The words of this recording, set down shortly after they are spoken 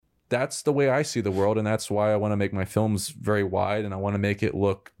that's the way I see the world, and that's why I want to make my films very wide, and I want to make it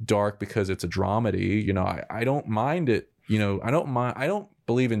look dark because it's a dramedy. You know, I don't mind it. You know, I don't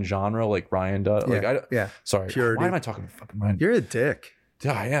believe in genre like Ryan does. Sorry, Purity. why am I talking fucking Ryan? You're a dick.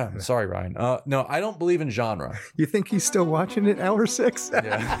 Yeah, I am. Sorry, Ryan. No, I don't believe in genre. You think he's still watching it hour 6?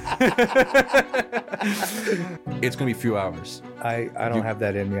 Yeah. It's gonna be a few hours. I don't have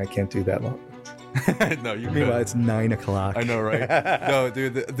that in me. I can't do that long. No, you Meanwhile, could. it's 9 o'clock. I know, right? No,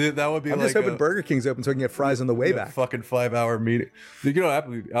 dude, that would be I'm like just hoping Burger King's open so I can get fries on the way a back. fucking 5-hour meeting. Dude, you know,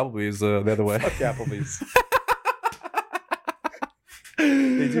 Applebee's the other way. Fuck Applebee's.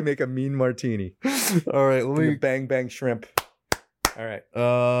 They do make a mean martini. All right, let Do me a bang bang shrimp. All right.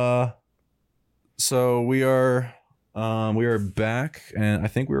 So we are back, and I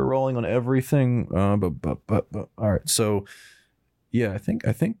think we were rolling on everything. But all right. So yeah, I think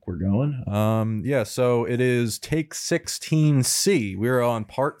we're going. Yeah. So it is take 16C. We're on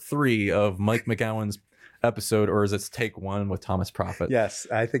part 3 of Mike McGowan's episode, or is it take 1 with Thomas Prophet? Yes,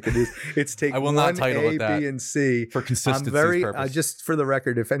 I think it is. It's take I will 1, not title A, it that B, and C. for consistency's I'm very, purpose. just for the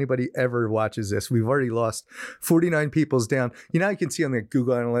record, if anybody ever watches this, we've already lost 49 people's down. You know, you can see on the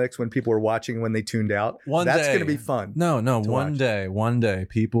Google Analytics when people are watching when they tuned out. That's going to be fun. No, watch. one day,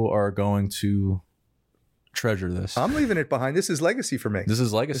 people are going to treasure this. I'm leaving it behind. This is legacy for me. This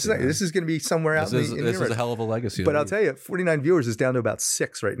is legacy. This is going to be somewhere out This in the is universe. a hell of a legacy. But I'll tell you, 49 viewers is down to about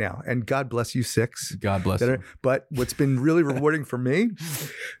 6 right now. And God bless you, 6. God bless you. But what's been really rewarding for me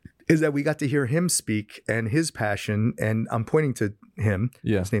is that we got to hear him speak and his passion. And I'm pointing to him.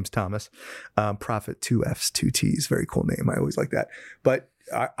 Yeah. His name's Thomas. Prophet, 2 F's, 2 T's. Very cool name. I always like that. But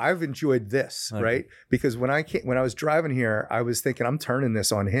I've enjoyed this, Okay. right? Because when I was driving here, I was thinking I'm turning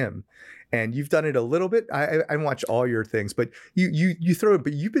this on him. And you've done it a little bit. I watch all your things, but you throw it.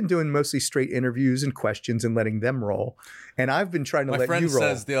 But you've been doing mostly straight interviews and questions and letting them roll. And I've been trying to My let friend you roll.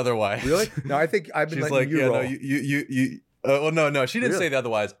 says the other way. Really? No, I think I've been She's letting like, you yeah, roll. no, you. Well, no, she didn't Really? say the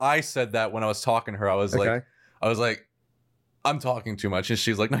otherwise. I said that when I was talking to her. I was Okay. like, I'm talking too much, and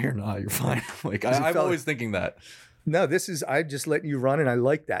she's like, no, you're not. You're fine. Like, I'm always thinking that. No, I just letting you run, and I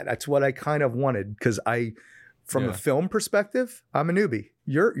like that. That's what I kind of wanted because from a film perspective, I'm a newbie.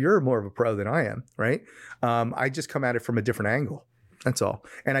 You're more of a pro than I am, right? I just come at it from a different angle. That's all.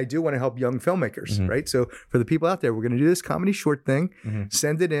 And I do want to help young filmmakers, right? So for the people out there, we're going to do this comedy short thing,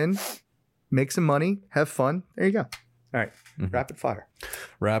 send it in, make some money, have fun. There you go. All right. Rapid fire.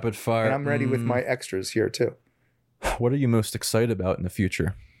 Rapid fire. And I'm ready with my extras here too. What are you most excited about in the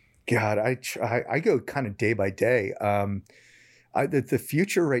future? God, I go kind of day by day. The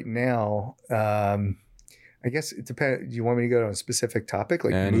future right now, I guess it depends. Do you want me to go on a specific topic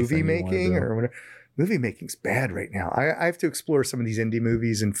like Anything movie you wanna making do. or whatever? Movie making's bad right now. I have to explore some of these indie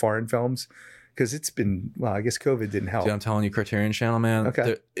movies and foreign films because it's been, well, I guess COVID didn't help. Dude, I'm telling you, Criterion Channel, man.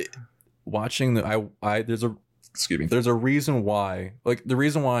 Okay. Watching there's a reason why. Like the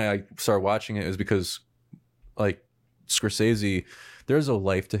reason why I started watching it is because, like, Scorsese, there's a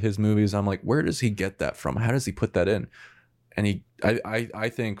life to his movies. I'm like, where does he get that from? How does he put that in? And I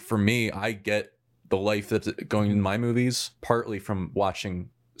think for me, I get the life that's going in my movies partly from watching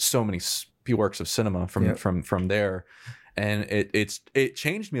so many works of cinema from there, and it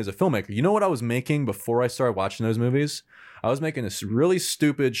changed me as a filmmaker. You know what I was making before I started watching those movies? I was making this really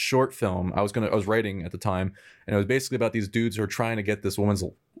stupid short film. I was writing at the time, and it was basically about these dudes who are trying to get this woman's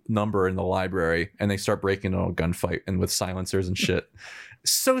number in the library, and they start breaking into a gunfight and with silencers and shit.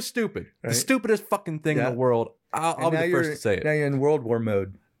 So stupid, Right. The stupidest fucking thing in the world. I'll be the first to say it. Now you're in World War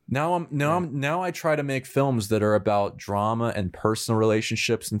mode. Now I try to make films that are about drama and personal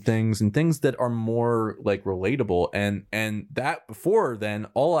relationships and things that are more like relatable, and that before then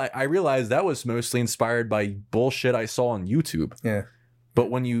I realized that was mostly inspired by bullshit I saw on YouTube. Yeah. But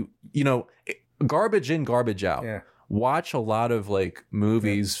when garbage in, garbage out. Yeah. Watch a lot of like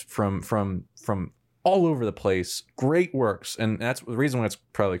movies from all over the place, great works, and that's the reason why it's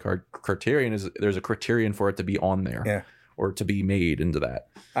probably Criterion is there's a criterion for it to be on there. Yeah. Or to be made into that.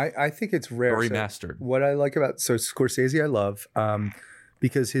 I think it's rare. Or remastered. So what I like about Scorsese, I love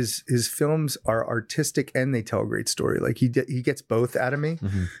because his films are artistic and they tell a great story. Like he gets both out of me.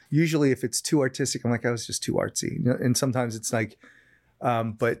 Mm-hmm. Usually, if it's too artistic, I'm like, I was just too artsy. You know, and sometimes it's like,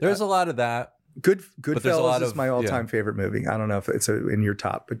 but There's a lot of that. Goodfellas there's a lot is of- my all-time favorite movie. I don't know if it's in your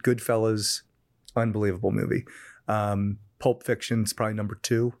top, but Goodfellas, unbelievable movie. Pulp Fiction's probably number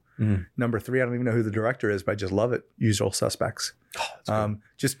 2. Mhm. Number 3, I don't even know who the director is, but I just love it. Usual Suspects. I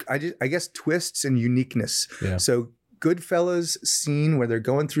guess twists and uniqueness. Yeah. So Goodfellas scene where they're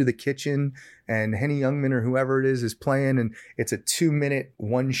going through the kitchen and Henny Youngman or whoever it is playing, and it's a 2-minute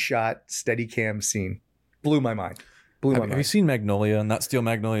 1-shot steady cam scene. Blew my mind. blew my Have you mind. seen Magnolia? Not Steel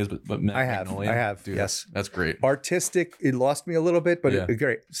Magnolias, but I have. Magnolia. I have. Dude, Yes. that's great. Artistic, it lost me a little bit, but Yeah.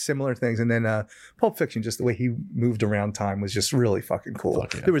 great. Similar things. And then Pulp Fiction, just the way he moved around time was just really fucking cool.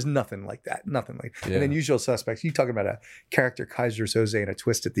 Fuck yeah. There was nothing like that. Nothing like Yeah. And then Usual Suspects, you talking about a character Kaiser Soze and a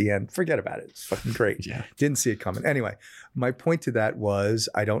twist at the end. Forget about it. It's fucking great. Yeah. Didn't see it coming. Anyway, my point to that was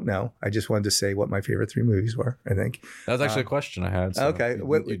I don't know. I just wanted to say what my favorite 3 movies were, I think. That was actually a question I had. So Okay.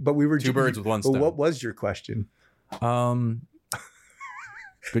 you- But we were two birds with one Well, stone. what was your question?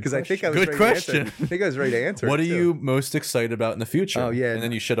 Because I think I was good ready question. to answer. I think I was ready to answer. What it, are too. you most excited about in the future? Oh, yeah. And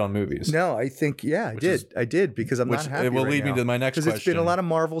then you shit on movies. No, I think I Which did. is- I did because I'm Which not happy. it will right lead me now. to my next Because question. it's been a lot of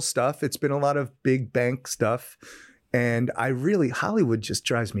Marvel stuff. It's been a lot of big bank stuff. And Hollywood just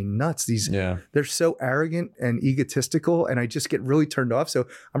drives me nuts. Yeah. They're so arrogant and egotistical, and I just get really turned off. So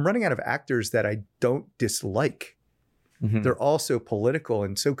I'm running out of actors that I don't dislike. Mhm. They're all so political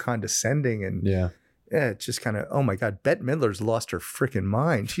and so condescending, and Yeah. it's just kind of, oh my God, Bette Midler's lost her freaking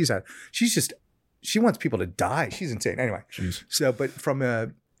mind. She wants people to die. She's insane. Anyway, Jeez. so but from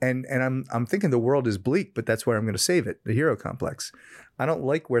and I'm thinking the world is bleak, but that's where I'm going to save it. The hero complex. I don't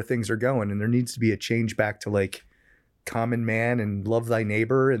like where things are going, and there needs to be a change back to like common man and love thy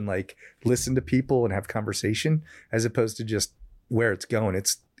neighbor and like listen to people and have conversation, as opposed to just where it's going.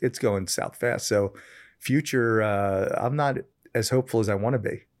 It's going south fast. So future, I'm not as hopeful as I want to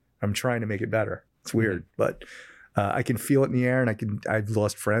be. I'm trying to make it better. It's weird, but I can feel it in the air, and I've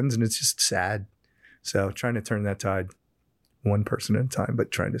lost friends, and it's just sad. So trying to turn that tide one person at a time, but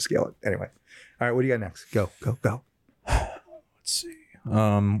trying to scale it. Anyway. All right. What do you got next? Go. Let's see.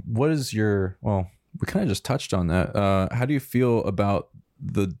 What is your, well, we kind of just touched on that. How do you feel about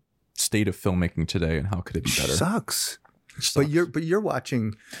the state of filmmaking today, and how could it be better? Sucks. It sucks. But you're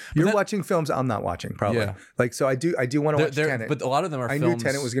watching watching films I'm not watching probably. Yeah. Like so I do want to watch They're- Tenet. but a lot of them are I knew films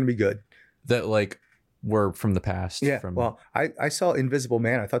Tenet was going to be good. that like were from the past. Yeah. From, Well, I saw Invisible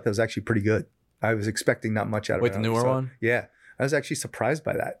Man. I thought that was actually pretty good. I was expecting not much out of Wait, it. the I newer saw- one? Yeah. I was actually surprised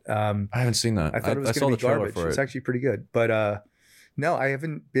by that. I haven't seen that. I thought it was I going saw to the be trailer garbage. for It's it. actually pretty good. But no, I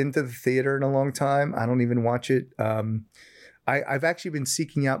haven't been to the theater in a long time. I don't even watch it. I've actually been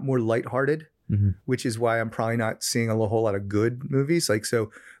seeking out more lighthearted, Mhm. which is why I'm probably not seeing a whole lot of good movies.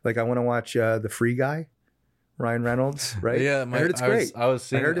 Like I want to watch The Free Guy, Ryan Reynolds, right? Yeah, I heard it's great. I was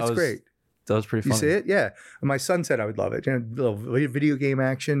seeing. I heard it's great. That was pretty You funny. see it? Yeah. And my son said I would love it. You know, little video game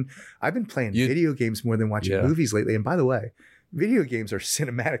action. I've been playing video games more than watching Yeah. movies lately. And by the way, video games are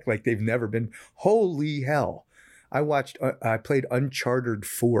cinematic like they've never been. Holy hell. I played Uncharted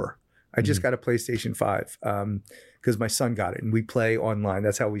 4. I just got a PlayStation 5 because my son got it and we play online.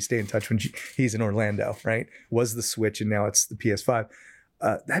 That's how we stay in touch when he's in Orlando, right? Was the Switch and now it's the PS5.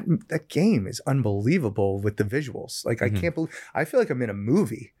 That game is unbelievable with the visuals. Like I can't believe, I feel like I'm in a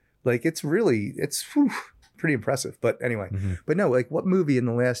movie. Like it's pretty impressive. But anyway, but no, like what movie in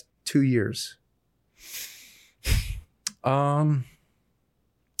the last 2 years?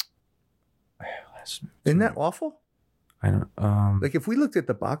 Last Isn't that awful? I don't. Like if we looked at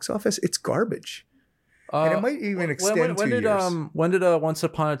the box office, it's garbage. And it might even extend when 2 did years. when did Once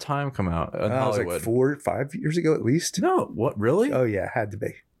Upon a Time come out in It was Hollywood? like 4 or 5 years ago at least. No, what really? Oh yeah, had to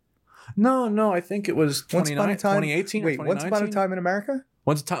be. No, I think it was Once Upon a Time, 2018. Wait, or Once Upon a 2019? Time in America?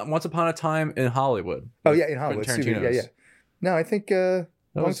 Once Upon a Time in Hollywood. Oh yeah, in Hollywood. Quentin Excuse me. Yeah, Tarantino's. yeah. No, I think a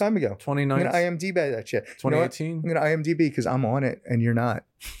That long was time ago. I'm 2019. gonna IMDb that shit. You know what? 2018. I'm gonna IMDb because I'm on it and you're not,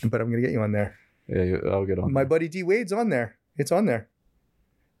 but I'm gonna get you on there. Yeah, I'll get on. My buddy D Wade's on there. It's on there.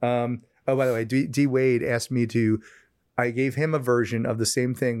 Oh, by the way, D Wade asked me to. I gave him a version of the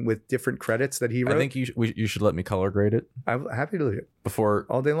same thing with different credits that he wrote. I think you should let me color grade it I'm happy to do it before.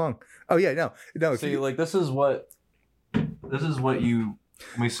 all day long. Oh yeah, no. If See, you, like this is what you.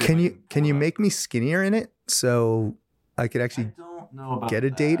 Let me see if can I you pull can it you up. make me skinnier in it so I could I actually don't know about get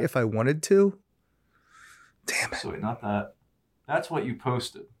a date that. if I wanted to? Damn it! So wait, not that. That's what you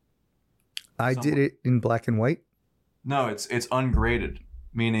posted. I did it in black and white. No, it's ungraded,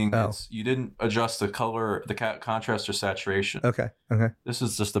 meaning Oh. you didn't adjust the color, the contrast or saturation. Okay. This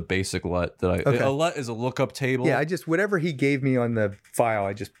is just a basic LUT that I. Okay. A LUT is a lookup table. Yeah, I just whatever he gave me on the file,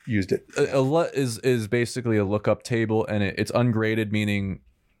 I just used it. A LUT is basically a lookup table, and it's ungraded, meaning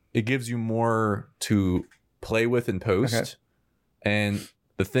it gives you more to play with in post. Okay. And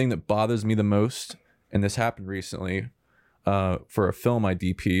the thing that bothers me the most, and this happened recently, for a film I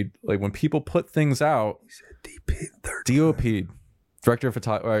DP'd, like when people put things out, He said DP third. DOP'd, director of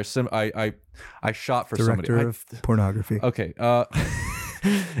photography. I shot for somebody. Director of pornography. Okay.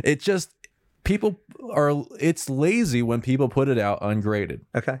 It just it's lazy when people put it out ungraded.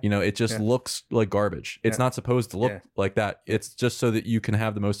 Okay. You know, it just Yeah. looks like garbage. It's Yeah. not supposed to look Yeah. like that. It's just so that you can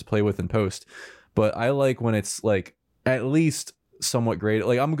have the most to play with in post. But I like when it's like at least somewhat graded.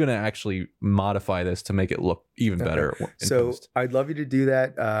 Like I'm gonna actually modify this to make it look even better. So post. I'd love you to do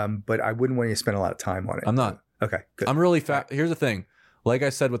that, but I wouldn't want you to spend a lot of time on it. I'm not. Okay, good. I'm really fast. Here's the thing. Like I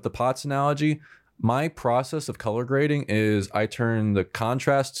said with the pots analogy, my process of color grading is I turn the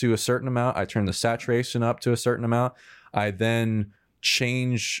contrast to a certain amount. I turn the saturation up to a certain amount. I then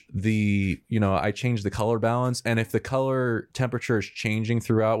change the color balance. And if the color temperature is changing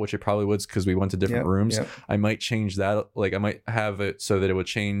throughout, which it probably would because we went to different rooms, I might change that. Like I might have it so that it would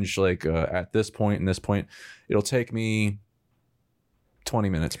change like at this point and this point. It'll take me 20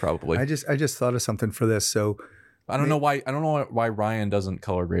 minutes probably. I just thought of something for this. So I don't know why Ryan doesn't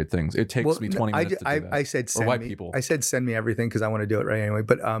color grade things. It takes me 20 minutes to do that. I said send or white me. people. I said send me everything because I want to do it right anyway.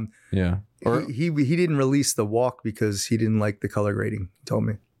 But yeah, or he didn't release the walk because he didn't like the color grading. He told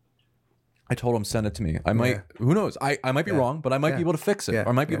me. I told him send it to me. I might. Who knows? I might be wrong, but I might be able to fix it, or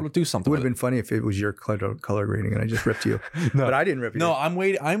I might be able to do something. It would have been funny if it was your color grading and I just ripped you. No. But I didn't rip you. No, I'm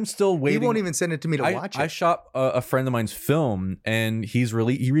waiting. I'm still waiting. He won't even send it to me to watch it. I shot a friend of mine's film, and he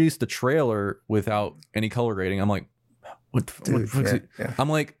released the trailer without any color grading. I'm like, I'm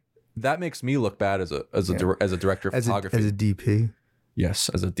like, that makes me look bad as a director of photography. As a DP. Yes,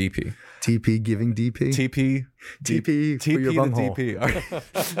 as a DP. TP giving DP. TP for your bunghole.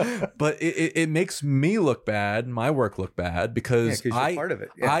 DP. But it makes me look bad, my work look bad, because you're part of it.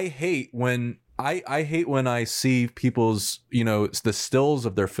 Yeah. I hate when I see people's, the stills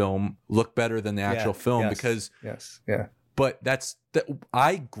of their film look better than the actual film because But that's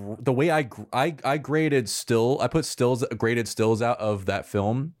the way I graded still. I put graded stills out of that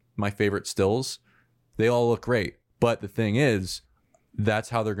film. My favorite stills, they all look great. But the thing is, that's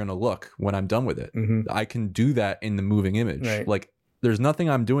how they're going to look when I'm done with it. Mm-hmm. I can do that in the moving image. Right. Like there's nothing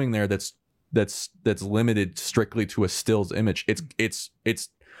I'm doing there that's limited strictly to a stills image. It's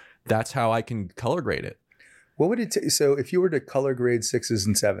that's how I can color grade it. What would it take? So if you were to color grade 6s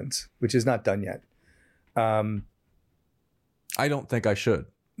and 7s, which is not done yet. I don't think I should.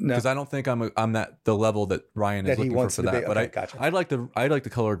 Because I don't think I'm at the level that Ryan is looking for that. But gotcha. I'd like to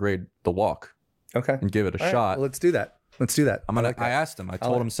color grade the walk. Okay. And give it a shot. Right, well, let's do that. I asked him. I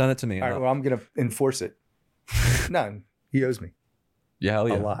told him send it to me. All right. Well, I'm gonna enforce it. None. He owes me. Yeah, hell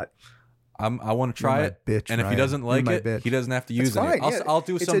yeah. A lot. I want to try it. Bitch, and if Ryan. he doesn't like it, he doesn't have to use it. I'll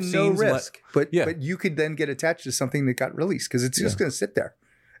do some scenes. It's a no risk. But you could then get attached to something that got released because it's just gonna sit there.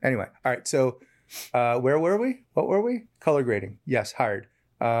 Anyway. All right. So where were we? What were we? Color grading. Yes, hired.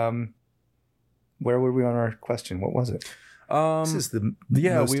 Where were we on our question? What was it? This is the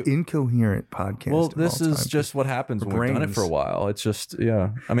most incoherent podcast. Well, this is just what happens when we've done it for a while. It's just, I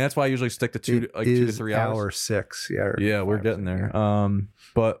mean, that's why I usually stick to 2 to 3 hours. Hour 6. Yeah. Yeah, we're getting there.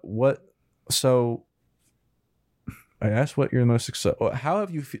 But so I asked what you're the most successful. How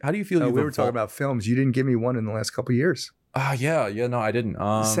do you feel? We were talking about films. You didn't give me one in the last couple of years. Yeah. No, I didn't.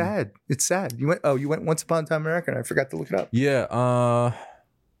 It's sad. You went Once Upon a Time in America and I forgot to look it up. Yeah.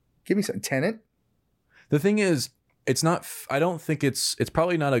 Give me some. Tenet. The thing is, it's not. I don't think it's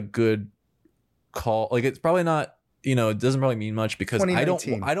probably not a good call. Like it's probably not. It doesn't probably mean much because I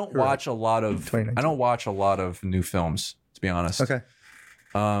don't watch a lot of new films, to be honest. Okay.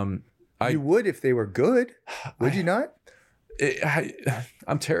 You would if they were good. Would you not?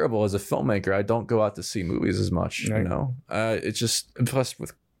 I'm terrible as a filmmaker. I don't go out to see movies as much. Right. It's just plus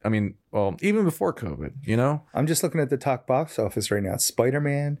with. I mean, well, even before COVID. I'm just looking at the top box office right now.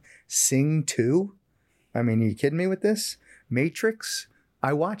 Spider-Man, Sing 2. I mean, are you kidding me with this? Matrix.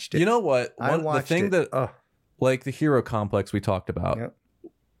 I watched it. You know what? The like the hero complex we talked about. Yep.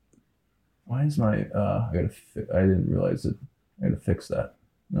 Why is my? I didn't realize it. I gotta fix that.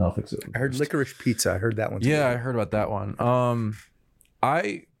 No, I'll fix it. I heard Licorice Pizza. I heard that one. Yeah, I heard about that one.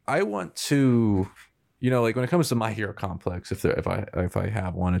 I want to, like when it comes to my hero complex, if I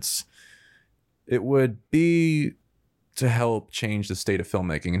have one, it would be to help change the state of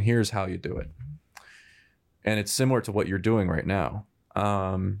filmmaking, and here's how you do it. And it's similar to what you're doing right now.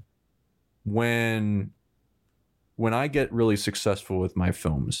 When I get really successful with my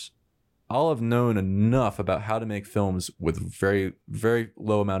films, I'll have known enough about how to make films with very, very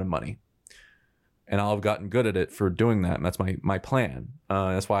low amount of money. And I'll have gotten good at it for doing that. And that's my plan.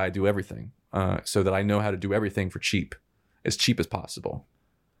 That's why I do everything. So that I know how to do everything for cheap as possible.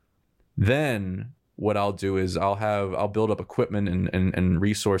 Then what I'll do is I'll build up equipment and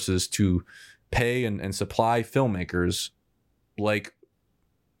resources to pay and supply filmmakers like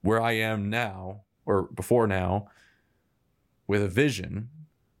where I am now or before now with a vision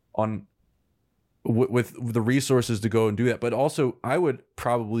on with the resources to go and do that. But also I would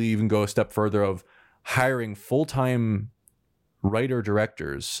probably even go a step further of hiring full-time writer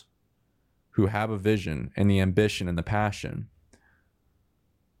directors who have a vision and the ambition and the passion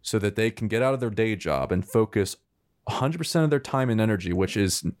so that they can get out of their day job and focus 100% of their time and energy, which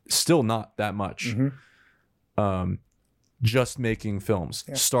is still not that much, just making films.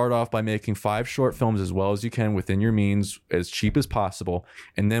 Yeah. Start off by making 5 short films as well as you can within your means, as cheap as possible,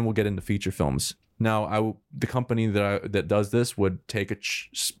 and then we'll get into feature films. Now, the company that does this would take a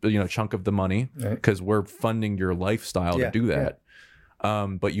chunk of the money because we're funding your lifestyle to do that.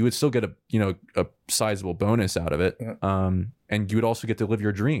 But you would still get a sizable bonus out of it, and you would also get to live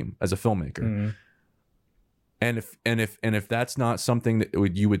your dream as a filmmaker. And if that's not something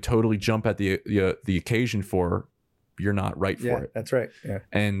that you would totally jump at the occasion for, you're not right for it. That's right. Yeah.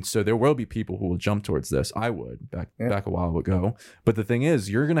 And so there will be people who will jump towards this. I would back a while ago. But the thing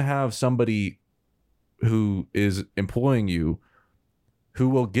is, you're going to have somebody who is employing you who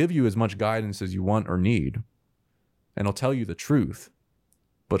will give you as much guidance as you want or need, and he'll tell you the truth,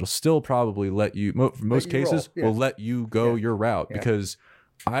 but he'll still probably let you, for most cases, will let you go your route, because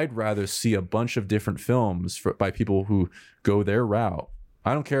I'd rather see a bunch of different films by people who go their route.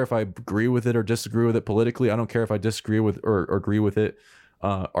 I don't care if I agree with it or disagree with it politically. I don't care if I disagree with or agree with it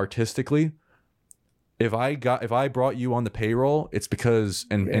artistically. If I brought you on the payroll, it's because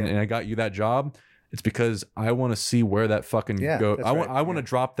and I got you that job, it's because I want to see where that fucking goes. I want to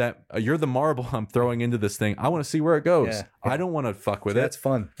drop that. You're the marble I'm throwing into this thing. I want to see where it goes. I don't want to fuck with it. That's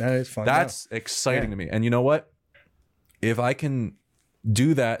fun. That is fun. That's exciting to me. And you know what? If I can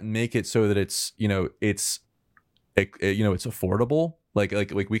do that and make it so that it's affordable.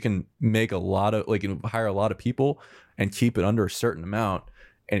 Like we can make a lot of hire a lot of people and keep it under a certain amount,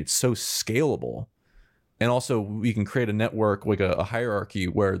 and it's so scalable. And also we can create a network, like a hierarchy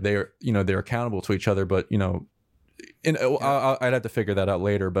where they're accountable to each other, but I'd have to figure that out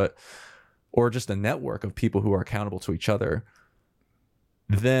later, or just a network of people who are accountable to each other.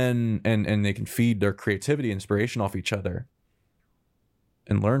 Then and they can feed their creativity, inspiration off each other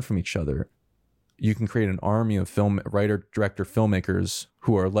and learn from each other. You can create an army of writer, director, filmmakers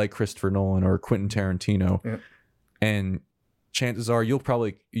who are like Christopher Nolan or Quentin Tarantino, and chances are you'll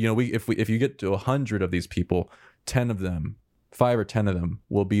probably, if you get to 100 of these people, 5 or 10 of them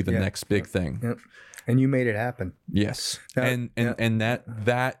will be the next big thing. Yep. And you made it happen. Yes, and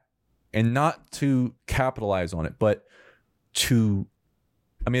not to capitalize on it, but to.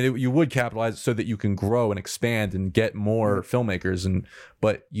 I mean, you would capitalize so that you can grow and expand and get more filmmakers,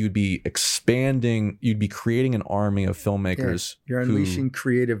 but you'd be expanding. You'd be creating an army of filmmakers. You're unleashing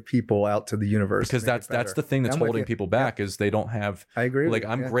creative people out to the universe, because that's the thing that's holding people back is they don't have. I agree. Like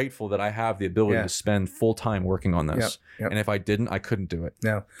I'm grateful that I have the ability to spend full time working on this, and if I didn't, I couldn't do it.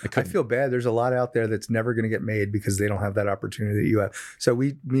 No, I feel bad. There's a lot out there that's never going to get made because they don't have that opportunity that you have. So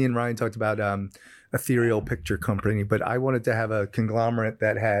me and Ryan talked about ethereal picture company, but I wanted to have a conglomerate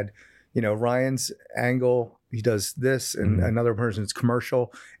that had, Ryan's angle, he does this, and another person's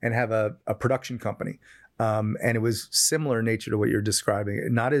commercial, and have a production company. And it was similar nature to what you're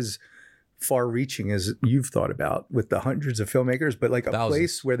describing, not as far reaching as you've thought about with the hundreds of filmmakers, but like a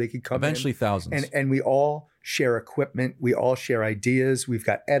place where they could come eventually thousands. And we all share equipment. We all share ideas. We've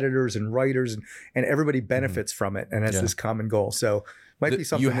got editors and writers, and everybody benefits from it and has this common goal. So might be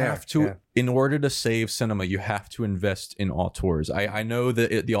something you have to, in order to save cinema, you have to invest in auteurs. I know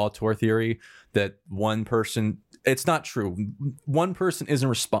that the auteur theory that one person, it's not true. One person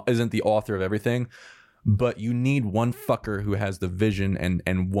isn't the author of everything, but you need one fucker who has the vision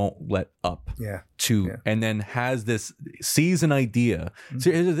and won't let up. And then sees an idea.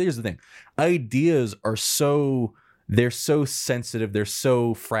 So here's the thing. Ideas are they're so sensitive. They're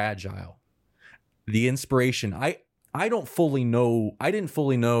so fragile. The inspiration, I didn't fully know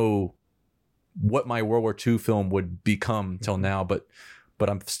what my World War II film would become till now, but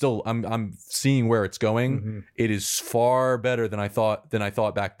I'm seeing where it's going. It is far better than I thought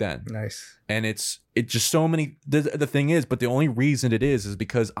back then. Nice. And it's just so many. The thing is, but the only reason it is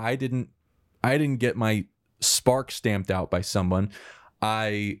because I didn't get my spark stamped out by someone.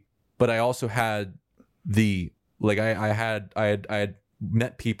 But I also had I had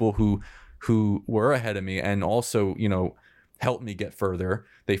met people who were ahead of me and also, helped me get further.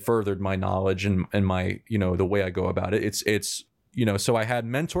 They furthered my knowledge and my, the way I go about it. It's so I had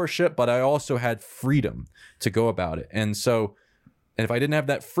mentorship, but I also had freedom to go about it. And if I didn't have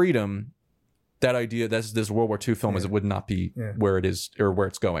that freedom, that idea, this World War II film would not be where it is or where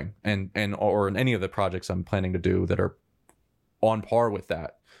it's going. Or in any of the projects I'm planning to do that are on par with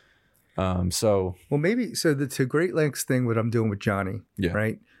that. So the To Great Lengths thing, what I'm doing with Johnny,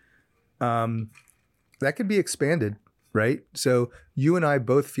 right? That could be expanded, right? So you and I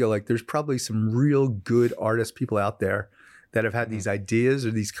both feel like there's probably some real good artist people out there that have had these ideas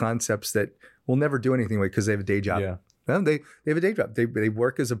or these concepts that will never do anything with because they have a day job. Yeah. Well, they have a day job. They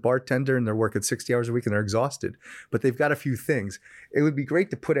work as a bartender and they're working 60 hours a week and they're exhausted, but they've got a few things. It would be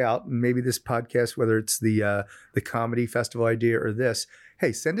great to put out maybe this podcast, whether it's the comedy festival idea or this.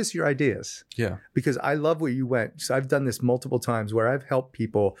 Hey, send us your ideas. Yeah. Because I love where you went. So I've done this multiple times where I've helped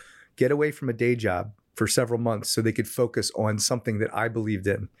people get away from a day job for several months so they could focus on something that I believed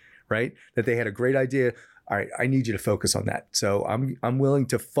in, right? That they had a great idea. All right, I need you to focus on that. So I'm willing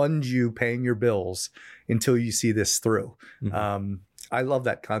to fund you paying your bills until you see this through. Mm-hmm. I love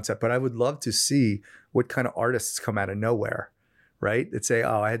that concept, but I would love to see what kind of artists come out of nowhere, right? That say,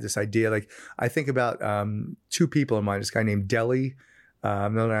 oh, I had this idea. Like I think about two people in mind, this guy named Deli,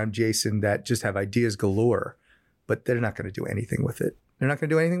 another I'm Jason, that just have ideas galore, but they're not going to do anything with it. They're not going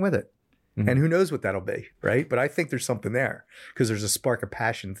to do anything with it. Mm-hmm. And who knows what that'll be, right? But I think there's something there because there's a spark of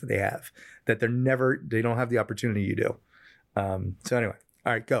passion that they have that they don't have the opportunity you do. So anyway,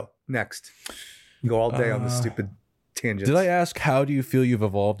 all right, go next. You go all day on this stupid tangent. Did I ask how do you feel you've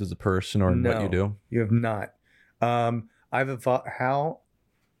evolved as a person or in what you do? You have not. I've evolved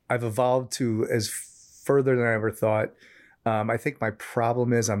to as further than I ever thought. I think my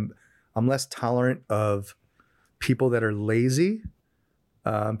problem is I'm less tolerant of people that are lazy.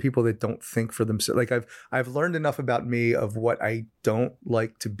 People that don't think for themselves. Like I've learned enough about me of what I don't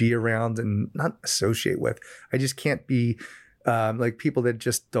like to be around and not associate with. I just can't be like people that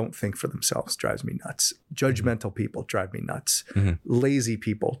just don't think for themselves. Drives me nuts. Judgmental people drive me nuts. Mm-hmm. Lazy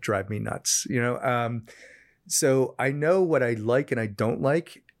people drive me nuts. So I know what I like and I don't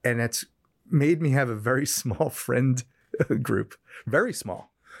like, and it's made me have a very small friend group, very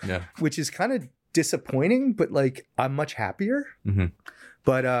small. Yeah, which is kind of disappointing, but like I'm much happier. Mm-hmm.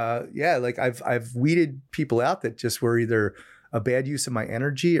 But like I've weeded people out that just were either a bad use of my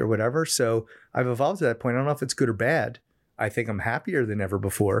energy or whatever. So I've evolved to that point. I don't know if it's good or bad. I think I'm happier than ever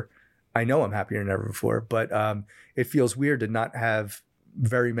before. I know I'm happier than ever before, but it feels weird to not have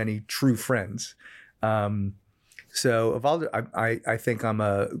very many true friends. So evolved. I think I'm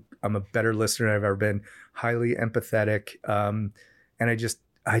a better listener than I've ever been. Highly empathetic, and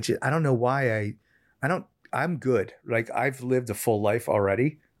I don't know why I'm good. Like I've lived a full life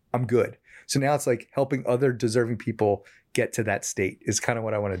already. I'm good. So now it's like helping other deserving people get to that state is kind of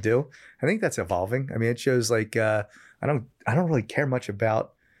what I want to do. I think that's evolving. I mean, it shows like I don't really care much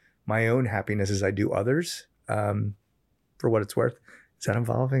about my own happiness as I do others. For what it's worth, is that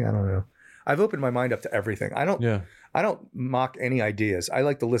evolving? I don't know. I've opened my mind up to everything. I don't mock any ideas. I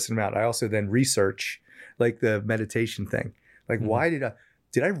like to listen them out. I also then research like the meditation thing. Like why did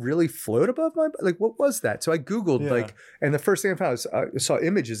I really float above my, like, what was that? So I Googled and the first thing I found was I saw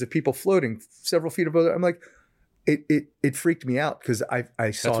images of people floating several feet above. I'm like, it freaked me out because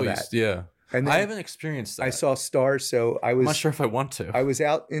I saw that. And I haven't experienced that. I saw stars. So I'm not sure if I want to. I was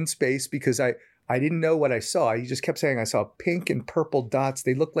out in space because I didn't know what I saw. He just kept saying I saw pink and purple dots.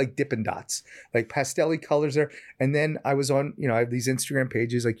 They looked like Dippin' Dots, like pastel-y colors there. And then I was on, I have these Instagram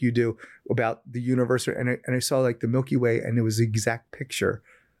pages like you do about the universe. And I saw like the Milky Way and it was the exact picture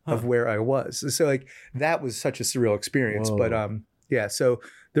of where I was. So like that was such a surreal experience. Whoa. But so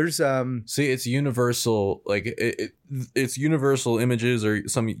there's see, it's universal, like it's universal images or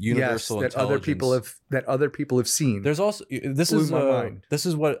some universal that other people have seen. There's also this is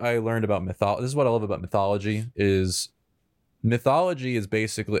what I learned about mythology. This is what I love about mythology is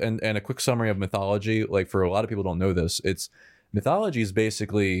basically and a quick summary of mythology, like for a lot of people don't know this, it's mythology is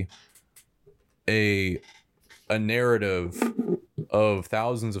basically a narrative of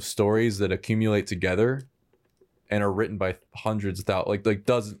thousands of stories that accumulate together and are written by hundreds of thousands, like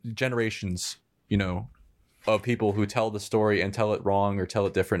dozens, generations, of people who tell the story and tell it wrong or tell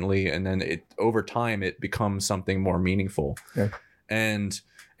it differently, and then over time it becomes something more meaningful. Yeah. And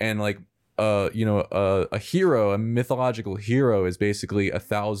like a hero, a mythological hero, is basically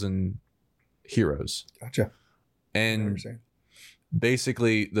 1,000 heroes. Gotcha. And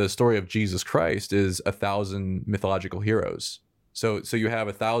basically, the story of Jesus Christ is 1,000 mythological heroes. So you have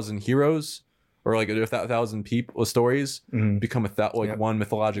 1,000 heroes. Or like 1,000 people stories become one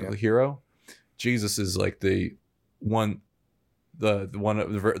mythological hero. Jesus is like the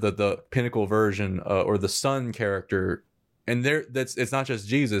pinnacle version or the son character, and it's not just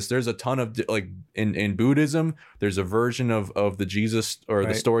Jesus. There's a ton of like in Buddhism. There's a version of the Jesus or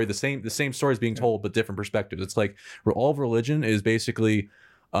the story. The same story is being told, but different perspectives. It's like all of religion is basically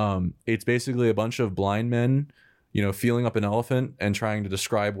it's basically a bunch of blind men, feeling up an elephant and trying to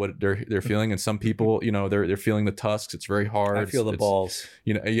describe what they're feeling. And some people, they're feeling the tusks. It's very hard. I feel the balls.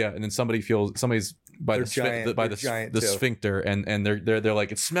 And then somebody's by They're the giant. by They're giant the too. sphincter, and they're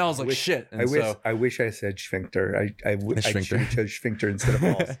like, it smells like shit. And I wish I said sphincter. I Sphincter. should have chose sphincter instead of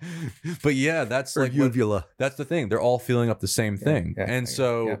balls. But yeah, that's Or like uvula. that's the thing. They're all feeling up the same thing, yeah, and yeah,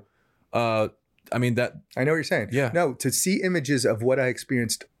 so, I mean that. I know what you're saying. Yeah. No, to see images of what I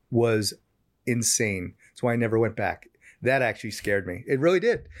experienced was insane. That's why I never went back. That actually scared me. It really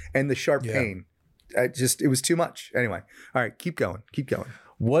did. And the sharp pain. It was too much. Anyway. All right. Keep going. Keep going.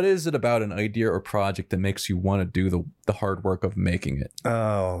 What is it about an idea or project that makes you want to do the hard work of making it?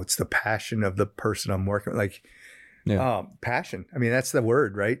 Oh, it's the passion of the person I'm working with. Like, passion. I mean, that's the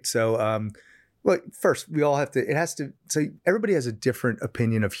word, right? So, well, first, we all have to, so everybody has a different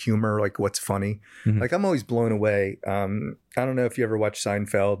opinion of humor, like what's funny. Mhm. Like, I'm always blown away. I don't know if you ever watched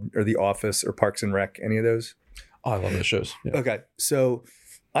Seinfeld or The Office or Parks and Rec, any of those. Oh, I love those shows. Yeah. Okay. So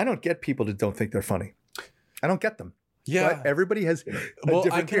I don't get people that don't think they're funny. I don't get them. Yeah. But everybody has a Well, I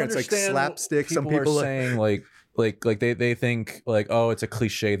different can appearance, like understand slapstick. Some are people saying like they think like, oh, it's a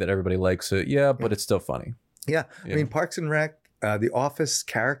cliche that everybody likes it. Yeah, but it's still funny. Yeah. I mean, Parks and Rec, The Office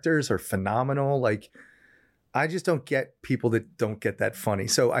characters are phenomenal. Like, I just don't get people that don't get that funny.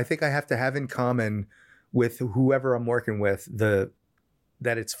 So I think I have to have in common with whoever I'm working with that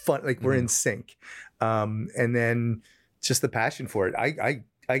it's fun. Like, we're in sync. And then just the passion for it.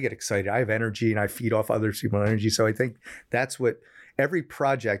 I get excited. I have energy and I feed off other people's energy. So I think that's what every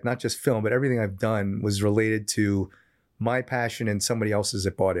project, not just film, but everything I've done was related to my passion and somebody else's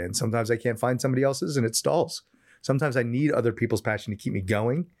that bought in. Sometimes I can't find somebody else's and it stalls. Sometimes I need other people's passion to keep me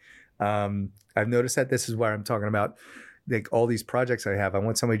going. I've noticed that. This is why I'm talking about like all these projects I have. I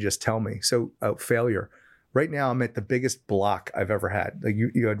want somebody to just tell me. So failure. Right now I'm at the biggest block I've ever had. Like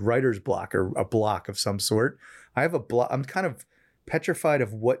you had writer's block or a block of some sort. I have a block. I'm kind of petrified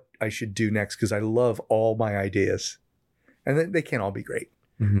of what I should do next because I love all my ideas. And they can't all be great.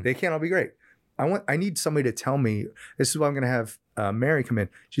 Mhm. They can't all be great. I need somebody to tell me. This is why I'm going to have Mary come in.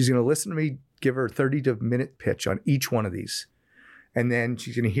 She's going to listen to me give her a 30-minute pitch on each one of these. And then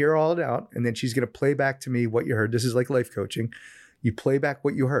she's going to hear all it out. And then she's going to play back to me what you heard. This is like life coaching. You play back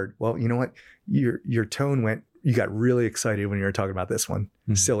what you heard. Well, you know what? Your tone went, you got really excited when you were talking about this one,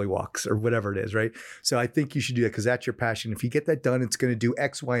 Silly Walks or whatever it is, right? So I think you should do that because that's your passion. If you get that done, it's going to do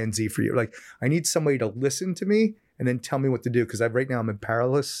X, Y, and Z for you. Like, I need somebody to listen to me and then tell me what to do because right now I'm in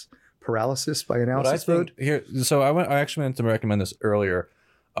paralysis by analysis mode. Here, so I actually meant to recommend this earlier.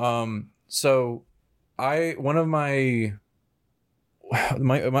 So one of my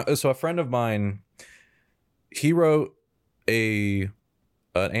so a friend of mine, he wrote an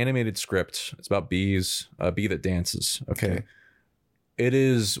animated script. It's about bees, a bee that dances. Okay. It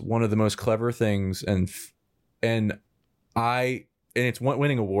is one of the most clever things, and it's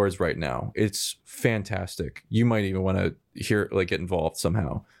winning awards right now. It's fantastic. You might even want to get involved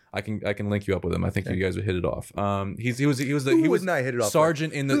somehow. I can link you up with him. I think you guys would hit it off. He was the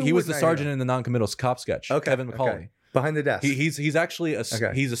sergeant in the non-committal cop sketch. Okay. Kevin McCauley. Okay. Behind the desk. He's actually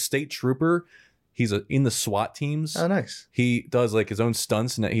he's a state trooper. He's in the SWAT teams. Oh, nice. He does like his own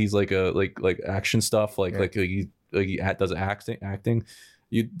stunts and he's like action stuff he does acting.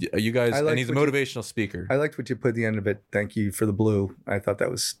 You guys, and he's a motivational speaker. I liked what you put at the end of it. Thank you for the blue. I thought that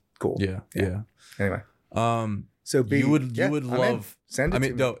was cool. Yeah. Anyway. So you would love. Send it to me.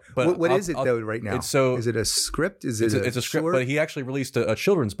 No, but what is it though right now? Is it a script? It's a script, but he actually released a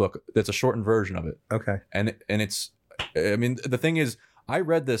children's book that's a shortened version of it. Okay. And it's, I mean, the thing is, I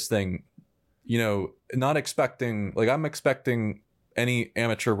read this thing, not expecting, like I'm expecting any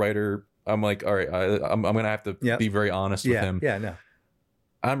amateur writer. I'm like, all right, I'm gonna have to be very honest with him. Yeah, no.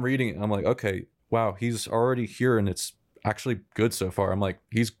 I'm reading it. I'm like, okay, wow, he's already here, and it's actually good so far. I'm like,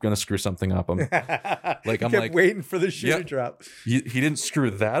 he's gonna screw something up. I'm like waiting for the shoe to drop. He didn't screw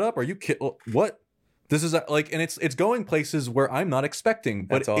that up. Are you kidding? What? This is like, and it's going places where I'm not expecting,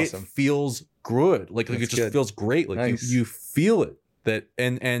 but That's awesome. It feels good. Like it just good. feels great. Like Nice. you feel it that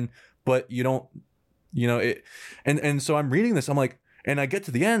but you don't, it. And so I'm reading this. I'm like, and I get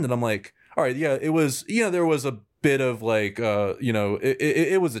to the end, and I'm like, all right, yeah, it was. There was a bit of like,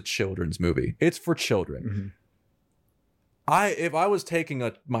 it was a children's movie. It's for children. Mm-hmm. If I was taking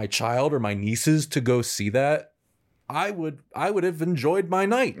my child or my nieces to go see that, I would have enjoyed my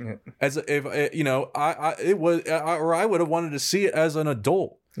night as if I would have wanted to see it as an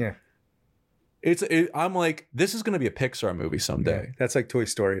adult. Yeah, I'm like, this is going to be a Pixar movie someday. Yeah. That's like Toy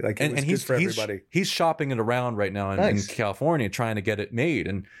Story. Like, and he's for everybody. He's shopping it around right now in California, trying to get it made,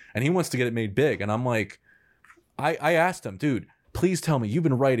 and he wants to get it made big. And I'm like, I asked him, dude, please tell me you've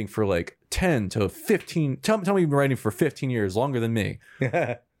been writing for like 10 to 15. Tell me you've been writing for 15 years, longer than me.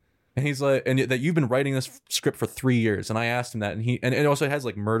 And he's like, and that you've been writing this script for 3 years. And I asked him that, and it also has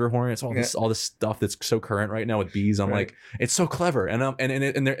like murder hornets, all this stuff that's so current right now with bees. I'm like, it's so clever. And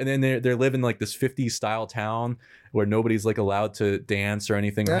they're living like this 50s style town where nobody's like allowed to dance or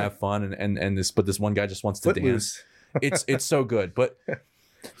anything or have fun. And this one guy just wants to dance. It's so good,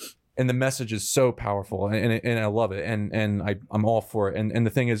 and the message is so powerful, and I love it, and I'm all for it. And the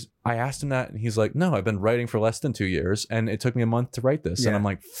thing is, I asked him that, and he's like, "No, I've been writing for less than 2 years, and it took me a month to write this." And I'm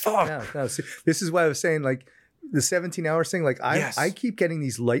like, "Fuck!" No. See, this is why I was saying, like, the 17 hours thing. Like, I keep getting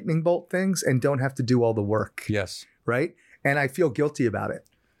these lightning bolt things and don't have to do all the work. Yes, right. And I feel guilty about it.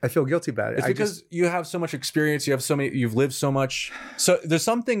 It's because you have so much experience. You have you've lived so much. So there's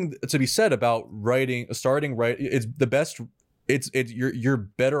something to be said about starting right. It's the best. You're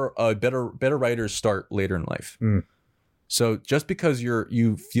better writers start later in life. So just because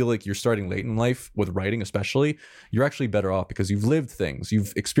you feel like you're starting late in life with writing, especially, you're actually better off because you've lived things,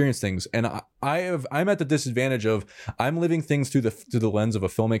 you've experienced things. And I'm at the disadvantage of I'm living things through the lens of a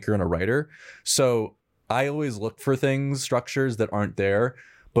filmmaker and a writer. So I always look for structures that aren't there.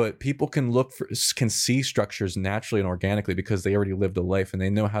 But people can see structures naturally and organically because they already lived a life and they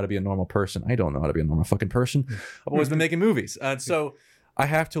know how to be a normal person. I don't know how to be a normal fucking person. I've always been making movies. And so I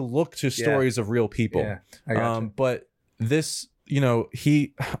have to look to stories of real people. Yeah, I gotcha. But this,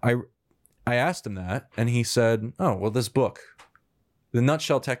 I asked him that, and he said, "Oh, well, this book, The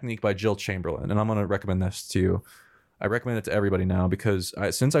Nutshell Technique by Jill Chamberlain." And I'm going to recommend this to you. I recommend it to everybody now because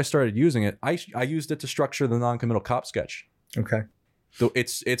since I started using it, I used it to structure the Non-Committal Cop sketch. Okay. So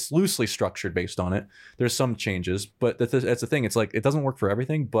it's loosely structured based on it. There's some changes, but that's the thing. It's like it doesn't work for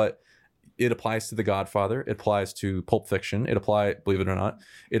everything, but it applies to The Godfather. It applies to Pulp Fiction. Believe it or not,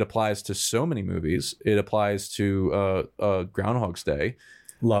 it applies to so many movies. It applies to Groundhog's Day.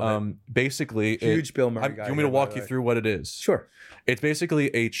 Love it. Basically, huge Bill Murray guy. You want me to walk you through what it is? Sure. It's basically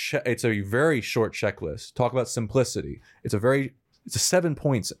it's a very short checklist. Talk about simplicity. It's a 7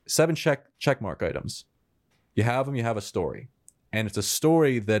 points, 7 check mark items. You have them. You have a story. And it's a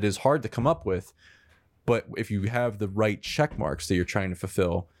story that is hard to come up with, but if you have the right check marks that you're trying to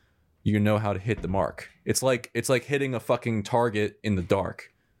fulfill, you know how to hit the mark. It's like hitting a fucking target in the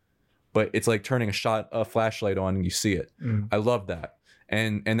dark, but it's like turning a flashlight on and you see it. I love that.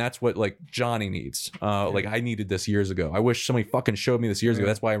 And that's what like Johnny needs. Like I needed this years ago. I wish somebody fucking showed me this years ago.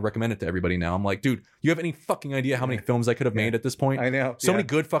 That's why I recommend it to everybody now. I'm like, dude, you have any fucking idea how many films I could have made at this point? I know. So many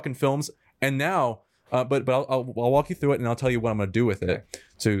good fucking films. And now, but I'll walk you through it and I'll tell you what I'm going to do with it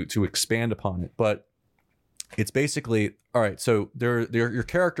to expand upon it. But it's basically, all right, so your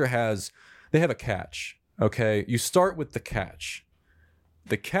character they have a catch, okay? You start with the catch.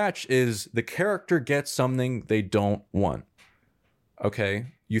 The catch is the character gets something they don't want, okay?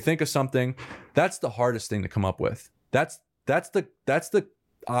 You think of something, that's the hardest thing to come up with. That's the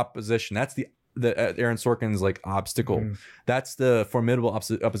opposition. That's the Aaron Sorkin's like obstacle. That's the formidable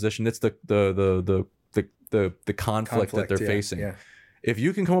opposition. That's the conflict that they're facing. Yeah. If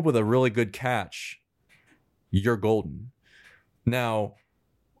you can come up with a really good catch, you're golden. Now,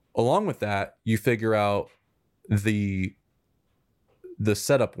 along with that, you figure out the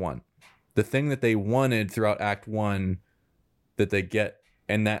setup one, the thing that they wanted throughout Act 1 that they get,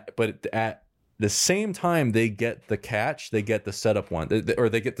 but at the same time they get the catch, they get the setup one, or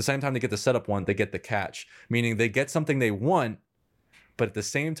they get the same time they get the setup one, they get the catch, meaning they get something they want, but at the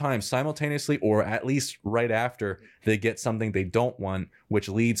same time, simultaneously, or at least right after, they get something they don't want, which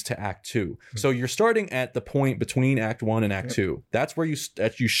leads to Act 2. So you're starting at the point between Act 1 and Act 2. That's where you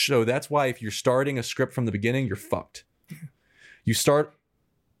show. That's why if you're starting a script from the beginning, you're fucked. You start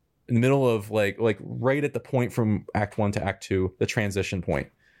in the middle of like right at the point from Act 1 to Act 2, the transition point,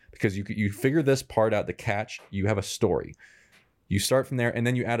 because you figure this part out, the catch. You have a story. You start from there, and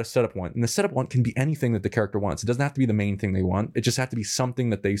then you add a setup one. And the setup one can be anything that the character wants. It doesn't have to be the main thing they want. It just has to be something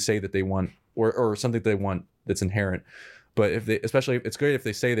that they say that they want, or something that they want that's inherent. But especially it's great if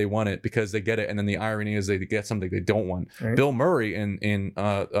they say they want it because they get it, and then the irony is they get something they don't want. Right. Bill Murray in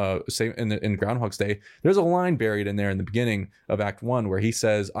Groundhog's Day, there's a line buried in there in the beginning of Act 1 where he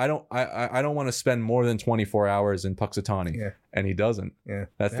says, "I don't want to spend more than 24 hours in Puxatawny," and he doesn't. Yeah,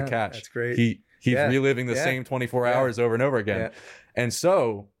 that's the catch. That's great. He's reliving the same 24 hours over and over again, and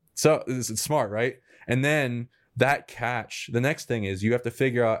so it's smart, right? And then that catch, the next thing is you have to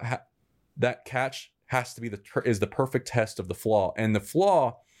figure out how that catch has to be the perfect test of the flaw, and the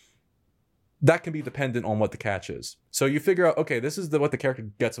flaw that can be dependent on what the catch is. So you figure out, okay, this is what the character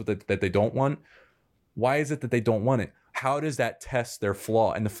gets that they don't want. Why is it that they don't want it? How does that test their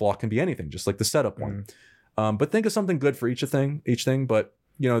flaw? And the flaw can be anything, just like the setup one. But think of something good for each thing. But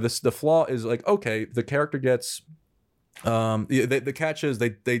the flaw is like, okay, the character gets The catch is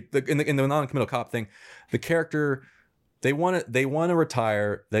in the non-committal cop thing, the character they want to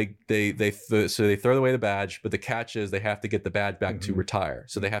retire. So they throw away the badge, but the catch is they have to get the badge back to retire.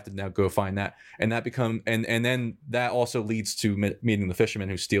 So they have to now go find that, and that and then that also leads to meeting the fisherman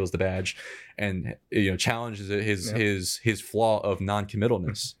who steals the badge, and challenges his flaw of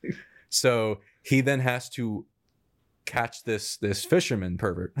non-committalness. So he then has to catch this fisherman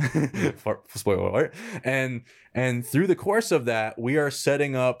pervert. Spoiler alert. And through the course of that, we are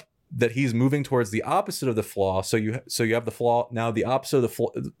setting up that he's moving towards the opposite of the flaw. So you have the flaw. Now the opposite of the flaw,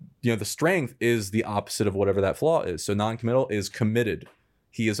 the strength is the opposite of whatever that flaw is. So non-committal is committed.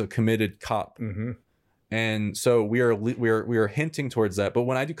 He is a committed cop. And so we are hinting towards that. But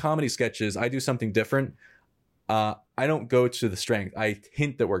when I do comedy sketches, I do something different. I don't go to the strength. I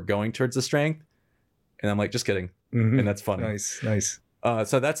hint that we're going towards the strength, and I'm like, just kidding. And that's funny. Nice.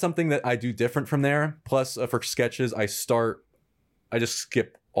 So that's something that I do different from there. Plus, for sketches, I just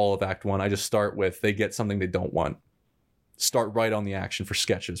skip all of Act 1. I just start with they get something they don't want. Start right on the action for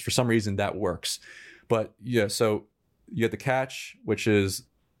sketches. For some reason, that works. But yeah, so you get the catch, which is,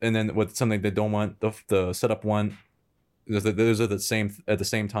 and then with something they don't want, the setup one, those are the same at the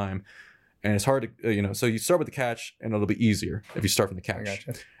same time. And it's hard to, so you start with the catch and it'll be easier if you start from the catch.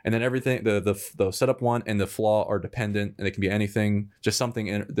 Gotcha. And then everything, the setup one and the flaw are dependent, and it can be anything, just something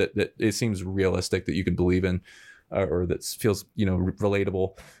that it seems realistic that you can believe in, or that feels,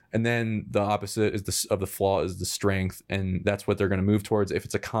 relatable. And then the opposite of the flaw is the strength. And that's what they're going to move towards. If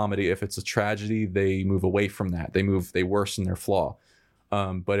it's a comedy, if it's a tragedy, they move away from that. They worsen their flaw.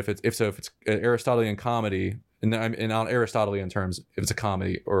 But if it's an Aristotelian comedy, and on Aristotelian terms, if it's a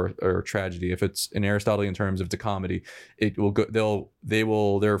comedy or a tragedy, if it's in Aristotelian terms, if it's a comedy, it will go.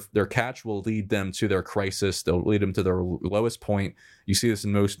 Their catch will lead them to their crisis. They'll lead them to their lowest point. You see this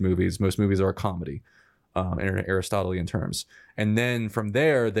in most movies. Most movies are a comedy, in Aristotelian terms, and then from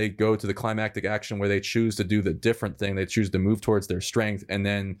there they go to the climactic action where they choose to do the different thing. They choose to move towards their strength, and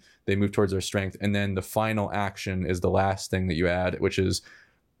then they move towards their strength, and then the final action is the last thing that you add, which is,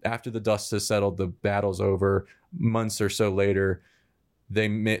 after the dust has settled, the battle's over, months or so later, they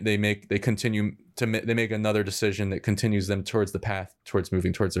make another decision that continues them towards the path towards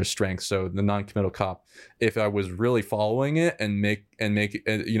moving towards their strength. So the non-committal cop, if I was really following it and make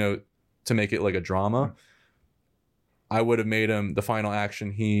it, to make it like a drama, I would have made him the final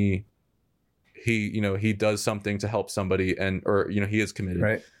action. He does something to help somebody, he is committed.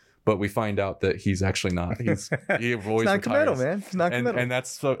 Right. But we find out that he's actually not. He always not committal, man. He's not committal. And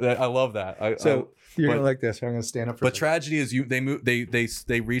that's I love that. You're gonna like this. I'm gonna stand up for. But tragedy is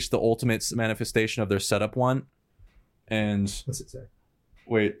they reach the ultimate manifestation of their setup one, and what's it say?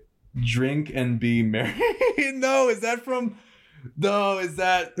 Wait, drink and be merry. No, is that from? No, is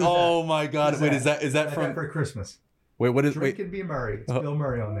that? Oh my God! Wait, is that from? For Christmas. Wait, what is? Drink and be merry. It's Bill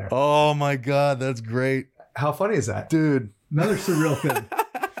Murray on there. Oh my God, that's great. How funny is that, dude? Another surreal thing.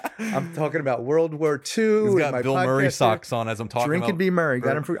 I'm talking about World War II. He's got Bill Murray socks on as I'm talking. Drink about. and be merry.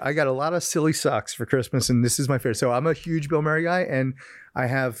 I got a lot of silly socks for Christmas, and this is my favorite. So I'm a huge Bill Murray guy, and I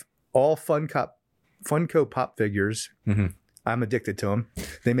have all Funko Pop figures. Mm-hmm. I'm addicted to them.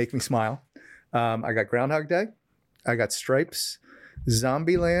 They make me smile. I got Groundhog Day. I got Stripes.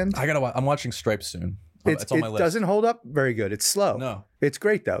 Zombieland. I'm watching Stripes soon. It's on my list. It doesn't hold up very good. It's slow. No. It's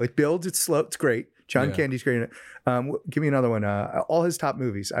great though. It builds. It's slow. It's great. John Candy's great in it. Give me another one. All his top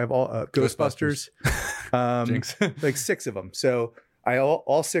movies. I have all Ghostbusters. Jinx. Like 6 of them. So I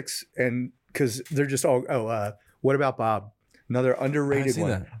all 6, and because they're just all. What about Bob? Another underrated one.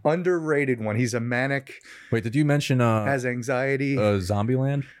 That. Underrated one. He's a manic. Wait, did you mention has anxiety?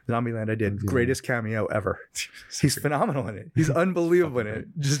 Zombieland? Zombieland, I did. Greatest cameo ever. He's phenomenal in it. He's unbelievable in it.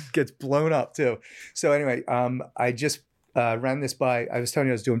 Just gets blown up too. So anyway, I just ran this by. I was telling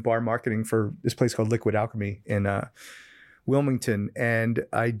you I was doing bar marketing for this place called Liquid Alchemy in Wilmington, and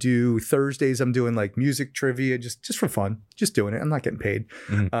I do Thursdays. I'm doing like music trivia just for fun, just doing it. I'm not getting paid.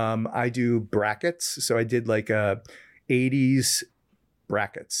 Mm-hmm. I do brackets, so I did like 80s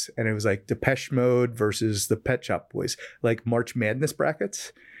brackets, and it was like Depeche Mode versus the Pet Shop Boys, like March Madness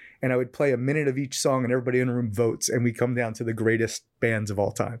brackets. And I would play a minute of each song, and everybody in the room votes, and we come down to the greatest bands of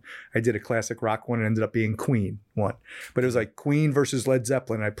all time. I did a classic rock one, and ended up being Queen one, but it was like Queen versus Led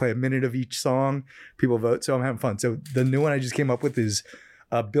Zeppelin. I play a minute of each song, people vote, so I'm having fun. So the new one I just came up with is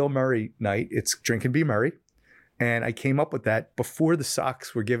Bill Murray night. It's Drink and Be Merry. And I came up with that before the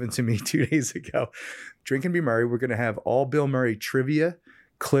socks were given to me 2 days ago. Drink and Be Merry. We're going to have all Bill Murray trivia,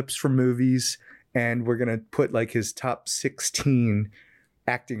 clips from movies, and we're going to put like his top 16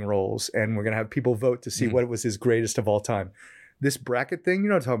 acting roles. And we're going to have people vote to see what was his greatest of all time. this bracket thing, you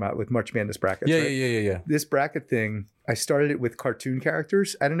know what I'm talking about with March Madness brackets, Yeah, right? yeah. This bracket thing, I started it with cartoon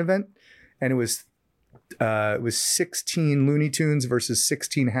characters at an event, and it was 16 Looney Tunes versus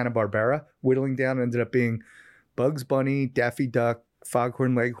 16 Hanna-Barbera. Whittling down ended up being Bugs Bunny, Daffy Duck,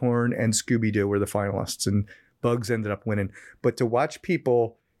 Foghorn Leghorn, and Scooby-Doo were the finalists, and Bugs ended up winning. But to watch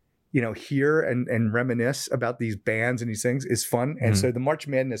people, you know, hear and reminisce about these bands and these things is fun. And so the March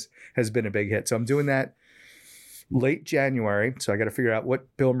Madness has been a big hit. So I'm doing that late January. So I got to figure out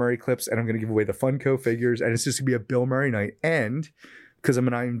what Bill Murray clips, and I'm going to give away the Funko figures, and it's just going to be a Bill Murray night. And because I'm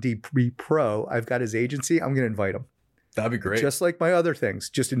an IMDb pro, I've got his agency. I'm going to invite him. That'd be great. Just like my other things.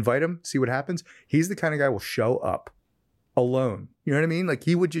 Just invite him, see what happens. He's the kind of guy who will show up alone. You know what I mean? Like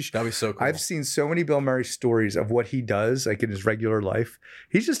he would just. That'd be so cool. I've seen so many Bill Murray stories of what he does, like in his regular life.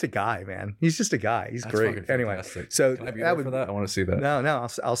 He's just a guy, man. He's just a guy. He's That's great. fucking Anyway, fantastic. so Can I be there for that? I want to see that. No,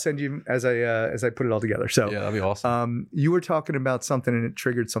 I'll send you as I put it all together. So Yeah, that'd be awesome. you were talking about something and it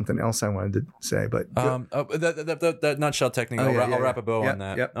triggered something else I wanted to say, but That nutshell technique. I'll wrap a bow on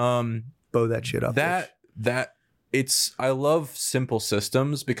that. Yep. Bow that shit up. I love simple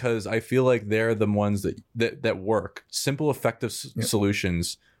systems because I feel like they're the ones that work. Simple, effective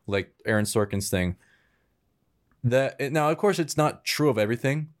solutions, like Aaron Sorkin's thing. Now, of course, it's not true of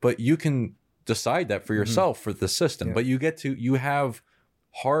everything, but you can decide that for yourself for the system. Yeah. But you have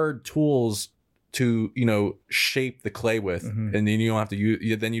hard tools to, you know, shape the clay with, and then you don't have to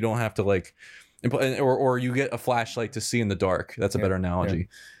use. Then you don't have to like, or you get a flashlight to see in the dark. That's a better analogy. Yeah.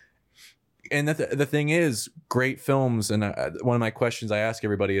 And the thing is, great films, and one of my questions I ask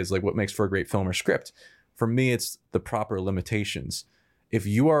everybody is like, what makes for a great film or script? For me, it's the proper limitations. If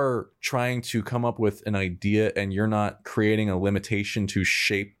you are trying to come up with an idea and you're not creating a limitation to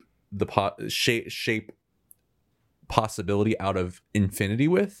shape possibility out of infinity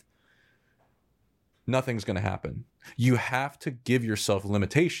with, nothing's going to happen. You have to give yourself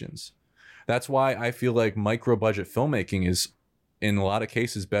limitations. That's why I feel like micro budget filmmaking is, in a lot of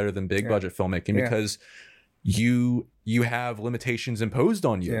cases, better than big budget filmmaking because you have limitations imposed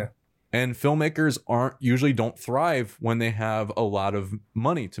on you. Yeah. And filmmakers usually don't thrive when they have a lot of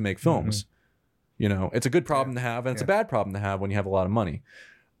money to make films. You know, it's a good problem to have, and it's a bad problem to have when you have a lot of money.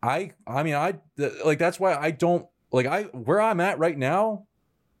 That's why I don't where I'm at right now.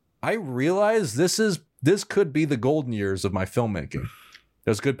 I realize this could be the golden years of my filmmaking.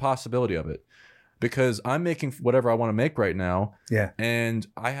 There's a good possibility of it. Because I'm making whatever I want to make right now. Yeah. And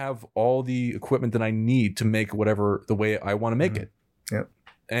I have all the equipment that I need to make whatever the way I want to make it. Yep.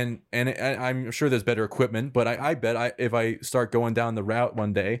 And I'm sure there's better equipment, but I bet if I start going down the route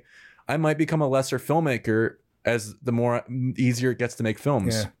one day, I might become a lesser filmmaker as the more easier it gets to make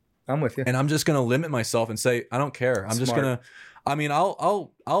films. Yeah. I'm with you. And I'm just going to limit myself and say, I don't care. I'm just going to,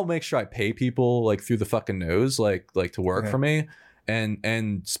 I'll make sure I pay people like through the fucking nose, like to work for me.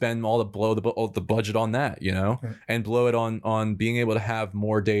 And spend all the budget on that, you know, and blow it on being able to have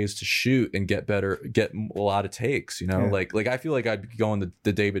more days to shoot and get a lot of takes, you know, like I feel like I'd be going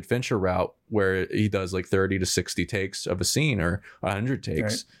the David Fincher route where he does like 30 to 60 takes of a scene or 100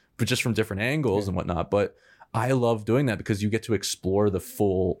 takes, but just from different angles and whatnot. But I love doing that because you get to explore the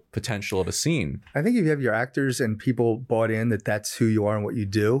full potential of a scene. I think if you have your actors and people bought in that that's who you are and what you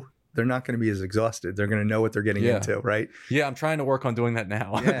do, they're not going to be as exhausted. They're going to know what they're getting into, right? Yeah, I'm trying to work on doing that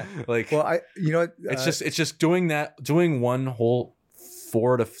now. Yeah. It's just doing one whole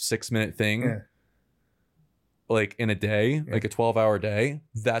 4 to 6 minute thing, like in a day, like a 12-hour day.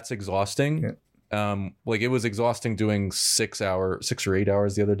 That's exhausting. Yeah. Like it was exhausting doing 6 or 8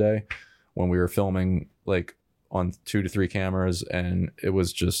 hours the other day when we were filming like on 2 to 3 cameras, and it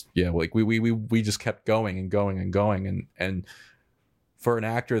was just like we just kept going and going and going and. For an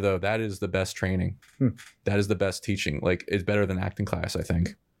actor, though, that is the best training. That is the best teaching. Like, it's better than acting class, I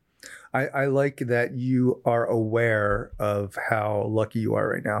think. I like that you are aware of how lucky you are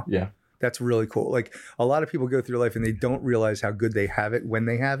right now. Yeah. That's really cool. Like, a lot of people go through life and they don't realize how good they have it when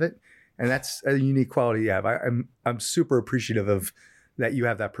they have it. And that's a unique quality you have. I'm super appreciative of that you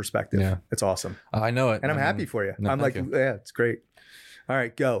have that perspective. Yeah. It's awesome. I know it. And I'm happy for you. No, I'm like, yeah, it's great. All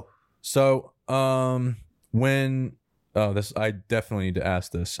right, go. So, I definitely need to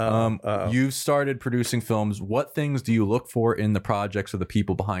ask this. You started producing films. What things do you look for in the projects or the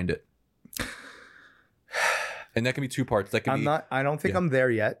people behind it? And that can be 2 parts. That can I don't think I'm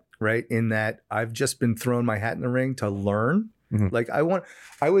there yet, right? In that I've just been throwing my hat in the ring to learn. Like I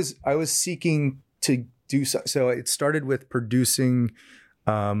was seeking to do so it started with producing.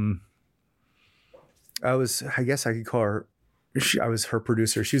 I guess I could call her. I was her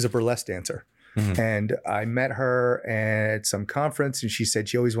producer. She was a burlesque dancer. And I met her at some conference, and she said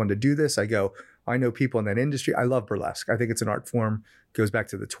she always wanted to do this. I go, I know people in that industry. I love burlesque. I think it's an art form. It goes back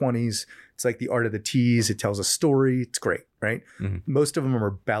to the 20s. It's like the art of the tease. It tells a story. It's great, right? Most of them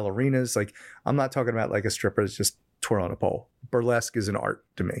are ballerinas. Like, I'm not talking about like a stripper that's just twirling a pole. Burlesque is an art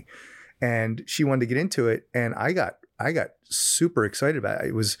to me. And she wanted to get into it, and I got super excited about it.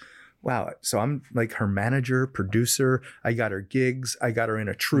 It was, wow. So I'm like her manager, producer. I got her gigs. I got her in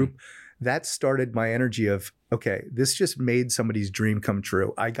a troupe. That started my energy of, okay, this just made somebody's dream come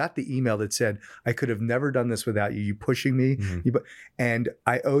true. I got the email that said, I could have never done this without you. You pushing me. And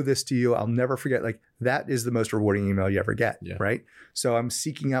I owe this to you. I'll never forget. Like, that is the most rewarding email you ever get. Right. So I'm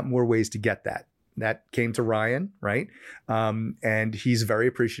seeking out more ways to get that. That came to Ryan, right? And he's very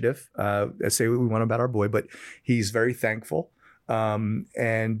appreciative. Say what we want about our boy, but he's very thankful.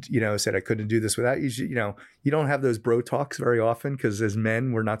 And, you know, said I couldn't do this without you. You know, you don't have those bro talks very often, because as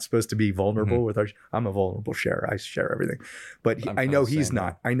men, we're not supposed to be vulnerable with I'm a vulnerable sharer. I share everything, but I know he's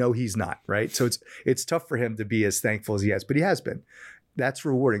not. I know he's not, right? So it's tough for him to be as thankful as he has, but he has been. That's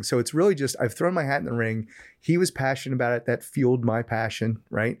rewarding. So it's really just, I've thrown my hat in the ring. He was passionate about it. That fueled my passion,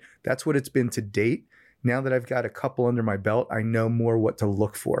 right? That's what it's been to date. Now that I've got a couple under my belt, I know more what to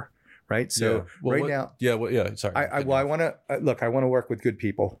look for. Right. So now. Sorry. I want to look, I want to work with good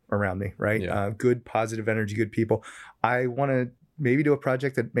people around me. Right. Good, positive energy, good people. I want to maybe do a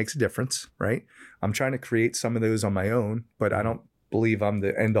project that makes a difference. Right. I'm trying to create some of those on my own, but I don't believe I'm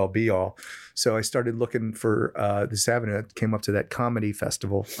the end all be all. So I started looking for this avenue. That came up to that comedy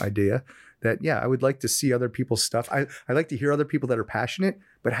festival idea that, I would like to see other people's stuff. I like to hear other people that are passionate,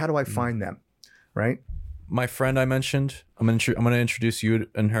 but how do I find them? Right. My friend I mentioned, I'm going to introduce you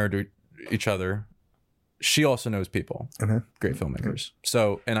and her to each other. She also knows people, great filmmakers.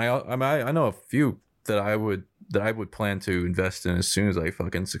 So, and I know a few that I would plan to invest in as soon as I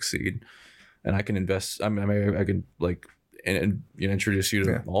fucking succeed, and I can invest. I can like and introduce you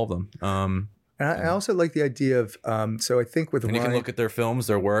to all of them. And I also like the idea of so I think with and Ryan, you can look at their films,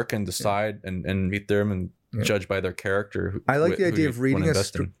 their work, and decide and meet them and judge by their character. I like the idea of reading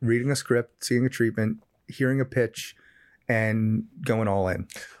a script, seeing a treatment, hearing a pitch, and going all in,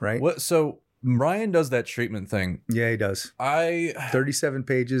 right? So Ryan does that treatment thing. Yeah, he does. 37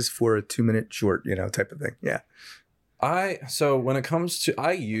 pages for a 2-minute short, type of thing. Yeah. So when it comes to,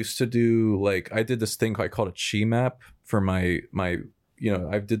 I used to do I did this thing I called a chi map for my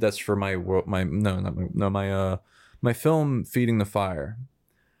I did this for my film Feeding the Fire.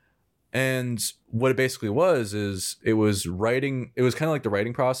 And what it basically was is it was writing. It was kind of like the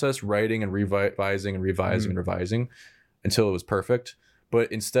writing process, writing and revising and revising and revising until it was perfect.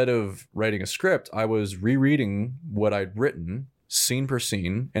 But instead of writing a script, I was rereading what I'd written scene per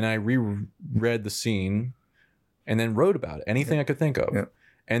scene, and I reread the scene and then wrote about it, anything I could think of. Yeah.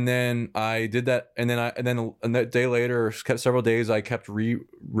 And then I did that, and then that day later, several days, I kept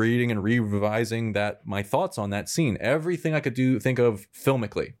rereading and revising my thoughts on that scene, everything I could think of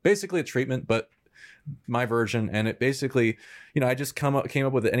filmically, basically a treatment, but my version. And it basically, I just came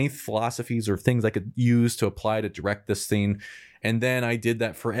up with any philosophies or things I could use to apply to direct this scene. And then I did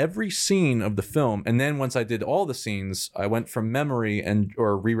that for every scene of the film. And then once I did all the scenes, I went from memory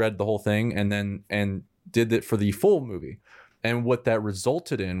or reread the whole thing, and did it for the full movie. And what that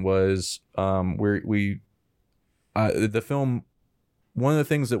resulted in was the film. One of the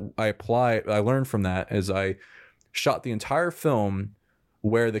things that I learned from that is I shot the entire film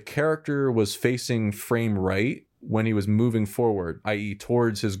where the character was facing frame right when he was moving forward, i.e.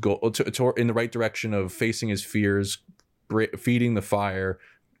 towards his goal, in the right direction of facing his fears, feeding the fire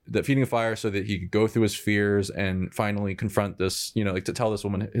so that he could go through his fears and finally confront this, to tell this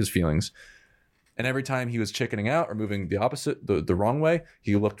woman his feelings. And every time he was chickening out or moving the opposite, the wrong way,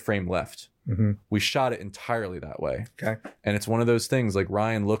 he looked frame left. Mm-hmm. We shot it entirely that way. Okay. And it's one of those things, like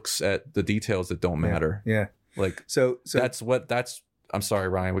Ryan looks at the details that don't matter. Yeah. So I'm sorry,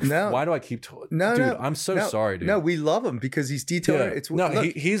 Ryan. Why do I keep dude, I'm so sorry, dude. No, we love him because he's detailed. Yeah.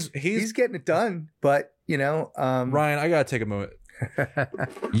 He's getting it done, but Ryan, I gotta take a moment.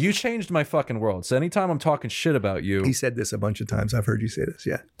 You changed my fucking world. So anytime I'm talking shit about you, he said this a bunch of times. I've heard you say this.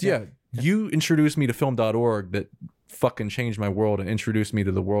 Yeah. You introduced me to film.org that fucking changed my world and introduced me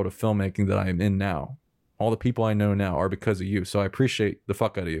to the world of filmmaking that I am in now. All the people I know now are because of you. So I appreciate the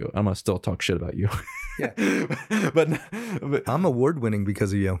fuck out of you. I'm gonna still talk shit about you. Yeah. but I'm award winning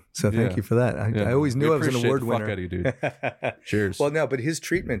because of you. So thank you for that. I always knew I was an award winner. Fuck out of you, dude. Cheers. Well, no, but his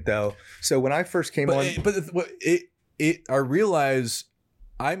treatment though. So when I first came on, I realize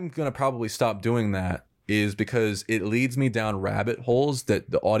I'm gonna probably stop doing that is because it leads me down rabbit holes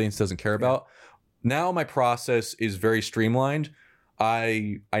that the audience doesn't care about. Now my process is very streamlined.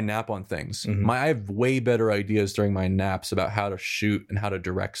 I nap on things. I have way better ideas during my naps about how to shoot and how to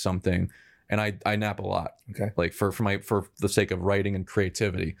direct something, and I nap a lot. Okay. Like for the sake of writing and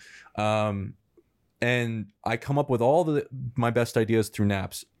creativity, and I come up with all my best ideas through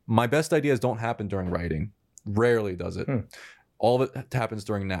naps. My best ideas don't happen during writing. Rarely does it. All of it happens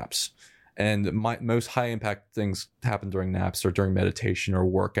during naps. And my most high impact things happen during naps or during meditation or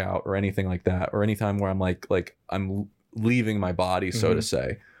workout or anything like that, or anytime where I'm like I'm leaving my body, so to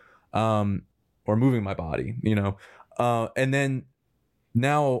say, or moving my body, and then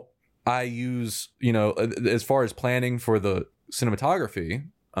now I use, as far as planning for the cinematography,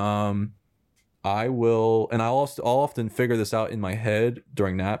 I'll often figure this out in my head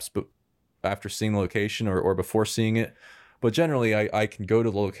during naps, but after seeing the location or before seeing it. But generally, I can go to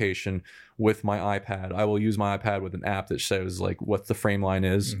the location with my iPad. I will use my iPad with an app that shows like what the frame line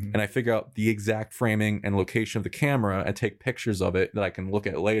is. And I figure out the exact framing and location of the camera and take pictures of it that I can look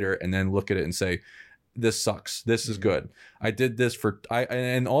at later and then look at it and say, this sucks. This is good. I did this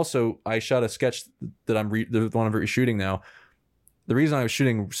and also I shot a sketch that the one I'm reshooting now. The reason I was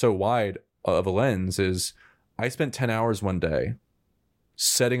shooting so wide of a lens is I spent 10 hours one day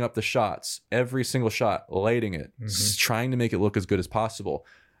setting up the shots, every single shot, lighting it, trying to make it look as good as possible.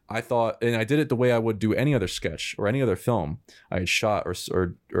 I thought, and I did it the way I would do any other sketch or any other film I had shot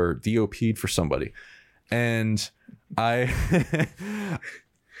or DOP'd for somebody. And you're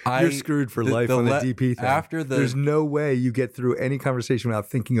screwed for life on the DP thing. There's no way you get through any conversation without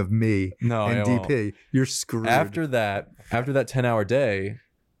thinking of me and DP. You're screwed. After that 10-hour day,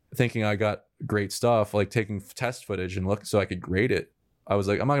 thinking I got great stuff, like taking test footage and look so I could grade it, I was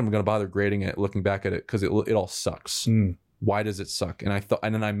like, I'm not even going to bother grading it, looking back at it, because it all sucks. Why does it suck? And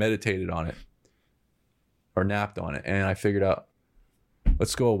and then I meditated on it or napped on it, and I figured out,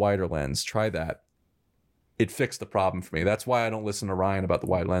 let's go a wider lens. Try that. It fixed the problem for me. That's why I don't listen to Ryan about the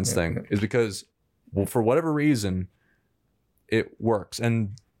wide lens thing, is because, well, for whatever reason, it works.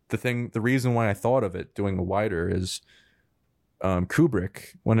 And the reason why I thought of it doing a wider is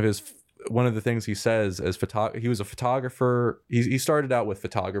Kubrick, one of the things he says as he was a photographer. He started out with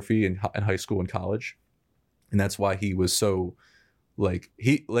photography in high school and college, and that's why he was so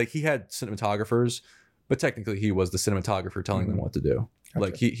he had cinematographers, but technically he was the cinematographer telling them what to do. Gotcha.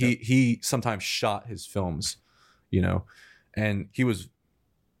 Like he sometimes shot his films, and he was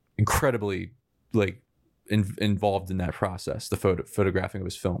incredibly involved in that process, the photographing of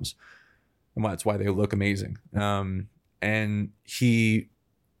his films, and that's why they look amazing. And he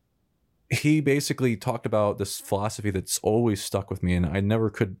basically talked about this philosophy that's always stuck with me, and I never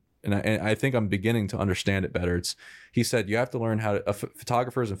could, and I think I'm beginning to understand it better. He said you have to learn how to,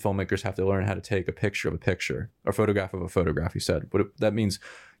 photographers and filmmakers have to learn how to take a picture of a picture, or photograph of a photograph. He said, that means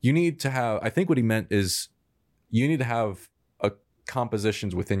you need to have, I think what he meant is you need to have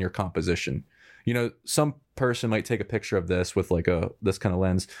compositions within your composition. Some person might take a picture of this with this kind of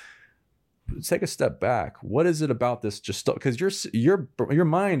lens. Take a step back. What is it about this? Just because your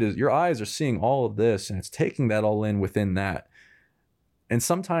mind is, your eyes are seeing all of this, and it's taking that all in within that. And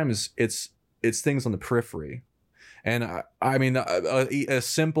sometimes it's things on the periphery. And I mean, a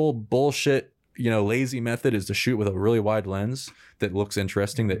simple bullshit, lazy method is to shoot with a really wide lens that looks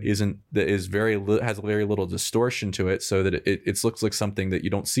interesting, has very little distortion to it, so that it looks like something that you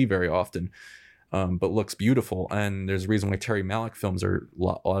don't see very often. But looks beautiful, and there's a reason why Terry Malick films are a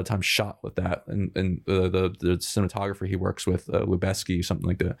lot of times shot with that, and the cinematographer he works with, Lubeski, something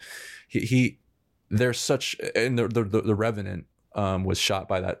like that. There's such, and the Revenant was shot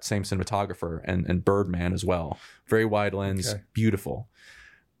by that same cinematographer, and Birdman as well. Very wide lens, beautiful.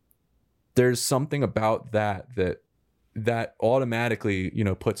 There's something about that automatically,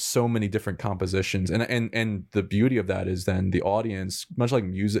 puts so many different compositions, and the beauty of that is then the audience, much like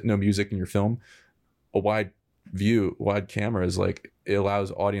no music in your film, a wide camera is it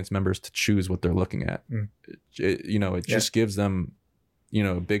allows audience members to choose what they're looking at. It just gives them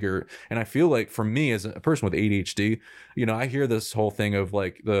bigger. And I feel like, for me as a person with ADHD, I hear this whole thing of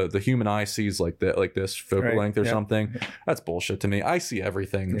the human eye sees like this focal length or something. That's bullshit to me. I see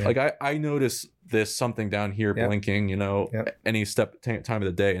everything. I notice this something down here blinking, any time of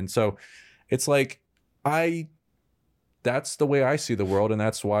the day. And so it's that's the way I see the world, and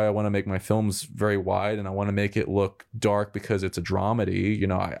that's why I want to make my films very wide, and I want to make it look dark because it's a dramedy.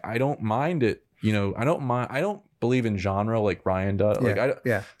 I don't mind it. I don't believe in genre like Ryan does.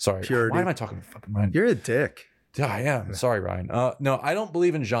 Sorry, purity. Why am I talking fucking Ryan? You're a dick. Yeah, I am. Sorry, Ryan. No, I don't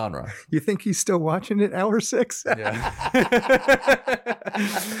believe in genre. You think he's still watching it, hour 6? Yeah.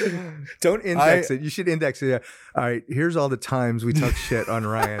 Don't index it. You should index it. Yeah. All right. Here's all the times we talk shit on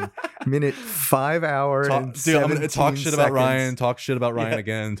Ryan. Minute 5 hour. And Dude, I'm gonna talk shit about seconds. Ryan. Talk shit about Ryan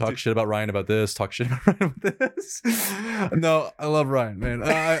again. Talk shit about Ryan about this. Talk shit about Ryan about this. No, I love Ryan, man.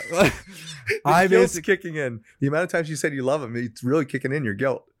 I guilt's kicking in. The amount of times you said you love him, it's really kicking in your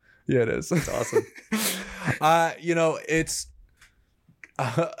guilt. Yeah, it is. It's awesome. It's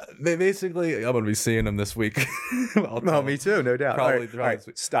basically I'm gonna be seeing him this week. No, me too, no doubt. Probably, all right,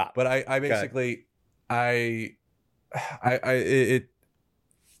 stop. But I basically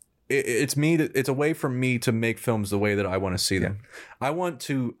it's me to, it's a way for me to make films the way that I want to see them. I want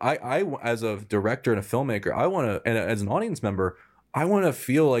to I as a director and a filmmaker, I want to, and as an audience member, I want to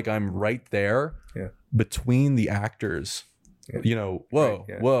feel like I'm right there between the actors. You know, whoa,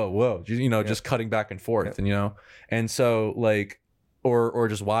 you know, just cutting back and forth, and you know, and so like, or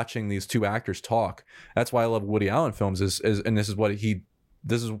just watching these two actors talk. That's why I love Woody Allen films. Is and this is what he.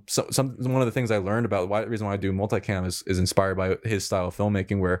 This is one of the things I learned about the reason why I do multicam is inspired by his style of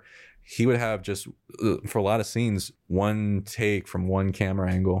filmmaking, where he would have just for a lot of scenes one take from one camera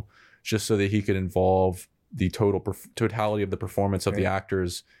angle, just so that he could involve the totality of the performance of the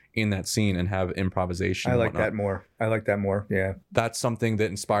actors in that scene and have improvisation. I like that more. Yeah. That's something that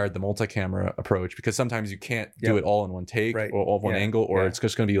inspired the multi-camera approach, because sometimes you can't do it all in one take or one angle, or it's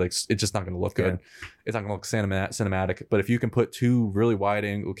just going to be like, it's just not going to look good. It's not going to look cinematic. But if you can put two really wide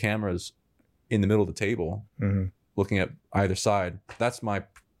angle cameras in the middle of the table, looking at either side, that's what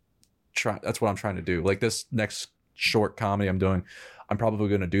I'm trying to do. Like this next short comedy I'm doing, I'm probably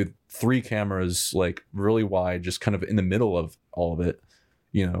going to do 3 cameras, like really wide, just kind of in the middle of all of it,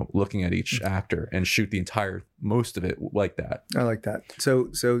 you know, looking at each actor, and shoot most of it like that. I like that. So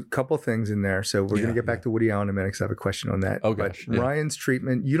a couple things in there. So we're going to get back to Woody Allen in a minute, because I have a question on that. Oh gosh. But Ryan's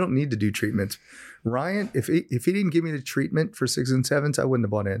treatment, you don't need to do treatments. Ryan, if he didn't give me the treatment for 6 and 7s, I wouldn't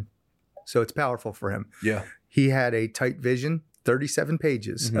have bought in. So it's powerful for him. Yeah. He had a tight vision, 37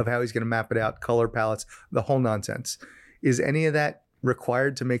 pages of how he's going to map it out, color palettes, the whole nonsense. Is any of that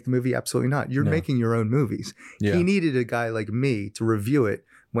required to make the movie? Absolutely not. You're making your own movies. He needed a guy like me to review it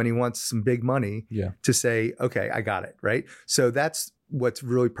when he wants some big money to say, okay, I got it, right? So that's what's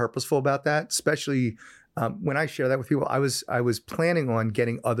really purposeful about that, especially when I share that with people. I was planning on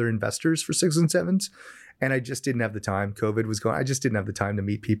getting other investors for 6 and 7s, and I just didn't have the time. COVID was going. I just didn't have the time to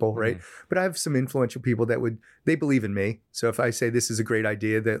meet people, right? But I have some influential people that they believe in me. So if I say this is a great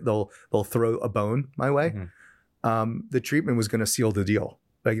idea, that they'll throw a bone my way. The treatment was going to seal the deal.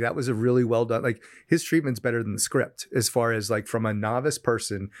 Like that was a really well done, like his treatment's better than the script, as far as like from a novice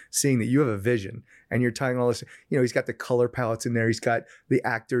person seeing that you have a vision and you're tying all this, you know, he's got the color palettes in there. He's got the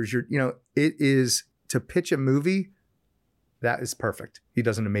actors, it is to pitch a movie. That is perfect. He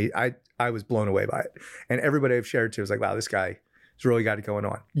does an amazing, I was blown away by it. And everybody I've shared to was like, wow, this guy has really got it going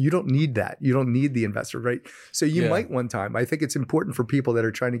on. You don't need that. You don't need the investor, right? So you might one time. I think it's important for people that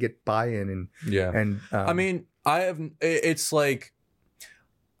are trying to get buy-in I mean,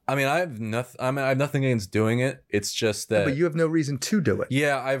 I have nothing against doing it. It's just that. But you have no reason to do it.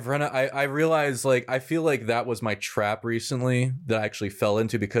 Yeah, I realized, like, I feel like that was my trap recently that I actually fell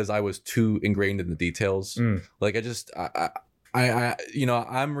into, because I was too ingrained in the details. Like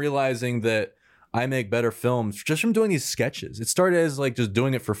I'm realizing that I make better films just from doing these sketches. It started as like just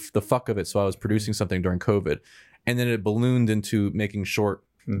doing it for the fuck of it. So I was producing something during COVID, and then it ballooned into making short.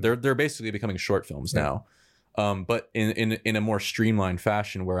 They're basically becoming short films now. But in a more streamlined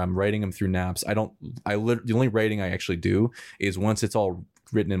fashion, where I'm writing them through naps. The only writing I actually do is once it's all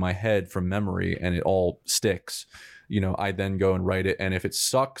written in my head from memory and it all sticks, I then go and write it. And if it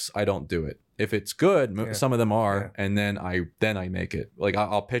sucks, I don't do it. If it's good, some of them are, and then I make it. Like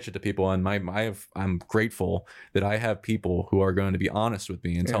I'll pitch it to people, and I'm grateful that I have people who are going to be honest with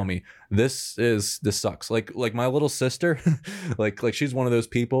me and tell me this sucks. Like my little sister, like she's one of those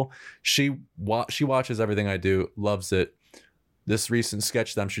people. She watches everything I do, loves it. This recent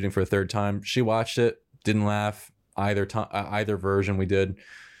sketch that I'm shooting for a 3rd time, she watched it, didn't laugh either version we did.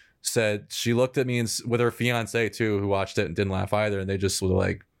 Said she looked at me and with her fiance too, who watched it and didn't laugh either, and they just were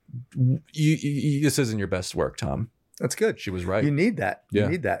like, this isn't your best work, Tom. That's good. She was right. You need that. You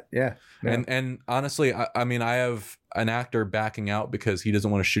need that. Yeah. And honestly, I mean, I have an actor backing out because he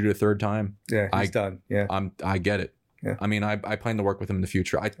doesn't want to shoot it a 3rd time. Yeah, he's done. Yeah. I get it. Yeah. I mean, I plan to work with him in the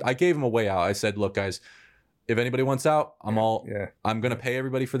future. I gave him a way out. I said, look, guys, if anybody wants out, I'm going to pay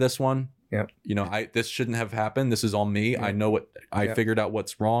everybody for this one. Yeah. This shouldn't have happened. This is all me. I know I figured out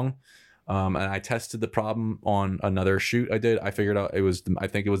what's wrong. And I tested the problem on another shoot I did. I figured out I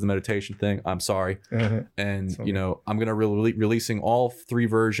think it was the meditation thing. I'm sorry. And you know, I'm gonna releasing all 3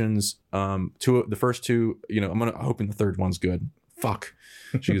 versions. The first 2, you know, I'm hoping the third one's good. Fuck,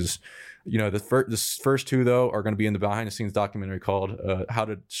 Jesus. You know, the first 2 though are going to be in the behind the scenes documentary called "How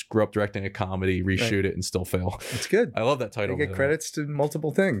to Screw Up Directing a Comedy, Reshoot It, and Still Fail." It's good. I love that title. They get credits to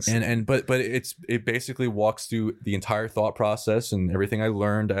multiple things. But it basically walks through the entire thought process and everything I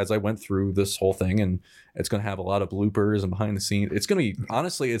learned as I went through this whole thing, and it's going to have a lot of bloopers and behind the scenes. It's going to be,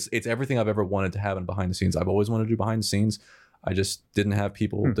 honestly, it's everything I've ever wanted to have in behind the scenes. I've always wanted to do behind the scenes. I just didn't have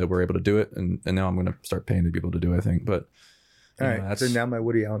people that were able to do it, and now I'm going to start paying the people to do it, I think. But all right, so now my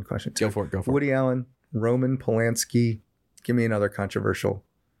Woody Allen question. Go for it. Woody Allen, Roman Polanski. Give me another controversial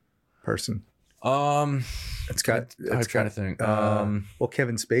person. I'm trying to think. Well,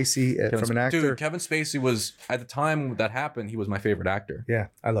 Kevin Spacey from an actor. Dude, Kevin Spacey was, at the time that happened, he was my favorite actor. Yeah,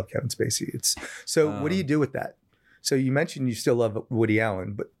 I love Kevin Spacey. What do you do with that? So you mentioned you still love Woody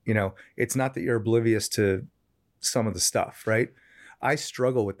Allen, but you know, it's not that you're oblivious to some of the stuff, right? I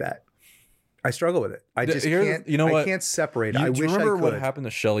struggle with that. I struggle with it. I just can't. You know what? I can't separate. I wish I could. Do you remember what happened to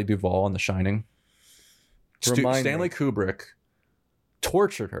Shelley Duvall on The Shining? Stanley Kubrick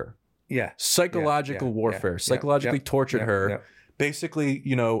tortured her. Yeah. Psychological warfare. Psychologically tortured her. Yeah. Basically,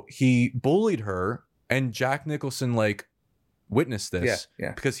 you know, he bullied her, and Jack Nicholson witnessed this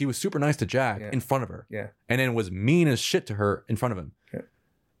because he was super nice to Jack in front of her. Yeah. And then was mean as shit to her in front of him. Yeah.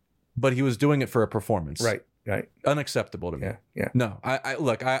 But he was doing it for a performance. Right. Unacceptable to me. Yeah. No,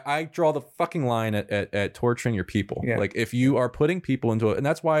 I draw the fucking line at torturing your people. Yeah. Like, if you are putting people into it, and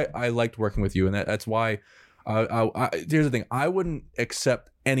that's why I liked working with you, and that's why here's the thing. I wouldn't accept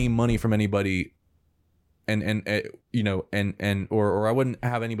any money from anybody, and you know, or I wouldn't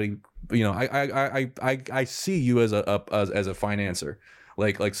have anybody, you know, I see you as a financer,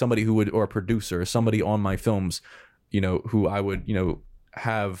 like somebody who would, or a producer, somebody on my films, you know, who I would, you know,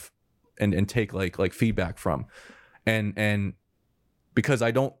 have and take like feedback from, and because I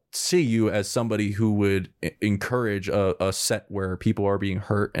don't see you as somebody who would encourage a set where people are being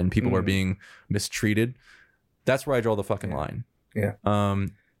hurt and people are being mistreated. That's where I draw the fucking line. Yeah.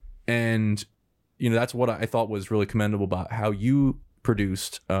 And you know, that's what I thought was really commendable about how you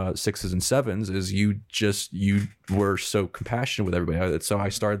produced 6s and 7s, is you were so compassionate with everybody. So I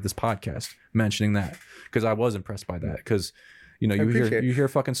started this podcast mentioning that, because I was impressed by that, because you know, you hear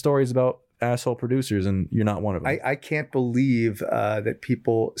fucking stories about asshole producers, and you're not one of them. I can't believe that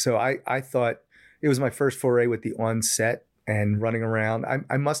people. So I thought it was my first foray with the on set and running around.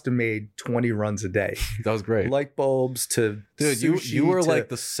 I must have made 20 runs a day. That was great. Light bulbs to dude, you were like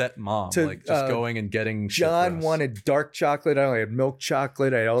the set mom, like just going and getting. John wanted dark chocolate. I only had milk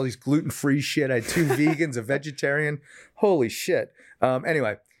chocolate. I had all these gluten-free shit. I had 2 vegans, a vegetarian. Holy shit.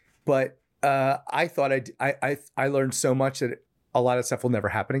 Anyway, but I thought I learned so much that a lot of stuff will never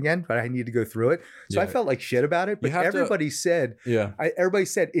happen again, but I need to go through it. So I felt like shit about it, but everybody said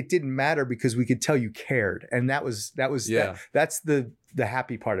it didn't matter because we could tell you cared. And that's the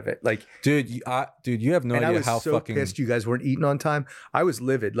happy part of it. Like, dude, you have no idea I was how so fucking pissed you guys weren't eating on time. I was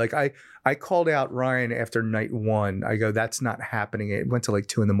livid. Like I called out Ryan after night 1. I go, that's not happening. It went to like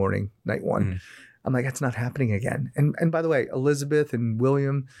 2 a.m, night 1. I'm like, that's not happening again. And by the way, Elizabeth and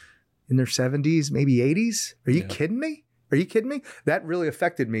William in their 70s, maybe 80s. Are you kidding me? Are you kidding me? That really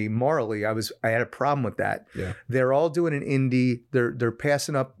affected me morally. I had a problem with that. Yeah. They're all doing an indie. They're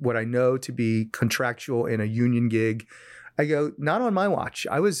passing up what I know to be contractual in a union gig. I go, not on my watch.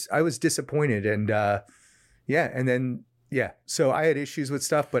 I was disappointed, and so I had issues with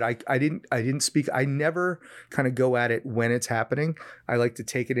stuff, but I didn't speak. I never kind of go at it when it's happening. I like to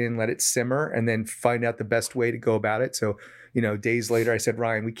take it in, let it simmer, and then find out the best way to go about it. So, you know, days later, I said,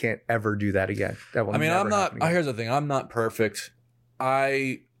 Ryan, we can't ever do that again. That will never happen again. Here's the thing. I'm not perfect.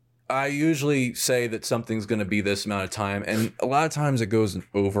 I usually say that something's going to be this amount of time, and a lot of times it goes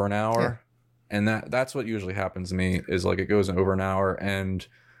over an hour, and that's what usually happens to me, is like it goes over an hour, and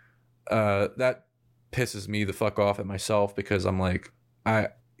that pisses me the fuck off at myself, because I'm like, I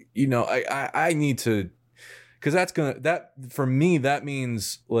need to, because for me, that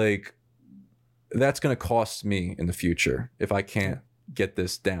means like, that's going to cost me in the future if I can't get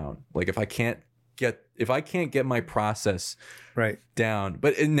this down. Like if I can't get my process down.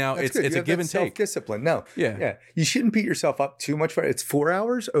 But now it's a give and take. Self-discipline. No. Yeah. You shouldn't beat yourself up too much for it. It's 4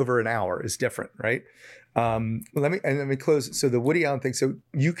 hours over an hour is different, right? Let me close. So the Woody Allen thing. So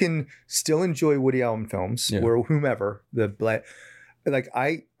you can still enjoy Woody Allen films or whomever.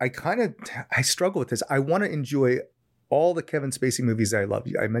 I struggle with this. I want to enjoy all the Kevin Spacey movies I love.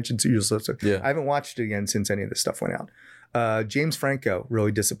 I mentioned to you. So I haven't watched it again since any of this stuff went out. James Franco,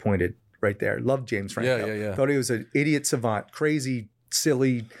 really disappointed right there. Loved James Franco. Yeah. Thought he was an idiot savant, crazy,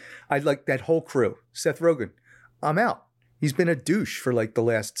 silly. I like that whole crew. Seth Rogen, I'm out. He's been a douche for like the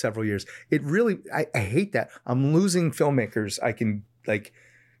last several years. It really, I hate that. I'm losing filmmakers I can like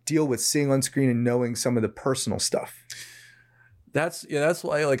deal with seeing on screen and knowing some of the personal stuff. That's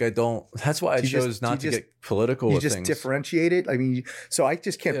why like I don't. That's why I chose not to get political. You with just things. differentiate it. I mean, so I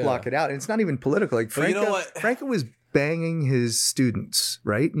just can't block it out. And it's not even political. Like Franco, you know what? Franco was banging his students,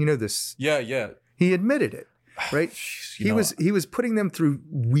 right? You know this. Yeah. He admitted it, right? He was putting them through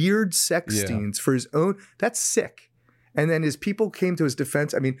weird sex scenes for his own. That's sick. And then his people came to his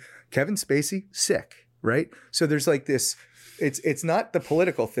defense. I mean, Kevin Spacey, sick, right? So there's like this. It's not the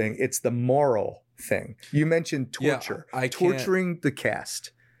political thing. It's the moral thing. You mentioned torture. I torturing the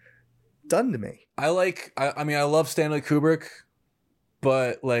cast. Done to me. I mean, I love Stanley Kubrick,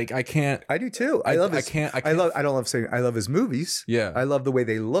 but like I can't. I do too. I love. I can't. I don't love saying. I love his movies. Yeah. I love the way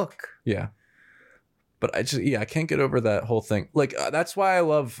they look. Yeah. But I can't get over that whole thing. Like that's why I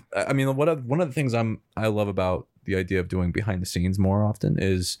love. I mean, one of the things I love about the idea of doing behind the scenes more often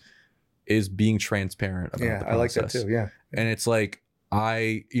is being transparent about the process. I like that too. Yeah. And it's like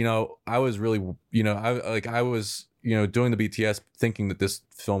I was really, I was, doing the BTS thinking that this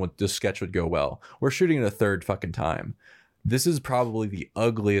sketch would go well. We're shooting it a third fucking time. This is probably the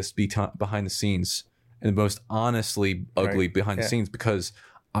ugliest behind the scenes and the most honestly ugly behind the scenes, because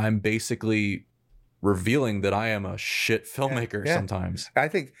I'm basically revealing that I am a shit filmmaker sometimes. I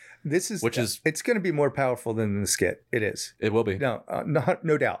think it's going to be more powerful than the skit. It is. It will be. No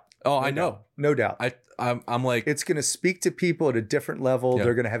doubt. Oh, I know. No doubt. I'm like, it's going to speak to people at a different level. Yeah.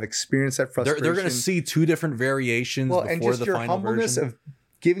 They're going to have experienced that frustration. They're going to see two different variations before and just the your final humbleness version. of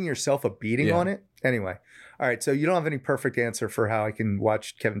giving yourself a beating on it. Anyway. All right. So you don't have any perfect answer for how I can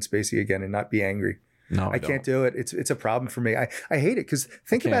watch Kevin Spacey again and not be angry. No, I can't do it. It's a problem for me. I hate it because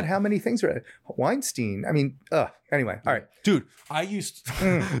think about how many things are Weinstein. I mean, anyway. All right. Dude,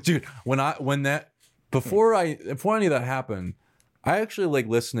 before any of that happened, I actually like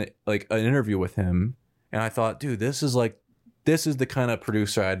listened to like an interview with him, and I thought, dude, this is the kind of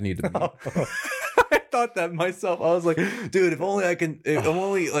producer I'd need to be. I thought that myself. I was like, dude, if only I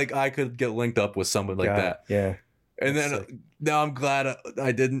could get linked up with someone like that. Yeah. And then now I'm glad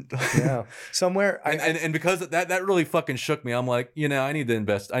I didn't. Yeah. Somewhere. And because that really fucking shook me. I'm like, I need to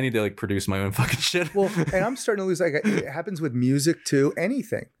invest. I need to like produce my own fucking shit. Well, and I'm starting to lose. Like it happens with music too.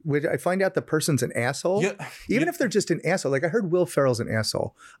 Anything. I find out the person's an asshole. Yeah. Even if they're just an asshole. Like I heard Will Ferrell's an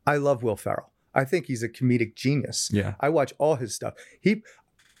asshole. I love Will Ferrell. I think he's a comedic genius. Yeah. I watch all his stuff.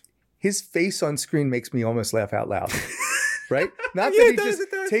 His face on screen makes me almost laugh out loud. Right? Not that he just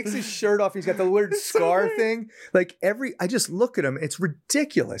takes his shirt off. He's got the weird scar thing. Like I just look at him. It's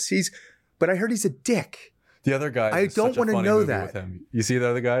ridiculous. But I heard he's a dick. The other guy. I don't want to know that. With him. You see the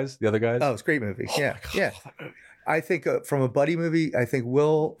other guys? The other guys? Oh, it's a great movie. Yeah. I think from a buddy movie, I think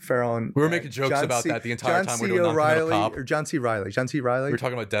Will Ferrell and we were making jokes about that the entire time we were doing Knock Middle Cop. Or John C. Reilly. John C. Reilly. We were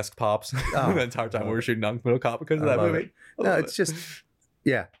talking about desk pops the entire time we were shooting Knock Middle Cop because of that movie. No, it's just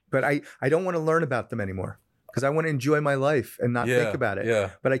but I don't want to learn about them anymore. Because I want to enjoy my life and not think about it. Yeah.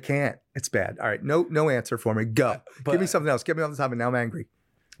 But I can't. It's bad. All right. No answer for me. Go. Give me something else. Get me off the top, and now I'm angry.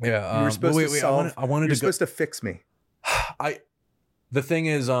 Yeah. You were supposed to solve. You're supposed to fix me. The thing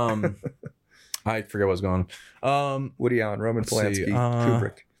is, I forget what was going on. Woody Allen, Roman Polanski,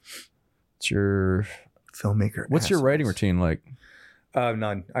 Kubrick. It's your filmmaker. What's your writing routine like?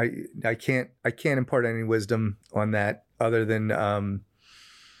 None. I can't impart any wisdom on that other than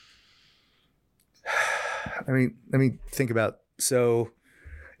let me think about. So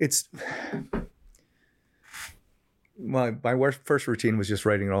it's my first routine was just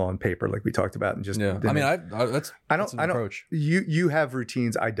writing it all on paper, like we talked about, and just that's an approach. You have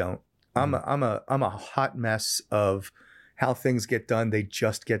routines. I don't. I'm a hot mess of how things get done. They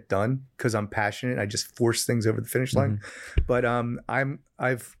just get done because I'm passionate. I just force things over the finish line. But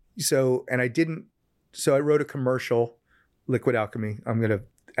I wrote a commercial, Liquid Alchemy.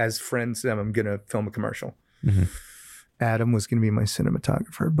 As friends, I'm gonna film a commercial. Adam was gonna be my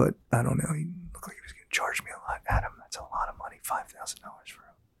cinematographer, but I don't know. He looked like he was gonna charge me a lot. Adam, that's a lot of money. $5,000 for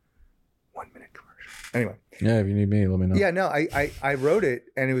a 1 minute commercial. Anyway. Yeah, if you need me, let me know. Yeah, no, I wrote it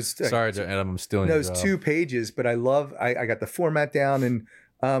and it was sorry, Adam, I'm stealing. No, it was 2 pages, but I got the format down, and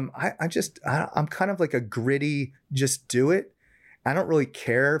I'm kind of like a gritty, just do it. I don't really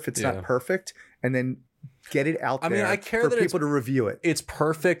care if it's not perfect, and then get it out there. I care for that people to review it. It's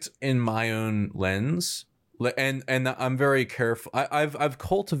perfect in my own lens, and I'm very careful. I've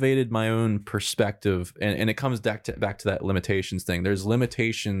cultivated my own perspective, and it comes back to that limitations thing. There's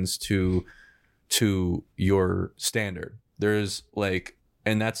limitations to your standard. There's like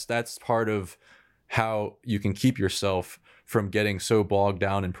And that's part of how you can keep yourself from getting so bogged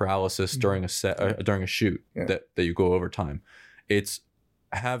down in paralysis during a set during a shoot that you go over time. It's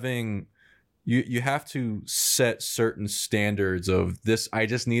having you have to set certain standards of this. I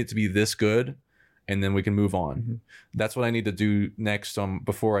just need it to be this good, and then we can move on. That's what I need to do next.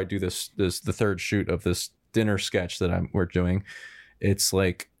 Before I do the third shoot of this dinner sketch that we're doing. It's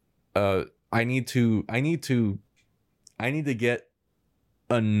like I need to get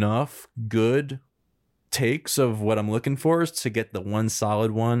enough good takes of what I'm looking for to get the one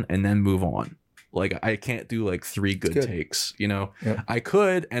solid one and then move on. Like I can't do like 3 good takes, you know. I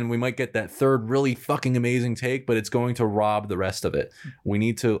could, and we might get that third really fucking amazing take, but it's going to rob the rest of it. I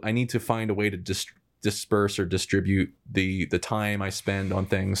need to find a way to disperse or distribute the time I spend on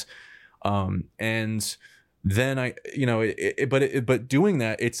things, and then but doing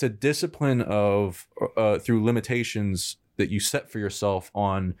that, it's a discipline of through limitations that you set for yourself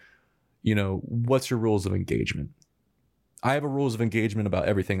on, you know, what's your rules of engagement. I have a rules of engagement about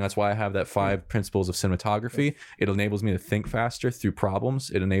everything. That's why I have that 5 principles of cinematography. It enables me to think faster through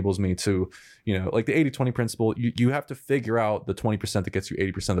problems. It enables me to, you know, like the 80-20 principle, you have to figure out the 20% that gets you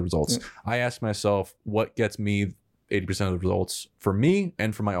 80% of the results. I ask myself, what gets me 80% of the results for me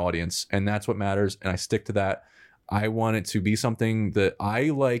and for my audience? And that's what matters. And I stick to that. I want it to be something that I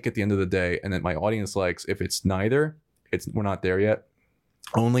like at the end of the day and that my audience likes. If it's neither, we're not there yet.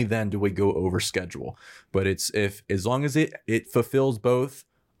 Only then do we go over schedule. But as long as it fulfills both,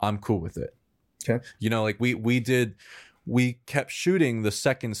 I'm cool with it. Okay. You know, like we kept shooting the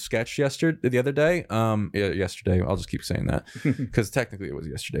second sketch the other day. Yesterday. I'll just keep saying that because technically it was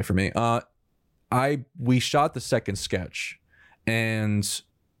yesterday for me. We shot the second sketch and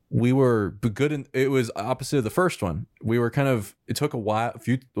we were good. It was opposite of the first one. We were it took a while,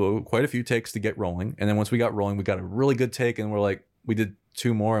 quite a few takes to get rolling. And then once we got rolling, we got a really good take and we're like, we did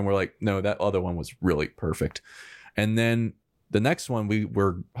 2 more and we're like, no, that other one was really perfect. And then the next one, they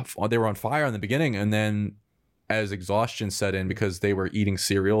were on fire in the beginning. And then as exhaustion set in because they were eating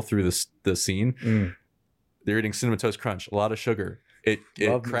cereal through the scene, they're eating Cinnamon Toast Crunch, a lot of sugar. It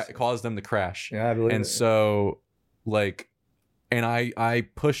caused them to crash. Yeah, I believe and it. So like, and I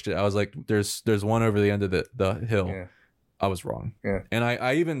pushed it. I was like, there's one over the end of the hill. Yeah. I was wrong. Yeah. And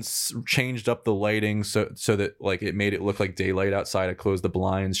I even changed up the lighting so that like it made it look like daylight outside. I closed the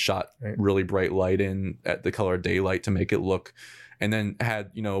blinds, shot really bright light in at the color of daylight to make it look, and then had,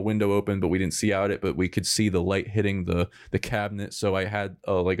 you know, a window open, but we didn't see out it, but we could see the light hitting the cabinet. So I had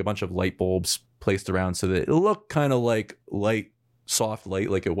like a bunch of light bulbs placed around so that it looked kind of like soft light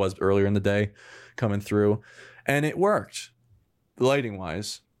like it was earlier in the day coming through. And it worked lighting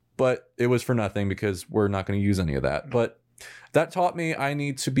wise, but it was for nothing because we're not going to use any of that. But that taught me I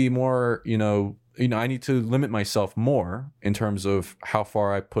need to be more, you know, I need to limit myself more in terms of how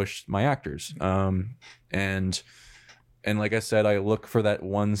far I push my actors. And like I said, I look for that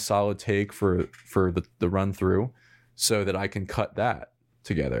one solid take for the run through so that I can cut that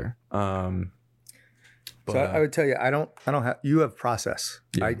together. But, so I would tell you, I don't have, you have process.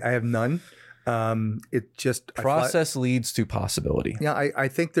 Yeah. I have none. It just process leads to possibility. Yeah, I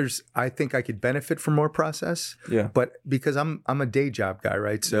think I could benefit from more process. Yeah, but because I'm a day job guy,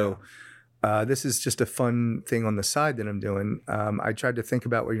 right? So this is just a fun thing on the side that I'm doing. I tried to think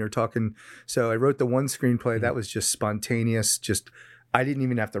about when you were talking. So I wrote the one screenplay that was just spontaneous. I didn't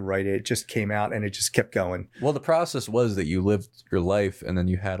even have to write it. It just came out and it just kept going. Well, the process was that you lived your life and then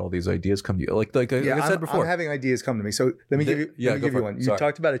you had all these ideas come to you. Like I said before. I'm having ideas come to me. So let me give you one. You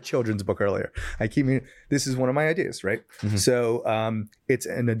talked about a children's book earlier. This is one of my ideas, right? Mm-hmm. So it's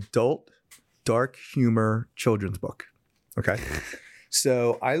an adult dark humor children's book. Okay.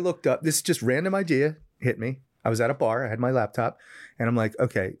 So I looked up, this just random idea hit me. I was at a bar, I had my laptop, and I'm like,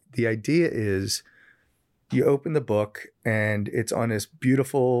 okay, the idea is you open the book and it's on this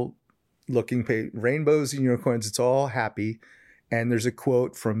beautiful looking page, rainbows and unicorns, it's all happy. And there's a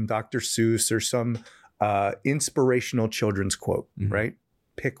quote from Dr. Seuss or some inspirational children's quote, right?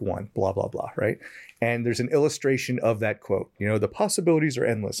 Pick one, blah, blah, blah, right? And there's an illustration of that quote. You know, the possibilities are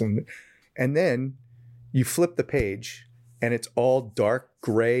endless. And then you flip the page and it's all dark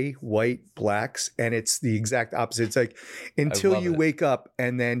gray, white, blacks, and it's the exact opposite. It's like until you wake up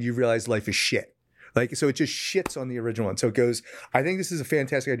and then you realize life is shit. Like, so it just shits on the original one. So it goes, I think this is a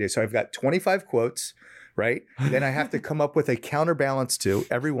fantastic idea. So I've got 25 quotes, right? Then I have to come up with a counterbalance to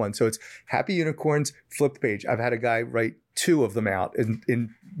every one. So it's happy unicorns, flip the page. I've had a guy write 2 of them out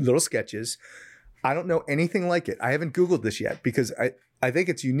in little sketches. I don't know anything like it. I haven't Googled this yet because I think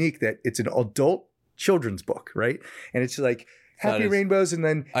it's unique that it's an adult children's book, right? And it's like happy is- rainbows, and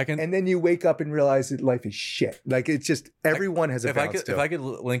then I can. and then you wake up and realize that life is shit. Like it's just everyone has a if I balance could, to if it. I could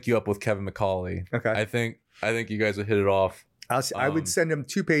link you up with Kevin McCauley, Okay. I think you guys would hit it off. I would send him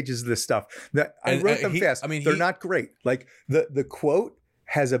 2 pages of this stuff. That I And, wrote them fast. I mean, they're not great. Like the quote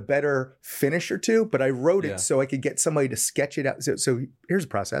has a better finish or two, but I wrote it Yeah. so I could get somebody to sketch it out. So here's the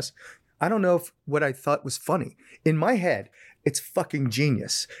process. I don't know if what I thought was funny. In my head, it's fucking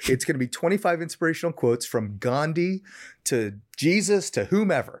genius. It's going to be 25 inspirational quotes from Gandhi to Jesus to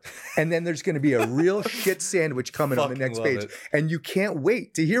whomever. And then there's going to be a real shit sandwich coming on the Fucking next love page. it. And you can't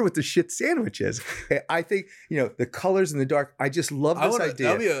wait to hear what the shit sandwich is. I think, the colors in the dark, I just love this idea.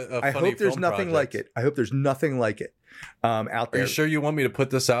 That'd be a I funny hope there's film nothing project. like it. I hope there's nothing like it out Are there. you sure you want me to put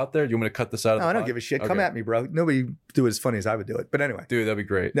this out there? Do you want me to cut this out? No, of I the don't pod? give a shit. Come Okay. at me, bro. Nobody do it as funny as I would do it. But anyway. Dude, that'd be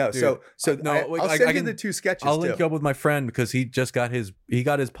great. No, Dude, so no, I'll I send you can- the 2 sketches I'll link too. you up with my friend because he just got his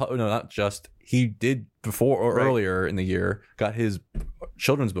he did before or Right. earlier in the year got his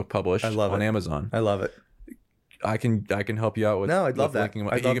children's book published I love on it. Amazon. I love it. I can help you out with. No, I'd love with that. linking him.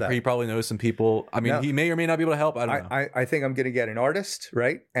 I'd love that. He probably knows some people. I mean, No. he may or may not be able to help. I don't know. I think I'm going to get an artist,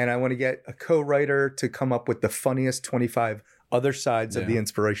 right? And I want to get a co-writer to come up with the funniest 25 other sides of the Yeah.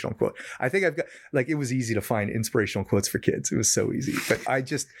 inspirational quote. I think I've got it was easy to find inspirational quotes for kids. It was so easy. But I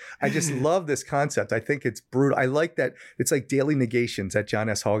just love this concept. I think it's brutal. I like that it's like daily negations that John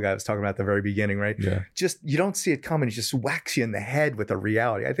S. Hall guy was talking about at the very beginning, right? Yeah. Just you don't see it coming. It just whacks you in the head with a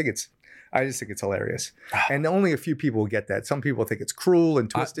reality. I just think it's hilarious. And only a few people will get that. Some people think it's cruel and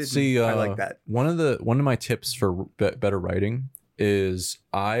twisted. I like that. One of my tips for better writing is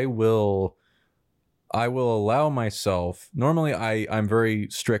I will allow myself. Normally, I'm very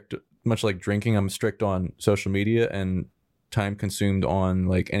strict, much like drinking. I'm strict on social media and time consumed on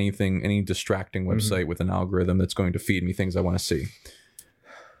like any distracting website with an algorithm that's going to feed me things I want to see.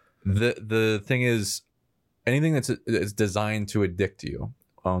 The thing is, anything that's designed to addict you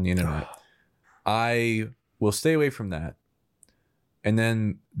on the internet, I will stay away from that. And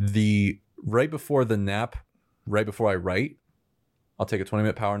then right before I write, I'll take a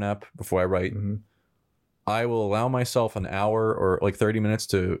 20-minute power nap before I write. Mhm. I will allow myself an hour or like 30 minutes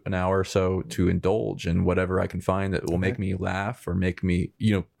to an hour or so to indulge in whatever I can find that will make me laugh or make me,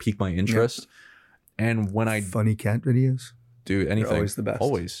 pique my interest. And when I Funny cat videos. do anything, They're always the best.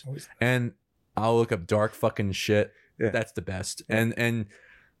 always. And I'll look up dark fucking shit. Yeah. That's the best. And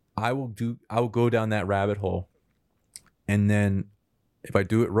I will go down that rabbit hole. And then if I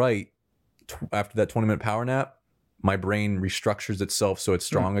do it right, after that 20-minute power nap, my brain restructures itself so it's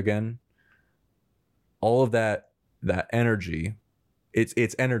strong again. All of that energy,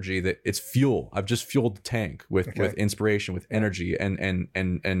 it's energy that it's fuel. I've just fueled the tank with inspiration, with energy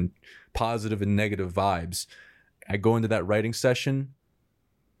and positive and negative vibes. I go into that writing session,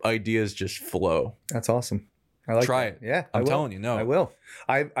 ideas just flow. That's awesome. I like Try that. it. Yeah. I'm telling you, no. I will.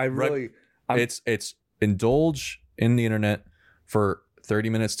 I really It's indulge in the internet for 30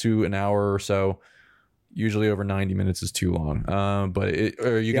 minutes to an hour or so. Usually over 90 minutes is too long. But you I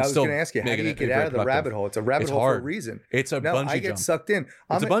can was still going to ask you, how make do you it get very out of the productive. rabbit hole? It's a rabbit It's hole for a hard. reason. It's a No, bungee I get jump. sucked in.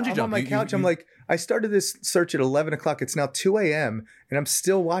 It's a bungee I'm jump. on my You- couch. you- I'm like, I started this search at 11 o'clock. It's now 2 a.m. and I'm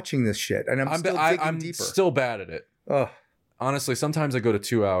still watching this shit. And I'm still digging I'm deeper. still bad at it. Oh, Honestly, sometimes I go to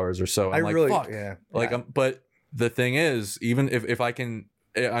 2 hours or so. I'm like, fuck. yeah. Like, yeah. but the thing is, even if I can,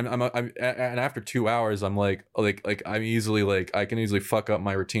 I'm and after 2 hours, I'm like I'm easily I can easily fuck up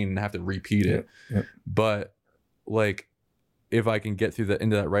my routine and have to repeat it. Yeah. But like, if I can get through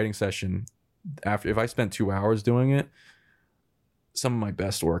into that writing session, if I spend 2 hours doing it, some of my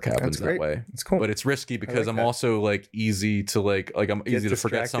best work happens that way. It's cool. But it's risky because like I'm that. also easy to I'm easy to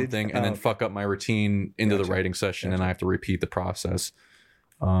forget distracted. something and then Okay. fuck up my routine into the Gotcha. writing session and Gotcha. I have to repeat the process.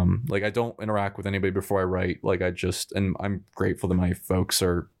 I don't interact with anybody before I write. And I'm grateful that my folks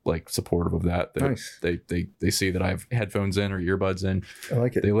are supportive of that. Nice. They see that I have headphones in or earbuds in. I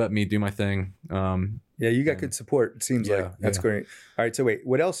like it. They let me do my thing. Yeah, you got good support. It seems Yeah, like that's yeah. great. All right, so wait,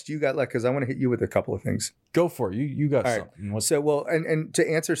 what else do you got left? Because I want to hit you with a couple of things. Go for it. You got All right. something. What's So, well, and to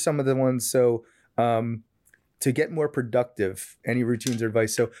answer some of the ones, so to get more productive, any routines or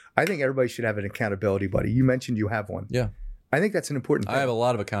advice? So, I think everybody should have an accountability buddy. You mentioned you have one. Yeah. I think that's an important thing. I have a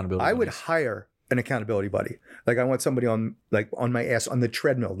lot of accountability. I would buddies. hire an accountability buddy. I want somebody on my ass on the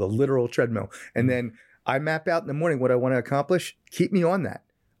treadmill, the literal treadmill, and then I map out in the morning what I want to accomplish. Keep me on that.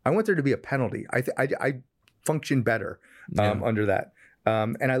 I want there to be a penalty. I function better Yeah. under that,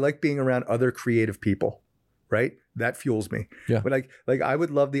 and I like being around other creative people. Right, that fuels me. Yeah. But I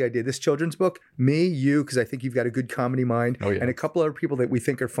would love the idea. This children's book, me, you, because I think you've got a good comedy mind, Oh, yeah. and a couple other people that we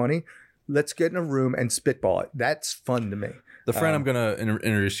think are funny. Let's get in a room and spitball it. That's fun to me. The friend I'm gonna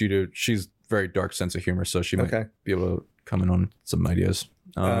introduce you to, she's very dark sense of humor, so she might Okay. be able to coming on some ideas.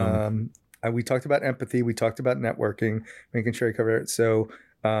 We talked about empathy. We talked about networking, making sure I cover it. So,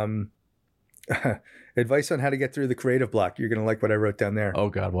 advice on how to get through the creative block. You're going to like what I wrote down there. Oh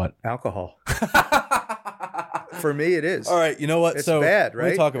God, what? Alcohol. For me, it is. All right, you know what? It's so bad, right?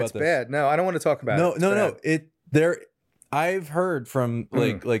 Let me talk about it's this. bad. No, I don't want to talk about it. No. I've heard from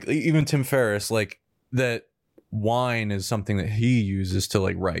like even Tim Ferriss like that wine is something that he uses to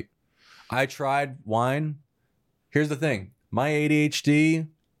like write. I tried wine. Here's the thing: my ADHD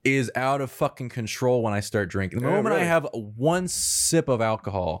is out of fucking control when I start drinking. The moment I have one sip of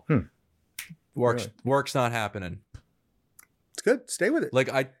alcohol, work's not happening. It's good. Stay with it. Like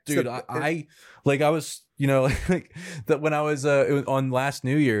I was, you know, like that when I was it was on last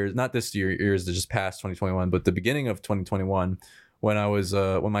New Year's, not this year's that just passed 2021, but the beginning of 2021, when I was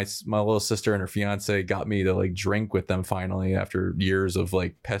when my little sister and her fiance got me to like drink with them finally after years of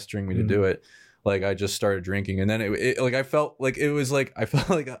like pestering me to do it. Like I just started drinking, and then it like I felt like I was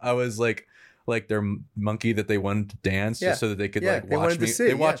like their monkey that they wanted to dance just so that they could like watch me.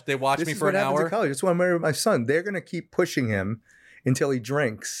 They watched me for an hour. That's why I'm married with my son. They're gonna keep pushing him until he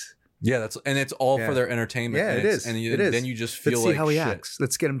drinks. Yeah, it's all for their entertainment. Yeah, it is. And then you just feel Let's see how he shit. acts.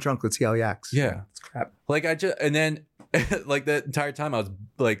 Let's get him drunk. Let's see how he acts. Yeah, it's crap. Like and then like that entire time I was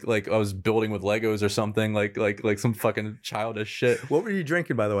like I was building with Legos or something like some fucking childish shit. What were you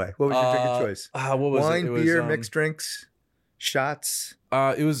drinking, by the way? What was your drinking choice? What was wine, it? It beer, was, mixed drinks, shots.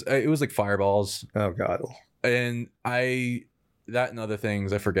 It was like Fireballs. Oh God. And that and other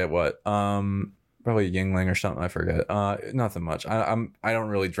things I forget what. Probably Yingling or something. I forget. Nothing much. I don't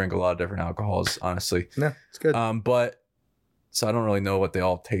really drink a lot of different alcohols, honestly. No, it's good. But so I don't really know what they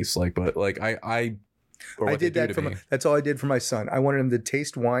all taste like. But like I did that that's all I did for my son. I wanted him to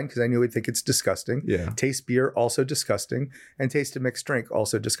taste wine because I knew he'd think it's disgusting. Yeah. Taste beer, also disgusting, and taste a mixed drink,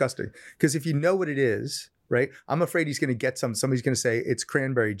 also disgusting. Because if you know what it is, right? I'm afraid he's going to get somebody's going to say it's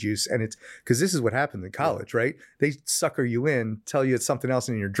cranberry juice, and it's because this is what happened in college, right? They sucker you in, tell you it's something else,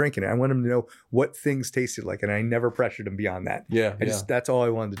 and you're drinking it. I want him to know what things tasted like, and I never pressured him beyond that. Yeah. That's all I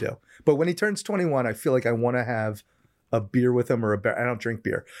wanted to do. But when he turns 21, I feel like I want to have a beer with him or I don't drink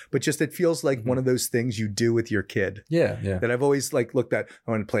beer, but just it feels like one of those things you do with your kid. Yeah. That I've always like looked at.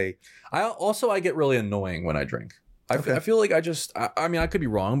 I want to play. I get really annoying when I drink. I feel like I mean, I could be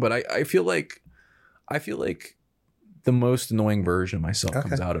wrong, but I feel like the most annoying version of myself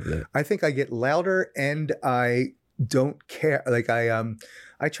comes out of it. I think I get louder and I don't care. Like I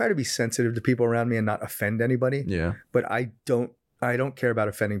try to be sensitive to people around me and not offend anybody. Yeah. But I don't care about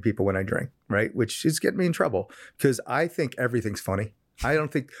offending people when I drink, right? Which is getting me in trouble because I think everything's funny. I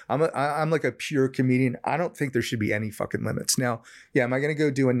don't think I'm like a pure comedian. I don't think there should be any fucking limits. Now, yeah, am I going to go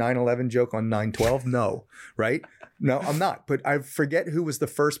do a 9/11 joke on 9/12? No, right? No, I'm not. But I forget who was the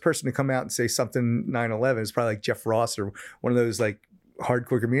first person to come out and say something 9/11. It's probably like Jeff Ross or one of those like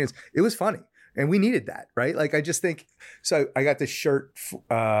hardcore comedians. It was funny. And we needed that, right? Like, I just think, so I got this shirt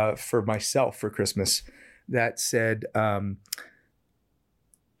for myself for Christmas that said,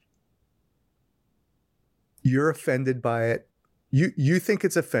 you're offended by it. You think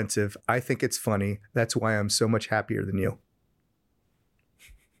it's offensive. I think it's funny. That's why I'm so much happier than you.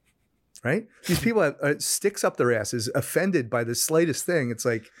 Right? These people have sticks up their asses, offended by the slightest thing. It's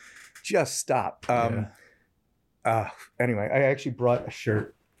like, just stop. Anyway, I actually brought a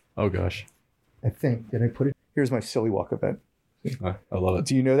shirt. Oh gosh. I think. Did I put it? Here's my Silly Walk event. I love it.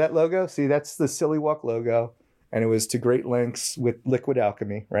 Do you know that logo? See, that's the Silly Walk logo. And it was to great lengths with Liquid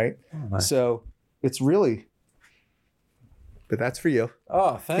Alchemy, right? Oh, nice. So it's really, but that's for you.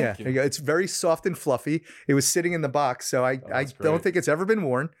 Oh, thank you. There you go. It's very soft and fluffy. It was sitting in the box. So I don't think it's ever been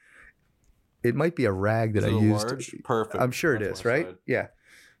worn. It might be a rag that I used. Large? Perfect. I'm sure it is, right? Side. Yeah.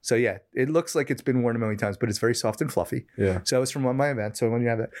 So yeah, it looks like it's been worn a million times, but it's very soft and fluffy. Yeah. So it was from one of my events. So when you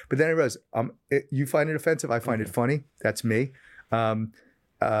have that, but then I realized, you find it offensive. I find it funny. That's me.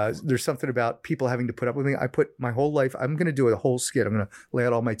 There's something about people having to put up with me. I put my whole life. I'm going to do a whole skit. I'm going to lay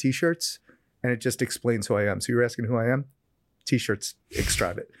out all my T-shirts, and it just explains who I am. So you're asking who I am? T-shirts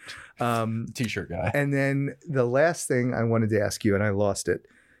describe it. T-shirt guy. And then the last thing I wanted to ask you, and I lost it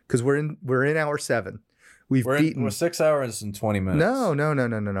because we're in hour 7. We're 6 hours and 20 minutes.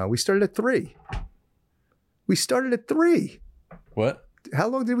 No. We started at 3. What? How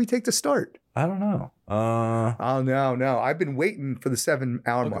long did we take to start? I don't know. Oh no. I've been waiting for the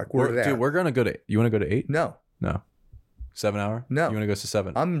 7-hour mark. We're there. Dude, we're gonna go to. You want to go to 8? No. 7 hour? No. You want to go to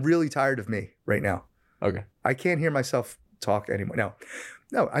 7? I'm really tired of me right now. Okay. I can't hear myself talk anymore.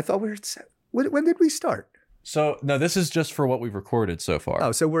 No. I thought we were at 7. When did we start? So no, this is just for what we've recorded so far.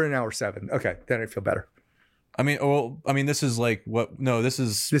 Oh, so we're in hour 7. Okay, then I feel better. This is like what? No, this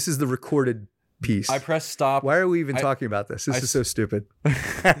is the recorded. piece. I press stop. Why are we even talking about this? This is so stupid.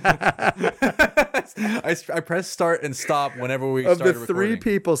 I press start and stop whenever we started recording. Of the 3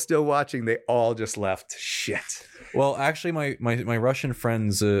 people still watching, they all just left. Shit. Well, actually, my Russian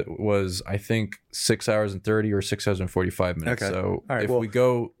friends was, I think, 6 hours and 30 or 6 hours and 45 minutes. Okay. So all right, if we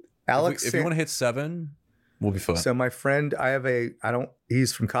go, Alex, if you want to hit 7, we'll be fine. So my friend,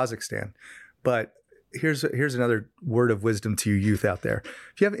 he's from Kazakhstan, but here's another word of wisdom to you youth out there.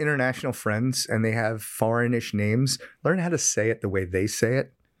 If you have international friends and they have foreignish names, learn how to say it the way they say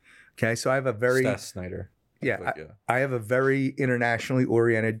it. Okay. So I have a very Stas Snyder. Yeah, I have a very internationally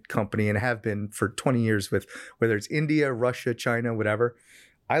oriented company and have been for 20 years with whether it's India, Russia, China, whatever.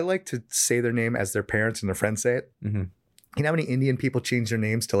 I like to say their name as their parents and their friends say it. Mm-hmm. You know how many Indian people change their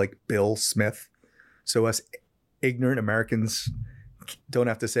names to like Bill Smith? So us ignorant Americans don't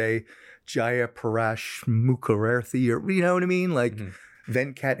have to say Jaya Parash Mukherjee, or you know what I mean? Like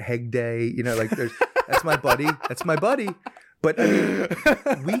Venkat Hegde, you know, like that's my buddy. That's my buddy. But I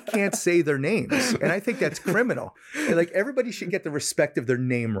mean, we can't say their names. And I think that's criminal. And like everybody should get the respect of their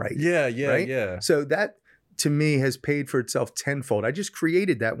name right. Yeah, right? yeah. So that to me has paid for itself tenfold. I just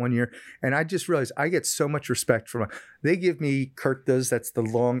created that one year and I just realized I get so much respect from they give me kurtas, that's the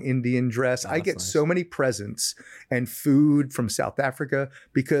long Indian dress. I get so many presents and food from South Africa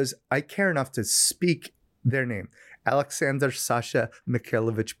because I care enough to speak their name. Alexander Sasha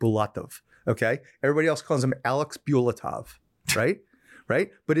Mikhailovich Bulatov. Okay. Everybody else calls him Alex Bulatov. Right?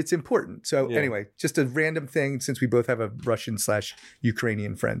 Right? But it's important. So anyway, just a random thing since we both have a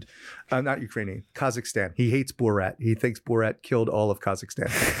Russian/Ukrainian friend. Not Ukrainian, Kazakhstan. He hates Borat. He thinks Borat killed all of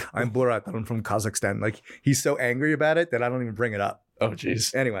Kazakhstan. I'm Borat. I'm from Kazakhstan. Like he's so angry about it that I don't even bring it up. Oh,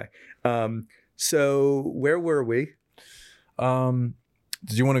 geez. Anyway, so where were we?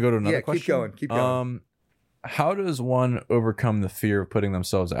 Did you want to go to another question? Keep going. How does one overcome the fear of putting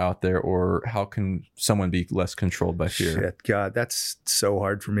themselves out there, or how can someone be less controlled by fear? Shit, God, that's so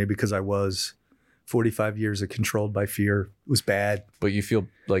hard for me because I was 45 years of controlled by fear. It was bad. But you feel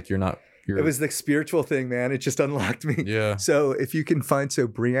like you're not. It was the spiritual thing, man. It just unlocked me. Yeah. So if you can find,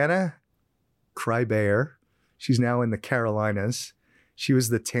 Brianna Crybear, she's now in the Carolinas. She was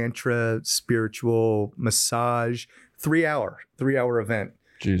the Tantra spiritual massage 3-hour event.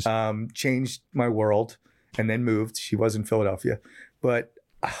 Jeez. Changed my world. And then moved. She was in Philadelphia. But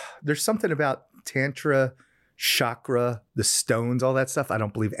there's something about Tantra, chakra, the stones, all that stuff. I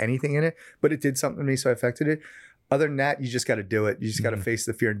don't believe anything in it, but it did something to me, so I affected it. Other than that, you just got to do it. You just got to face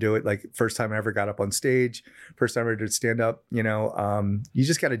the fear and do it. Like first time I ever got up on stage, first time I ever did stand up, you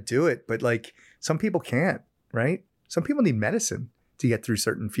just got to do it. But like some people can't, right? Some people need medicine to get through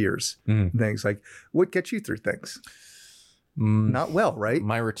certain fears and things. Like what gets you through things? Not well, right?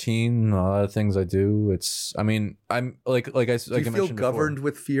 My routine, a lot of things I do. I'm like I do you feel governed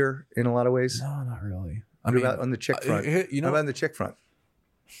with fear in a lot of ways? No, not really. What about on the chick front? How about on the chick front?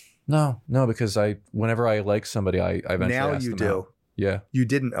 No, because whenever I like somebody, I eventually now ask you them do. out. Yeah, you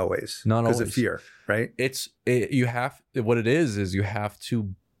didn't always, not because always. of fear, right? You have what it is you have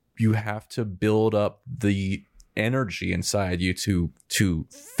to build up the energy inside you to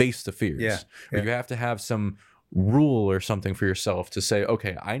face the fears. Yeah. Or you have to have some rule or something for yourself to say,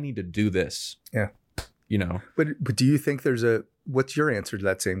 okay, I need to do this. Yeah. But do you think what's your answer to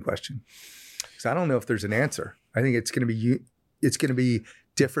that same question? Because I don't know if there's an answer. I think it's going to be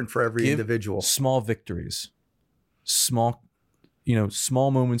different for every individual. Small victories, small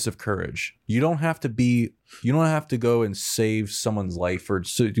moments of courage. You don't have to go and save someone's life or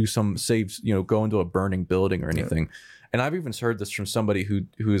go into a burning building or anything. Yeah. And I've even heard this from somebody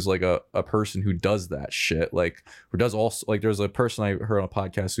who's like a person who does that shit, like who does all like there's a person I heard on a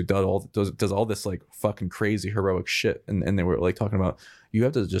podcast who does all this like fucking crazy heroic shit, and they were like talking about you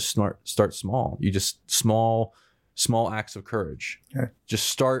have to just start small. You just small acts of courage. Okay. Just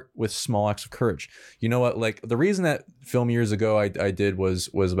start with small acts of courage. You know what? Like the reason that film years ago I did was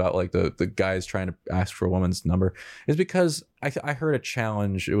about like the guys trying to ask for a woman's number is because I heard a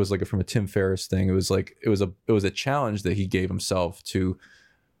challenge. It was like from a Tim Ferriss thing. It was like it was a challenge that he gave himself to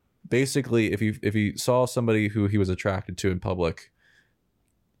basically if he saw somebody who he was attracted to in public,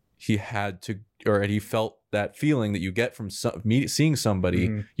 he had to, or he felt that feeling that you get from seeing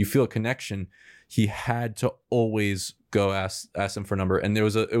somebody, you feel a connection. He had to always go ask them for a number, and it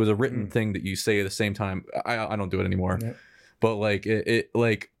was a written thing that you say at the same time. I don't do it anymore, but like it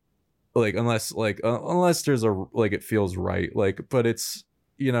unless there's a like it feels right, like, but it's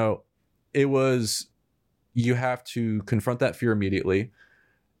it was, you have to confront that fear immediately,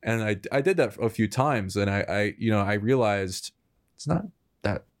 and I did that a few times, and I realized it's not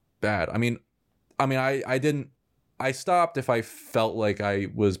that bad. I I stopped if I felt like I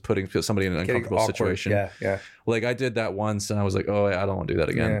was putting somebody in an Getting uncomfortable awkward. situation. Yeah, yeah. Like I did that once and I was like, oh, I don't want to do that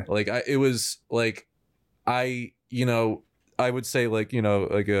again. Yeah. Like it was like, I would say like,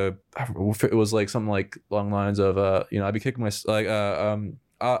 like it was like something like along the lines of, I'd be kicking my, like,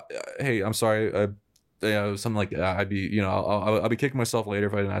 hey, I'm sorry. Something like that. I'd be, I'll be kicking myself later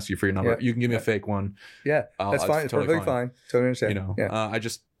if I didn't ask you for your number. Yeah. You can give me a fake one. Yeah, that's fine. It's perfectly fine. Totally understand. I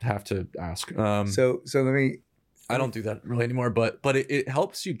just have to ask. So let me. I don't do that really anymore, but it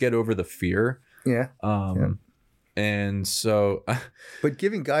helps you get over the fear. Yeah. And so. But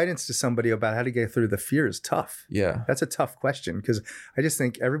giving guidance to somebody about how to get through the fear is tough. Yeah. That's a tough question because I just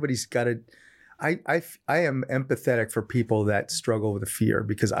think everybody's got to. I am empathetic for people that struggle with the fear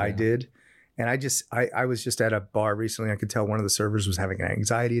because I did. And I was just at a bar recently. I could tell one of the servers was having an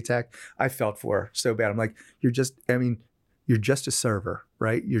anxiety attack. I felt for her so bad. I'm like, you're just a server,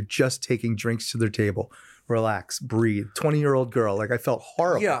 right? You're just taking drinks to their table. Relax, breathe. 20-year-old girl. Like I felt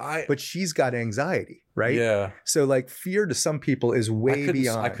horrible. Yeah, but she's got anxiety, right? Yeah. So like fear to some people is way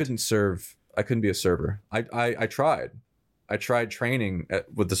beyond. I couldn't serve. I couldn't be a server. I tried. I tried training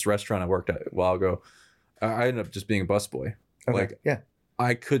with this restaurant I worked at a while ago. I ended up just being a busboy. Okay. Like, yeah.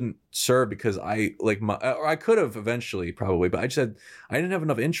 I couldn't serve because I could have eventually probably, but I didn't have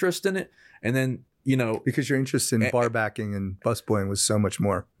enough interest in it. And then, because your interest in bar backing and busboying was so much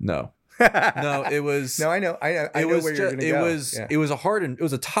more. No, it was. No, I know where you're going to go. It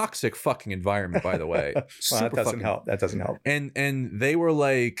was a toxic fucking environment, by the way. Well, that doesn't help. That doesn't help. And they were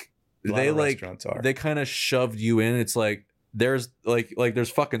like, they kind of shoved you in. It's like, there's there's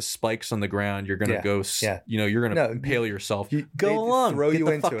fucking spikes on the ground. You're gonna go. You're gonna impale yourself. Go along. Throw you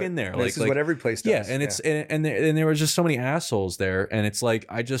the into fuck it. in there. This is what every place does. Yeah, and it's and there was just so many assholes there, and it's like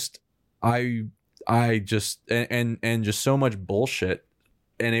I just just so much bullshit,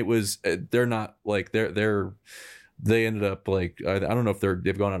 and it was they're not like they ended up like I don't know if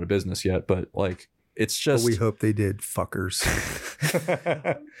they've gone out of business yet, but like. It's just. But we hope they did, fuckers.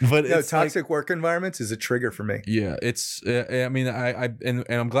 But no, toxic work environments is a trigger for me. Yeah, it's. I mean, and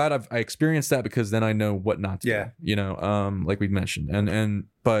I'm glad I experienced that because then I know what not to do. Like we mentioned,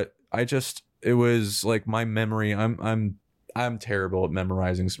 but it was like my memory. I'm terrible at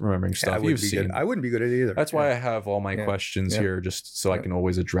remembering stuff. You've seen. I wouldn't be good at it either. That's why I have all my questions here, just so I can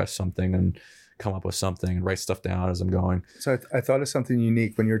always address something and come up with something and write stuff down as I'm going. So I thought of something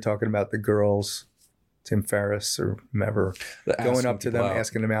unique when you were talking about the girls. Tim Ferriss or whomever going up to them,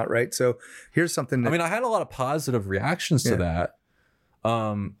 asking them out, right? So here's something. I had a lot of positive reactions to that.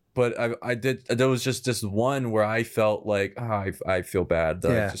 But I did. There was just this one where I felt like I feel bad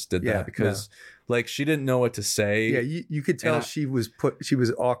that I just did that because like she didn't know what to say. Yeah, you could tell she was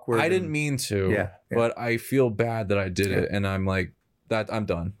awkward. I didn't mean to. But I feel bad that I did it, and I'm like. That I'm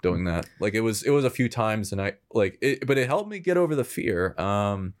done doing that. Like it was a few times, and but it helped me get over the fear.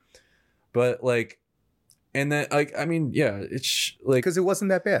 But like. And then, like, it's like because it wasn't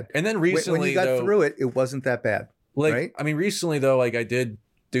that bad. And then recently, when you got through it, it wasn't that bad. Like, right? Recently though, like I did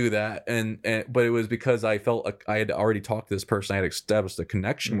do that, but it was because I felt like I had already talked to this person, I had established a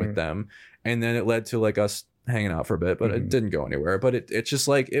connection with them, and then it led to like us hanging out for a bit, but it didn't go anywhere. But it's just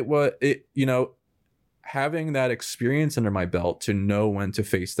like having that experience under my belt to know when to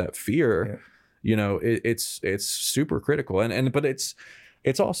face that fear, it's super critical, but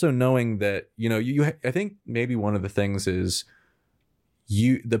it's also knowing that, I think maybe one of the things is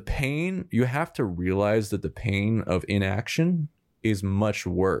you have to realize that the pain of inaction is much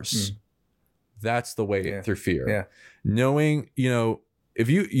worse. That's the way through fear. Yeah. Knowing, if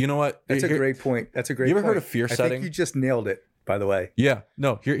you know what? That's a great point. You ever heard of fear setting? I think you just nailed it, by the way. Yeah.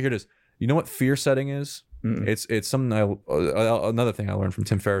 No, here it is. You know what fear setting is? It's something another thing I learned from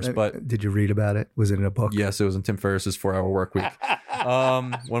Tim Ferriss. But did you read about it? Was it in a book? Yes, it was in Tim Ferriss's 4-Hour Work Week.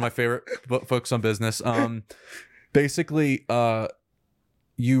 One of my favorite books on business. Basically,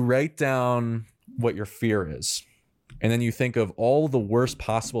 you write down what your fear is, and then you think of all the worst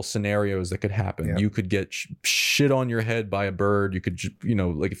possible scenarios that could happen. Yeah. You could get shit on your head by a bird. You could,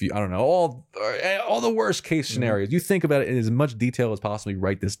 like if you, I don't know, all the worst case scenarios. You think about it in as much detail as possible. You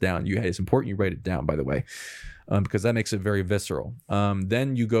write this down. It's important you write it down, by the way, because that makes it very visceral.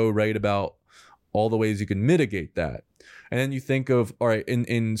 Then you go write about all the ways you can mitigate that. And then you think of, all right,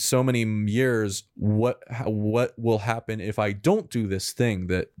 in so many years, what will happen if I don't do this thing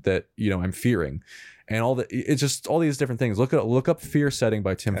that I'm fearing, and it's just all these different things. Look up Fear Setting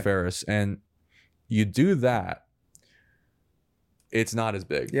by Tim Ferriss, and you do that. It's not as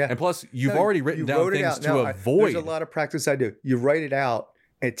big. Yeah. And plus, you've already written down things to avoid. There's a lot of practice I do. You write it out.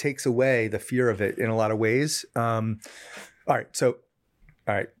 It takes away the fear of it in a lot of ways. All right, so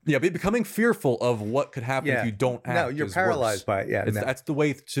All right. Yeah, but becoming fearful of what could happen if you don't act. No, you're is paralyzed worse. by it. Yeah. No. That's the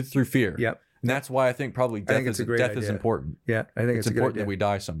way through fear. Yep. And that's why I think probably death is important. Yeah. I think It's a good important idea. that we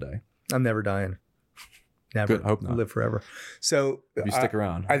die someday. I'm never dying. Never. Good. I hope not. Live forever. So If you stick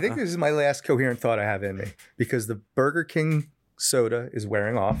around. I think this is my last coherent thought I have in me because the Burger King soda is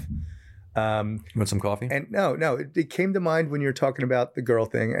wearing off. You want some coffee? And no, it came to mind when you're talking about the girl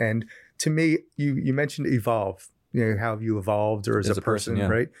thing. And to me, you mentioned evolve. You know, how have you evolved or as a person, yeah.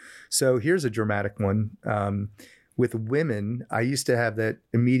 right? So here's a dramatic one. With women, I used to have that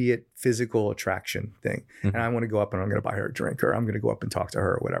immediate physical attraction thing. Mhm. And I want to go up and I'm going to buy her a drink or I'm going to go up and talk to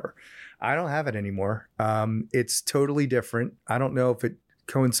her or whatever. I don't have it anymore. It's totally different. I don't know if it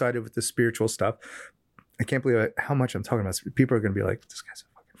coincided with the spiritual stuff. I can't believe how much I'm talking about. People are going to be like, this guy's a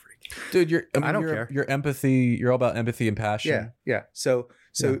fucking freak. Dude, I don't care. Your empathy, you're all about empathy and passion. Yeah. So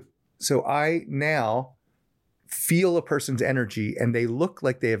I now feel a person's energy and they look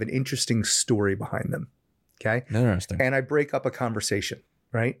like they have an interesting story behind them. Okay. Interesting. And I break up a conversation,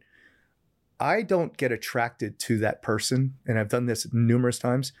 right? I don't get attracted to that person. And I've done this numerous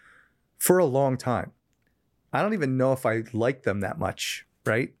times for a long time. I don't even know if I like them that much,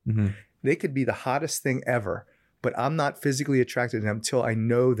 right? Mm-hmm. They could be the hottest thing ever, but I'm not physically attracted to them until I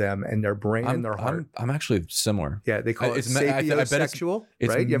know them and their brain and their heart. I'm actually similar. Yeah, they call it I bet sapiosexual,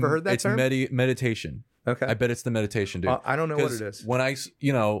 it's right? You ever heard that it's term? meditation. Okay. I bet it's the meditation, dude. I don't know what it is. When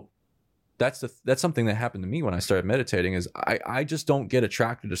that's something that happened to me when I started meditating is I just don't get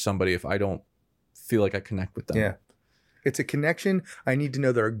attracted to somebody if I don't feel like I connect with them. Yeah. It's a connection. I need to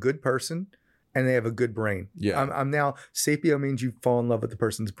know they're a good person and they have a good brain. Yeah. I'm now, sapio means you fall in love with the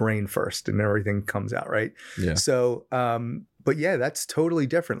person's brain first and everything comes out, right? Yeah. So, but yeah, that's totally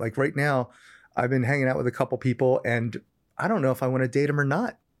different. Like right now, I've been hanging out with a couple people and I don't know if I want to date them or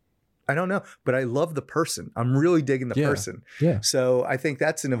not. I don't know, but I love the person. I'm really digging the person. Yeah. So I think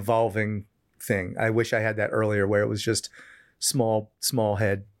that's an evolving thing. I wish I had that earlier where it was just small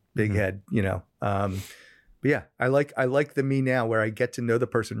head, big head, you know. But yeah, I like the me now where I get to know the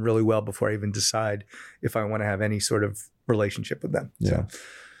person really well before I even decide if I want to have any sort of relationship with them. Yeah. So,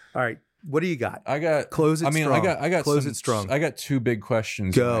 all right. What do you got? I got Close it strong. I got Close it strong. I got two big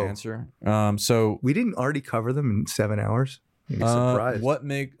questions Go. to answer. So We didn't already cover them in 7 hours. You'd be surprised.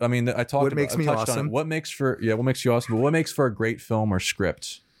 I talked What makes me touched on awesome? it. What makes you awesome? But what makes for a great film or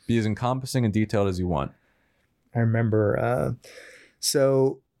script? Be as encompassing and detailed as you want. I remember.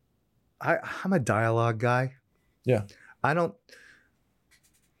 So I'm a dialogue guy. Yeah. I love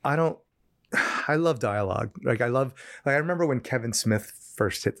dialogue. I remember when Kevin Smith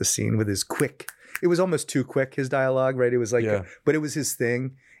first hit the scene with his it was almost too quick, his dialogue, right? It was like, but it was his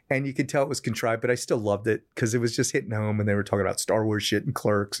thing. And you could tell it was contrived, but I still loved it because it was just hitting home and they were talking about Star Wars shit and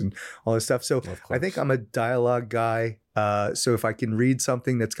Clerks and all this stuff. So I think I'm a dialogue guy. So if I can read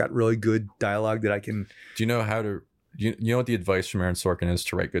something that's got really good dialogue that I can. Do you know how to, you know what the advice from Aaron Sorkin is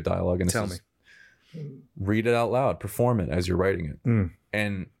to write good dialogue? And Tell me. Read it out loud, perform it as you're writing it.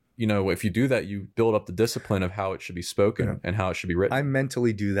 And, you know, if you do that, you build up the discipline of how it should be spoken and how it should be written. I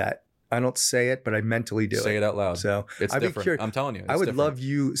mentally do that. I don't say it, but I mentally do it. Say it out loud. So it's different. I'm telling you. I would love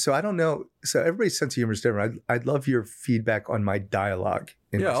you. So I don't know. So everybody's sense of humor is different. I'd love your feedback on my dialogue.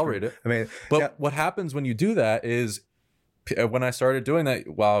 Yeah, I'll read it. I mean, but what happens when you do that is when I started doing that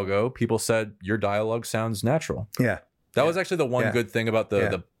a while ago, people said your dialogue sounds natural. Yeah. That was actually the one good thing about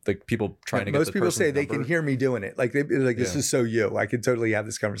the people trying to get most people say they can hear me doing it. Like this is so you. I could totally have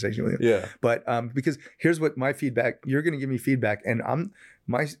this conversation with you. Yeah. But because here's what my feedback. You're going to give me feedback, and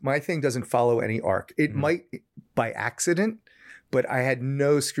my thing doesn't follow any arc. It might by accident, but I had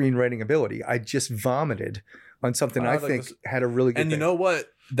no screenwriting ability. I just vomited on something I think had a really good. And thing. You know what?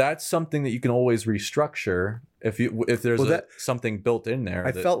 That's something that you can always restructure if there's something built in there.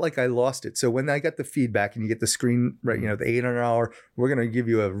 I felt like I lost it. So when I got the feedback and you get the screen, right, you know, the 800 hour, we're going to give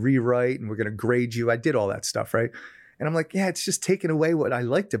you a rewrite and we're going to grade you. I did all that stuff, right? And I'm like, yeah, it's just taken away what I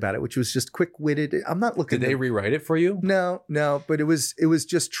liked about it, which was just quick-witted. I'm not looking. Did they rewrite it for you? No, but it was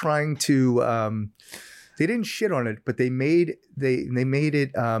just trying to. They didn't shit on it, but they made it.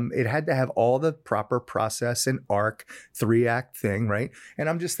 It had to have all the proper process and arc, 3-act thing, right? And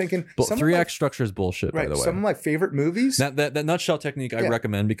I'm just thinking, but 3-act structure is bullshit. By the way, some of my favorite movies. That nutshell technique I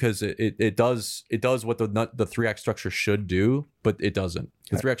recommend because it does what the 3-act structure should do, but it doesn't.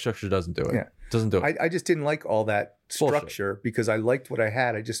 The 3-act structure doesn't do it. Yeah. Doesn't do it. I just didn't like all that structure because I liked what I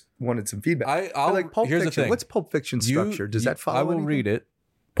had. I just wanted some feedback. I like Pulp here's Fiction. The thing. What's Pulp Fiction structure? Does that follow? I will anything? read it.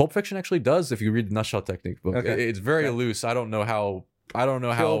 Pulp Fiction actually does if you read the nutshell technique book. Okay. It's very loose. I don't know how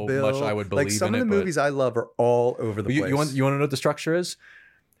Kill Bill. much I would believe in it. Like some of the movies I love are all over the place. You want to know what the structure is?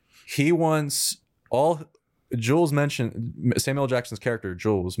 He wants Jules mentioned, Samuel L. Jackson's character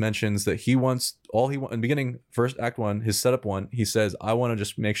Jules mentions that he wants in the beginning, first act 1, his setup 1, he says, I want to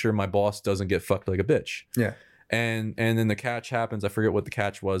just make sure my boss doesn't get fucked like a bitch. Yeah. And then the catch happens. I forget what the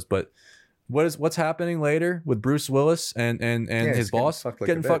catch was, but what's happening later with Bruce Willis and his boss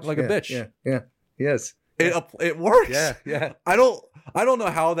getting fucked like a bitch. Yeah. Yes. It works. Yeah. I don't know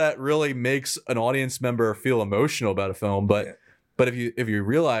how that really makes an audience member feel emotional about a film, but if you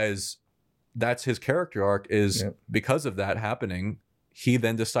realize that's his character arc is because of that happening, he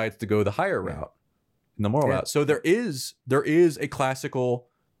then decides to go the higher route, the moral route. So there is a classical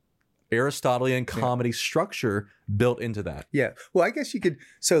Aristotelian comedy structure built into that. Yeah. Well, I guess you could.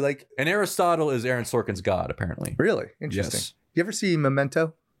 So like, and Aristotle is Aaron Sorkin's god, apparently. Really interesting. Yes. You ever see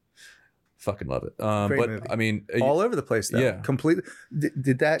Memento? Fucking love it. Great But movie. I mean, all over the place though. Yeah. Completely.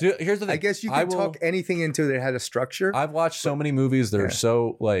 Did that? Dude, here's the thing. I guess you could talk anything into that had a structure. I've watched so many movies that are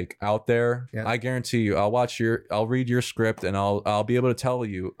so like out there. Yeah. I guarantee you, I'll read your script and I'll be able to tell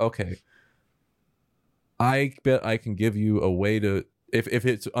you, okay, I bet I can give you a way to, if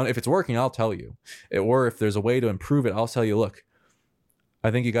it's working, I'll tell you, or if there's a way to improve it, I'll tell you, look,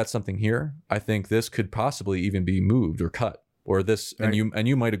 I think you got something here. I think this could possibly even be moved or cut, or this, right. and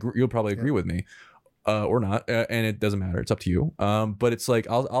you might agree. You'll probably agree with me, or not, and it doesn't matter. It's up to you. But it's like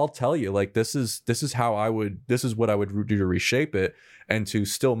I'll tell you, like this is what I would do to reshape it and to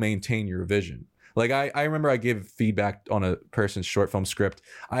still maintain your vision. Like I remember I gave feedback on a person's short film script.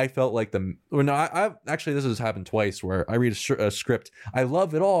 I felt like I actually, this has happened twice where I read a script, I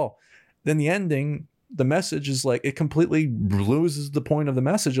love it all, then the ending, the message is like, it completely loses the point of the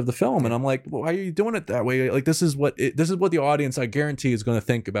message of the film, and I'm like, well, why are you doing it that way? Like this is what the audience, I guarantee, is going to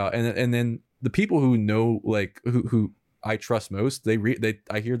think about, and then the people who know, like who I trust most,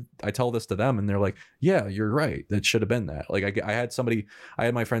 I tell this to them and they're like, yeah, you're right, that should have been that. Like I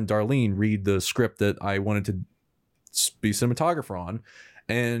had my friend Darlene read the script that I wanted to be cinematographer on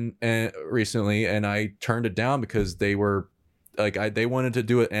and recently, and I turned it down because they were like, they wanted to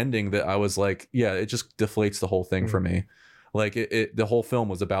do an ending that I was like, yeah, it just deflates the whole thing for me. Like the whole film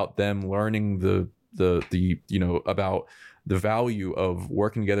was about them learning the about the value of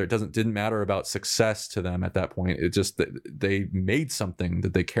working together. It didn't matter about success to them at that point. It just that they made something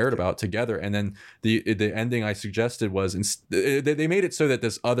that they cared about together. And then the ending I suggested was they made it so that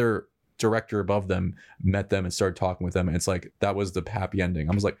this other director above them met them and started talking with them. And it's like, that was the happy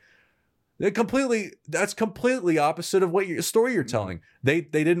ending. I was like, that's completely opposite of what story you're telling. They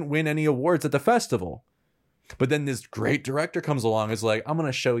didn't win any awards at the festival, but then this great director comes along. Is like, I'm going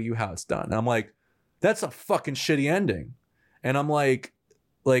to show you how it's done. And I'm like, that's a fucking shitty ending. And I'm like,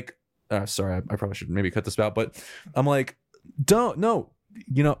 sorry, I probably should maybe cut this out, but I'm like, I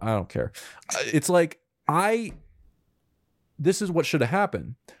don't care. It's like, this is what should have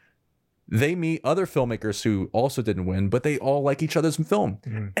happened. They meet other filmmakers who also didn't win, but they all like each other's film.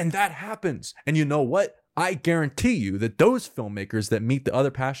 And that happens. And you know what? I guarantee you that those filmmakers that meet the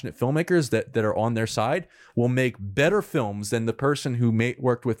other passionate filmmakers that are on their side will make better films than the person who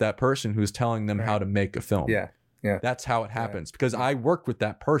worked with that person who's telling them how to make a film. Yeah. Yeah. That's how it happens, because I worked with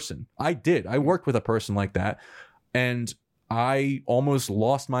that person. I worked with a person like that, and I almost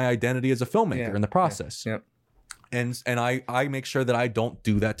lost my identity as a filmmaker in the process. Yeah. And I make sure that I don't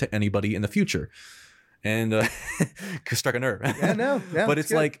do that to anybody in the future. And struck a nerve. Yeah, no. But it's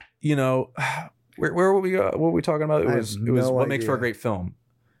good. Like, where were we? What were we talking about? It was what makes for a great film.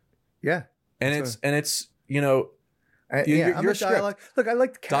 Yeah. And it's I'm a dialogue. Look, I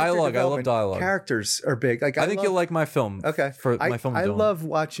like dialogue. I love dialogue. Characters are big. Like I think you'll like my film. Okay. My film. I love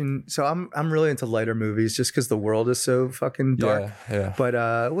watching. So I'm really into lighter movies just because the world is so fucking dark. Yeah.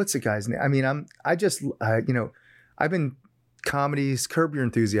 But what's the guy's name? I mean, I've been comedies. Curb Your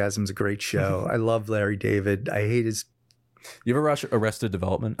Enthusiasm is a great show. I love Larry David. I hate his. You ever watch Arrested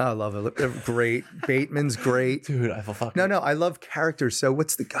Development? I love it. Great. Bateman's great. Dude, I feel fucking. No, I love characters. So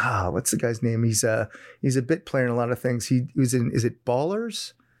what's the guy's name? He's a bit player in a lot of things. He was in, is it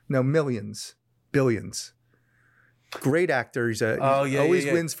Ballers? No, Billions. Great actor. He's always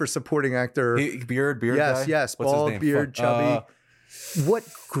wins for supporting actor. Beard yes, guy? Yes, what's bald, his name? beard, chubby. What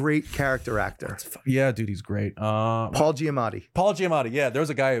great character actor. Yeah, dude, he's great. Paul Giamatti. Yeah, there was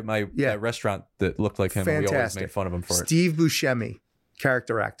a guy at my restaurant that looked like him. Fantastic. And we always made fun of him for it. Steve Buscemi,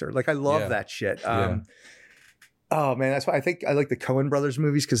 character actor. Like, I love that shit. Oh man, that's why I think I like the Coen brothers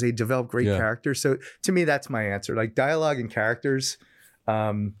movies, because they develop great characters. So to me, that's my answer. Like dialogue and characters.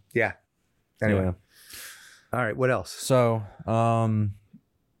 Anyway. All right, what else? So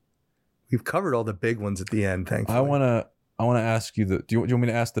we've covered all the big ones at the end, thankfully. I want to ask you do you want me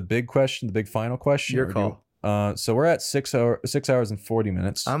to ask the big question, the big final question? Your call. So we're at 6 hours and 40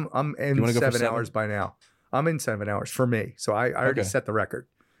 minutes. I'm in 7 hours by now. I'm in 7 hours for me. So I already Okay. set the record.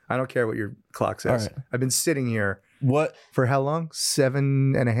 I don't care what your clock says. All right. I've been sitting here What for how long?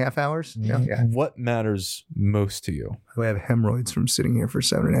 7.5 hours? Yeah. What matters most to you? I have hemorrhoids from sitting here for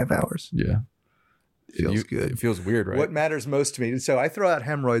 7.5 hours. Yeah. Feels good. It feels weird, right? What matters most to me? So I throw out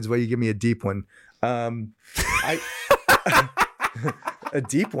hemorrhoids while you give me a deep one. I a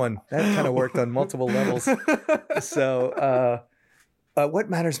deep one that kind of worked on multiple levels. So what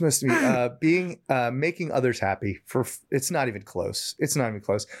matters most to me? Making others happy. It's not even close. It's not even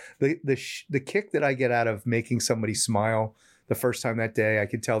close. The kick that I get out of making somebody smile the first time that day, I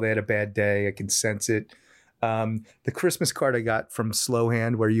can tell they had a bad day. I can sense it. The Christmas card I got from Slow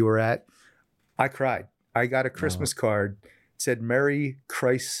Hand, where you were at, I cried. I got a Christmas card. It said Merry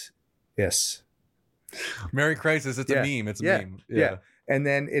Christ. Yes. Merry Crisis. It's a meme. It's a meme. Yeah. And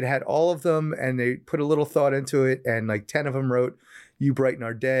then it had all of them, and they put a little thought into it, and like 10 of them wrote, "You brighten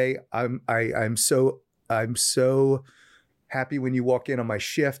our day. I'm so happy when you walk in on my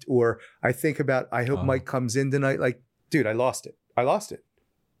shift," or I think about, I hope Mike comes in tonight. Like, dude, I lost it.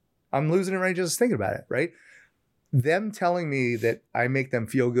 I'm losing it right just thinking about it, right? Them telling me that I make them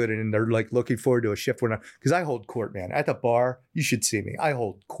feel good and they're like looking forward to a shift because I hold court, man. At the bar, you should see me. I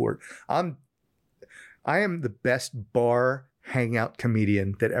hold court. I am the best bar hangout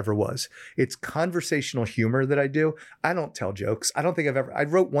comedian that ever was. It's conversational humor that I do. I don't tell jokes. I don't think I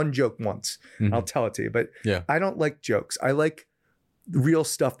wrote one joke once. Mm-hmm. I'll tell it to you, but yeah. I don't like jokes. I like real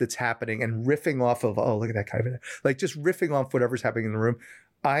stuff that's happening and riffing off of, oh, look at that guy over there. Like just riffing off whatever's happening in the room.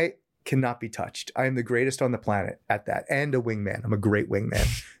 I cannot be touched. I am the greatest on the planet at that, and a wingman. I'm a great wingman.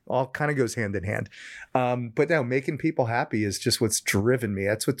 All kind of goes hand in hand. But no, making people happy is just what's driven me.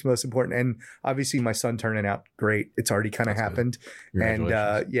 That's what's most important. And obviously my son turning out great. It's already kind of happened. And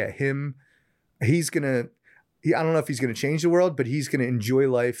he's going to, I don't know if he's going to change the world, but he's going to enjoy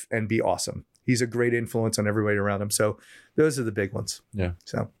life and be awesome. He's a great influence on everybody around him. So those are the big ones. Yeah.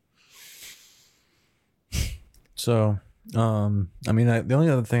 So, I mean, the only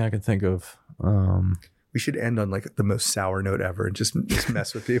other thing I can think of, we should end on like the most sour note ever and just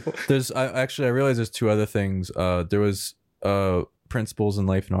mess with people. I realized there's two other things. There was principles in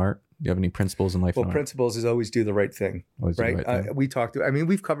life and art. Do you have any principles in life and art? Well, principles is always do the right thing, right?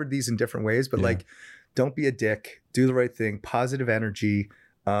 We've covered these in different ways, but like, don't be a dick, do the right thing, positive energy.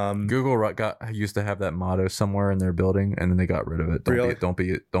 Google used to have that motto somewhere in their building, and then they got rid of it.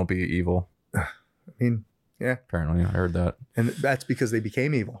 Don't be evil. I mean, yeah. Apparently, I heard that, and that's because they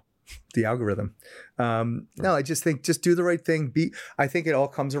became evil. The algorithm. No, I just think just do the right thing. I think it all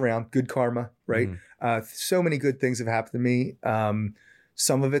comes around. Good karma, right? Mm-hmm. So many good things have happened to me.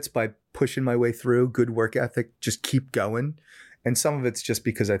 Some of it's by pushing my way through, good work ethic, just keep going. And some of it's just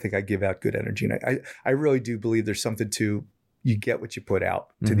because I think I give out good energy. And I really do believe there's something to, you get what you put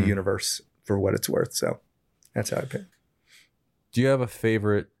out to the universe for what it's worth. So that's how I pick. Do you have a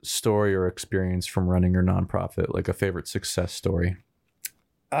favorite story or experience from running your nonprofit, like a favorite success story?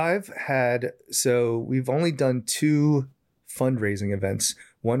 We've only done 2 fundraising events.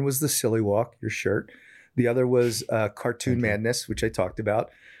 One was the Silly Walk, your shirt. The other was Cartoon Madness, which I talked about.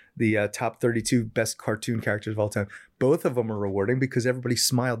 The top 32 best cartoon characters of all time. Both of them are rewarding because everybody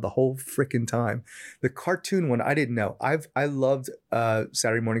smiled the whole freaking time. The cartoon one, I didn't know. I loved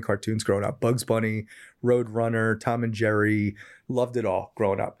Saturday morning cartoons growing up. Bugs Bunny, Roadrunner, Tom and Jerry. Loved it all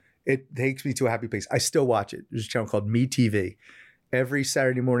growing up. It takes me to a happy place. I still watch it. There's a channel called MeTV. Every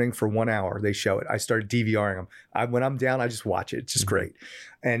Saturday morning for 1 hour, they show it. I started DVRing them. When I'm down, I just watch it. It's just great.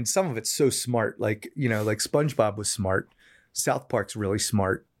 And some of it's so smart. Like SpongeBob was smart. South Park's really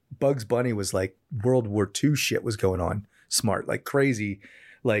smart. Bugs Bunny was like World War II shit was going on. Smart, like crazy,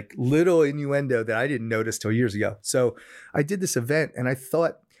 like little innuendo that I didn't notice till years ago. So I did this event and I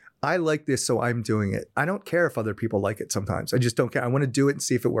thought, I like this, so I'm doing it. I don't care if other people like it sometimes. I just don't care. I want to do it and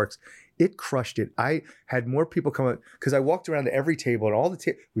see if it works. It crushed it. I had more people come up because I walked around to every table and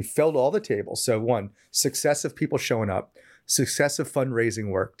we filled all the tables. So one, success of people showing up, success of fundraising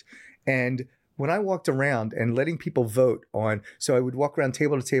worked. And when I walked around and letting people vote on, so I would walk around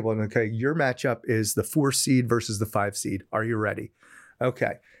table to table and okay, your matchup is the 4 seed versus the 5 seed. Are you ready?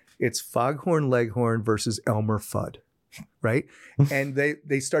 Okay. It's Foghorn Leghorn versus Elmer Fudd. Right. And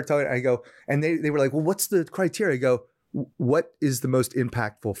they start talking. I go, and they were like, well, what's the criteria? I go, what is the most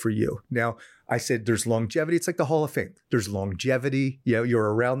impactful for you? Now, I said, there's longevity. It's like the Hall of Fame. There's longevity.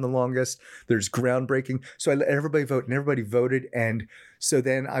 You're around the longest. There's groundbreaking. So I let everybody vote and everybody voted. And so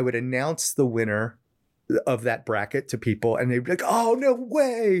then I would announce the winner of that bracket to people. And they'd be like, oh, no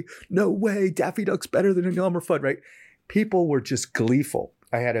way. Daffy Duck's better than Elmer Fudd. Right. People were just gleeful.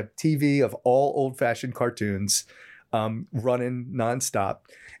 I had a TV of all old fashioned cartoons. running nonstop.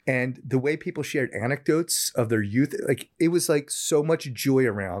 And the way people shared anecdotes of their youth, like it was like so much joy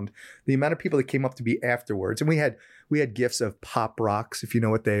around the amount of people that came up to me afterwards. And we had gifts of Pop Rocks, if you know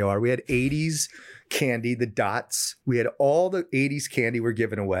what they are. We had 80s candy, the dots. We had all the 80s candy were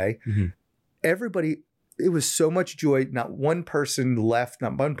given away. Mm-hmm. Everybody, it was so much joy. Not one person left,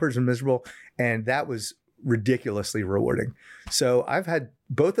 not one person miserable. And that was ridiculously rewarding. So I've had,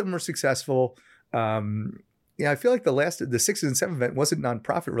 both of them were successful. I feel like the 6th and 7th event wasn't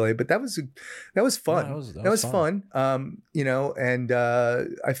nonprofit related, but that was fun. Yeah, that was fun. And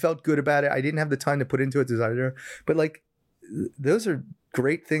I felt good about it. I didn't have the time to put into it as either, but like those are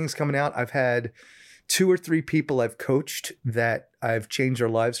great things coming out. I've had 2 or 3 people I've coached that I've changed their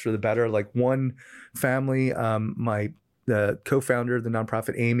lives for the better. Like one family, the co-founder of the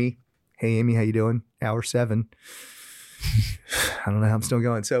nonprofit, Amy. Hey, Amy, how you doing? Hour 7. I don't know how I'm still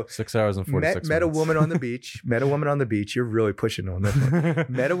going. So 6 hours and 46 minutes. Met a woman on the beach. Met a woman on the beach. You're really pushing on this one.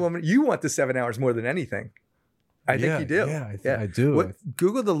 Met a woman. You want the 7 hours more than anything. I think you do. Yeah, I do.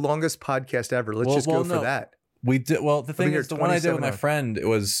 Google the longest podcast ever. Let's just go for that. We did. Well, the thing is, the one I did with my hours. friend,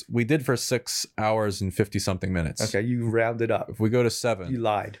 we did for 6 hours and 50 something minutes. Okay, you rounded up. If we go to 7. You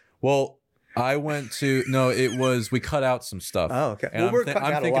lied. Well, we cut out some stuff. Oh, okay. And we're cutting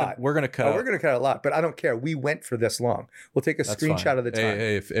out a lot. We're going to cut out. We're going to cut out a lot, but I don't care. We went for this long. We'll take a screenshot fine. of the time.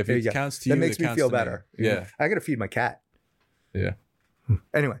 Hey, if it counts to you, that makes me feel better. Yeah. I got to feed my cat. Yeah.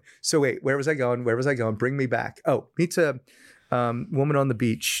 Anyway, so wait, where was I going? Bring me back. Oh, meets a woman on the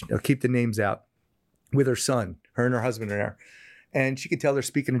beach. I'll keep the names out, with her son. Her and her husband are there. And she could tell they're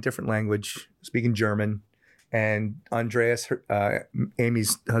speaking a different language, speaking German. And Andreas,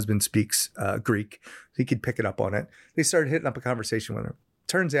 Amy's husband, speaks Greek. So he could pick it up on it. They started hitting up a conversation with her.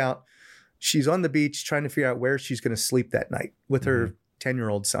 Turns out she's on the beach trying to figure out where she's going to sleep that night with her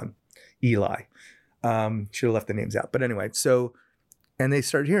 10-year-old son, Eli. Should have left the names out. But anyway, and they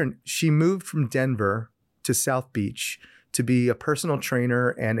started hearing, she moved from Denver to South Beach to be a personal trainer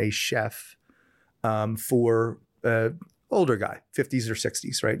and a chef for an older guy, 50s or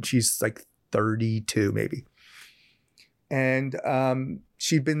 60s, right? She's like 32 maybe. And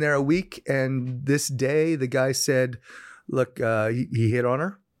she'd been there a week. And this day, the guy said, look, he hit on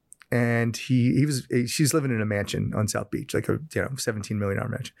her. And she's living in a mansion on South Beach, like a $17 million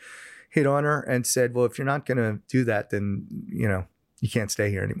mansion. Hit on her and said, well, if you're not going to do that, then, you can't stay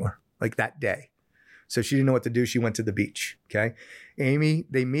here anymore. Like that day. So she didn't know what to do. She went to the beach. Okay. Amy,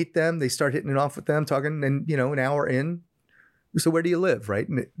 they meet them. They start hitting it off with them, talking. And, an hour in. So where do you live? Right.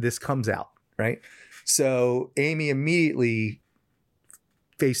 And this comes out. Right. So Amy immediately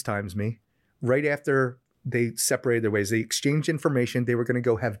FaceTimes me right after they separated their ways. They exchanged information. They were going to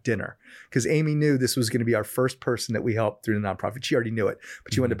go have dinner because Amy knew this was going to be our first person that we helped through the nonprofit. She already knew it,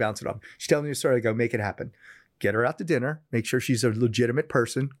 but she wanted to bounce it off. She told me the story. I go, make it happen. Get her out to dinner. Make sure she's a legitimate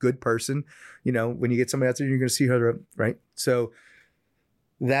person, good person. When you get somebody out there, you're going to see her, right? So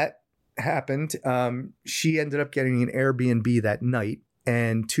that happened. She ended up getting an Airbnb that night.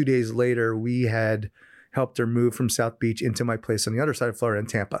 And 2 days later, we had helped her move from South Beach into my place on the other side of Florida in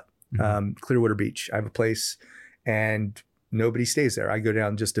Tampa, Clearwater Beach. I have a place and nobody stays there. I go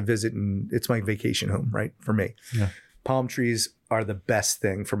down just to visit and it's my vacation home, right? For me. Yeah. Palm trees are the best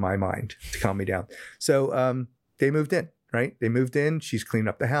thing for my mind to calm me down. So they moved in, right? They moved in. She's cleaned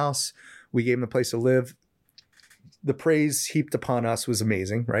up the house. We gave them a place to live. The praise heaped upon us was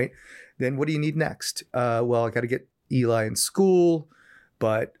amazing, right? Then what do you need next? Well, I got to get Eli in school.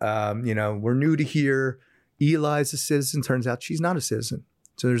 But, we're new to here. Eli's a citizen. Turns out she's not a citizen.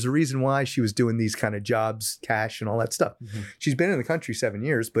 So there's a reason why she was doing these kind of jobs, cash and all that stuff. Mm-hmm. She's been in the country 7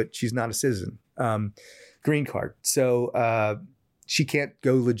 years, but she's not a citizen. Green card. So she can't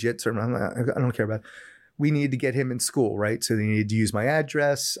go legit. So I don't care about it. We need to get him in school, right? So they needed to use my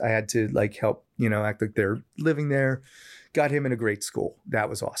address. I had to help, act like they're living there. Got him in a great school. That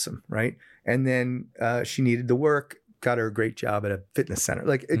was awesome, right? And then she needed to work. Got her a great job at a fitness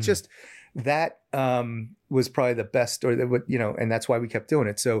center. Just that was probably the best story that would, and that's why we kept doing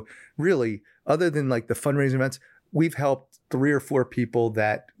it. So really, other than the fundraising events, we've helped 3 or 4 people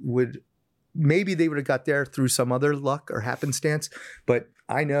that maybe they would have got there through some other luck or happenstance. But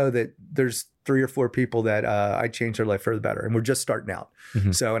I know that there's 3 or 4 people that I changed their life for the better. And we're just starting out.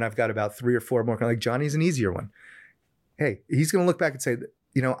 Mm-hmm. So, and I've got about 3 or 4 more. Like Johnny's an easier one. Hey, he's going to look back and say,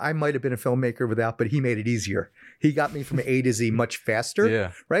 I might have been a filmmaker without, but he made it easier. He got me from A to Z much faster.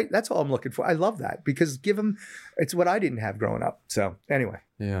 Yeah. Right. That's all I'm looking for. I love that because it's what I didn't have growing up. So anyway,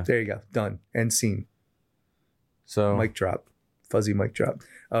 there you go. Done. End scene. So mic drop. fuzzy mic drop.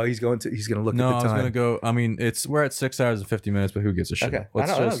 Oh, he's going to look No, at the I time. was gonna go. I mean, we're at 6 hours and 50 minutes, but who gives a shit? Okay, I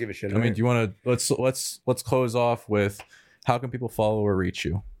don't give a shit. I mean, do you want to let's close off with how can people follow or reach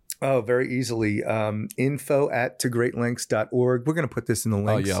you? Oh, very easily. info@togreatlengths.org. We're going to put this in the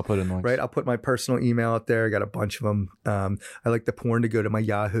links. Oh yeah, I'll put it in the links. Right. I'll put my personal email out there. I got a bunch of them. I like the porn to go to my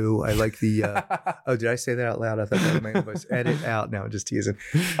Yahoo. I like the, oh, did I say that out loud? I thought that was my voice. Edit out. No, just teasing.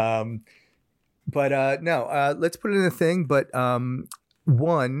 Let's put it in a thing. But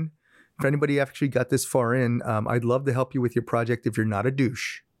one, if anybody actually got this far in, I'd love to help you with your project if you're not a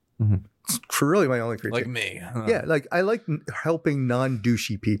douche. Mm-hmm. It's really my only critique. Like me. Yeah, like I like helping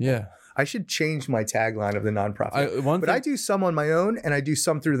non-douchey people. Yeah. I should change my tagline of the nonprofit. I do some on my own and I do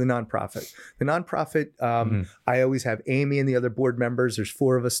some through the nonprofit. The nonprofit, I always have Amy and the other board members. There's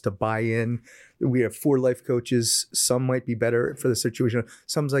 4 of us to buy in. We have 4 life coaches. Some might be better for the situation.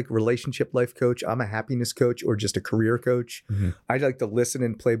 Some's like relationship life coach. I'm a happiness coach or just a career coach. I like to listen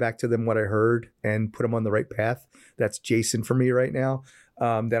and play back to them what I heard and put them on the right path. That's Jason for me right now.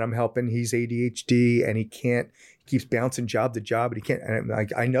 That I'm helping. He's ADHD and he keeps bouncing job to job and he can't.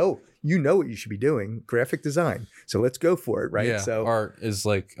 And I know, you know what you should be doing, graphic design. So let's go for it. Right. Yeah. So art is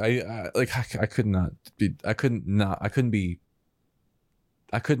like, I couldn't not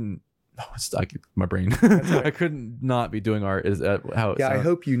be doing art is how I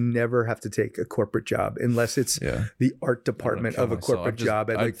hope you never have to take a corporate job unless it's the art department of a corporate job.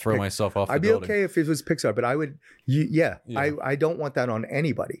 I'd throw myself off the I'd be building. okay if it was Pixar, but I would, I don't want that on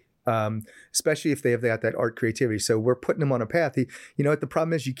anybody. Especially if they have that art creativity. So we're putting them on a path. You know what the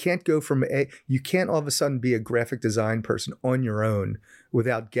problem is? You can't go you can't all of a sudden be a graphic design person on your own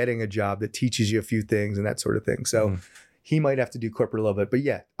without getting a job that teaches you a few things and that sort of thing. So he might have to do corporate a little bit, but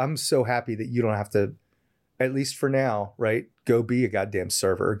yeah, I'm so happy that you don't have to, at least for now, right? Go be a goddamn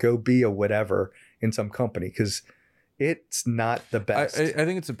server or go be a whatever in some company because it's not the best. I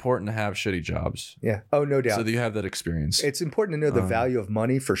think it's important to have shitty jobs. Yeah. Oh, no doubt. So that you have that experience. It's important to know the value of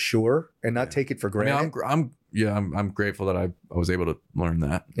money for sure and not take it for granted. I'm grateful that I was able to learn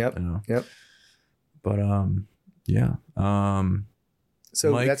that. Yep. You know? Yep. But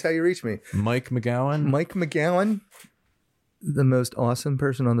so that's how you reach me. Mike McGowan. Mike McGowan. The most awesome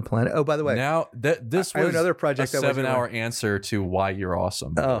person on the planet. Oh, by the way, now this was another project a 7-hour answer to why you're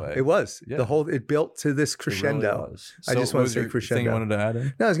awesome. By the way. It was it built to this It crescendo. really was. I just want to say crescendo. Thing you wanted to add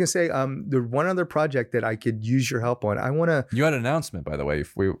in? No, I was gonna say the one other project that I could use your help on. You had an announcement, by the way.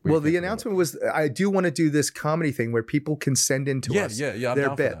 The announcement was I do want to do this comedy thing where people can send in to us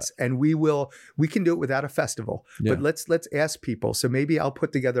their bits, and we can do it without a festival. Yeah. But let's ask people. So maybe I'll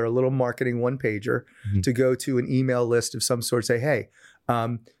put together a little marketing one pager to go to an email list of some sort. Say, hey,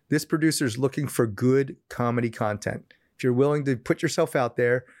 this producer's looking for good comedy content. If you're willing to put yourself out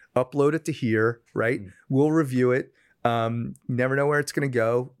there, upload it to here, right? We'll review it. Never know where it's going to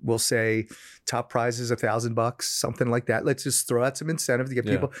go. We'll say top prize is $1,000, something like that. Let's just throw out some incentive to get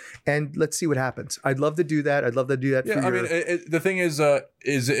people, and let's see what happens. I'd love to do that. Yeah, the thing is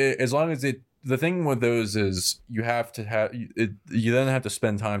as long as the thing with those is you have to have you then have to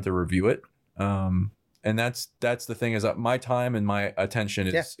spend time to review it. And that's the thing is that my time and my attention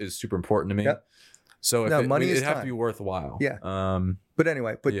is super important to me. Yep. So it have to be worthwhile. Yeah. But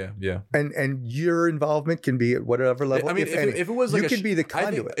anyway, yeah. And your involvement can be at whatever level. I mean, if it was like you could be the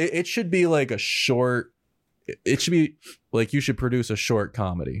conduit. It should be like a short. It should be like you should produce a short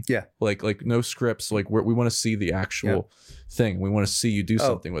comedy. Yeah. Like no scripts. Like we want to see the actual thing. We want to see you do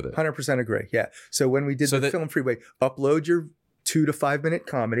something with it. 100% agree. Yeah. So when we did the Film Freeway, upload your 2 to 5 minute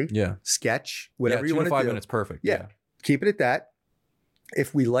comedy, sketch, whatever you want to do. 2 to 5 minutes, perfect. Yeah. Keep it at that.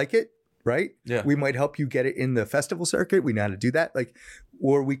 If we like it, right? Yeah. We might help you get it in the festival circuit. We know how to do that.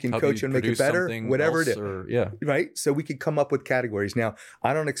 Or we can coach you and make it better, whatever it is. Right? So we could come up with categories. Now,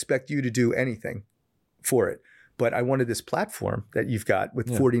 I don't expect you to do anything for it, but I wanted this platform that you've got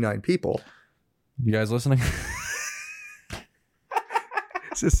with 49 people. You guys listening?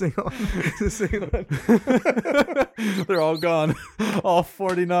 Is this thing on? They're all gone. All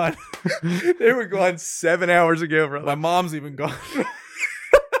 49. They were gone 7 hours ago, bro. My mom's even gone.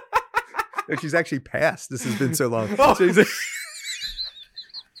 She's actually passed. This has been so long.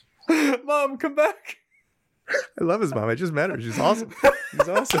 Mom, come back. I love his mom. I just met her. She's awesome. She's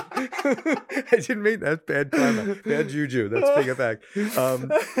awesome. I didn't mean that. Bad karma. Bad juju. Let's take it back.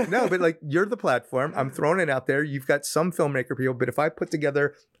 No, but you're the platform. I'm throwing it out there. You've got some filmmaker people, but if I put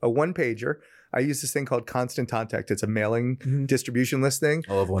together a one-pager, I use this thing called Constant Contact. It's a mailing distribution list thing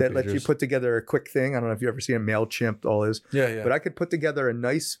that lets you put together a quick thing. I don't know if you've ever seen a MailChimp, all is. Yeah. But I could put together a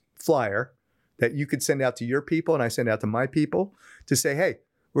nice flyer that you could send out to your people and I send out to my people to say, hey,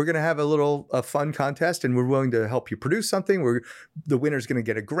 we're going to have a fun contest, and we're willing to help you produce something. The winner's going to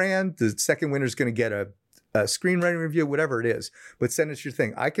get a grand. The second winner's going to get a screenwriting review, whatever it is. But send us your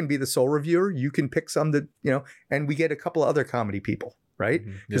thing. I can be the sole reviewer. You can pick some that, and we get a couple of other comedy people, right?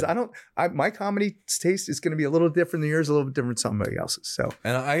 Because my comedy taste is going to be a little different than yours, a little bit different than somebody else's. So,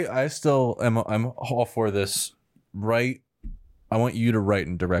 and I still I'm all for this. I want you to write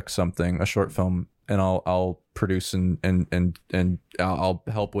and direct something, a short film, and I'll produce and I'll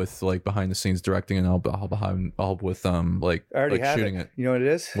help with like behind the scenes directing, and I'll help with like I already like have shooting it. You know what it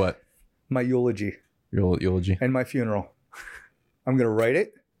is? What? My eulogy. Your eulogy. And my funeral. I'm going to write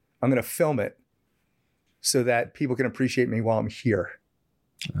it. I'm going to film it so that people can appreciate me while I'm here.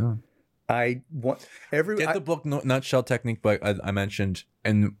 Oh. I want get the book Nutshell Technique, but I mentioned,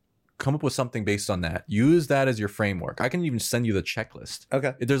 and come up with something based on that. Use that as your framework. I can even send you the checklist.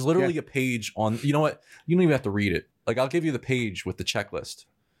 Okay. There's literally a page on, you know what? You don't even have to read it. Like, I'll give you the page with the checklist.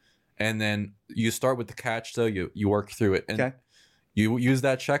 And then you start with the catch, so you work through it. And you use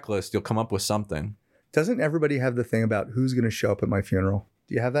that checklist, you'll come up with something. Doesn't everybody have the thing about who's going to show up at my funeral?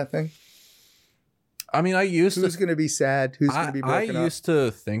 Do you have that thing? I mean, who's going to be sad? Who's going to be broken up? I used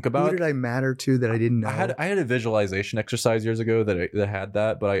to think about who did I matter to that I didn't know? I had a visualization exercise years ago that had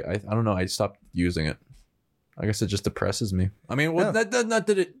that, but I don't know. I stopped using it. I guess it just depresses me. I mean, well,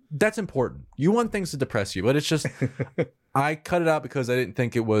 that's important. You want things to depress you, but it's just I cut it out because I didn't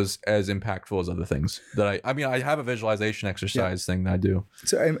think it was as impactful as other things. I mean, I have a visualization exercise thing that I do.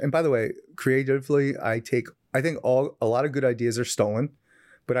 So, and by the way, creatively, I think a lot of good ideas are stolen,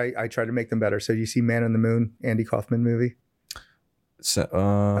 but I try to make them better. So you see Man on the Moon, Andy Kaufman movie. So,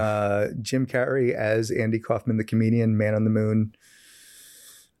 Jim Carrey as Andy Kaufman, the comedian, Man on the Moon.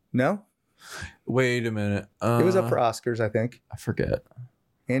 No? Wait a minute. It was up for Oscars, I think. I forget.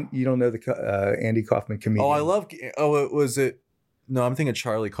 And you don't know the Andy Kaufman comedian? Was it? No, I'm thinking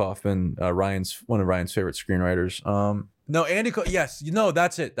Charlie Kaufman, one of Ryan's favorite screenwriters. No, Andy. Yes,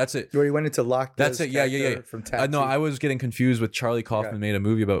 that's it. That's it. Where he went into lock. That's it. Yeah. From Tattoo. No, I was getting confused with Charlie Kaufman made a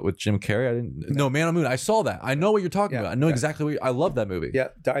movie with Jim Carrey. I didn't. No, Man on the Moon. I saw that. I know what you're talking about. I know exactly what. I love that movie. Yeah,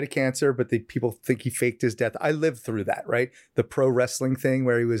 died of cancer, but the people think he faked his death. I lived through that. Right, the pro wrestling thing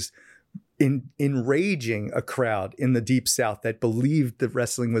where he was enraging a crowd in the Deep South that believed that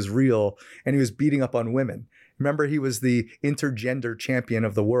wrestling was real, and he was beating up on women. Remember, he was the intergender champion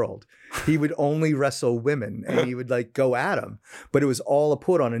of the world. He would only wrestle women, and he would like go at them, but it was all a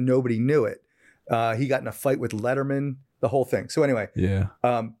put on, and nobody knew it. He got in a fight with Letterman, the whole thing. So anyway,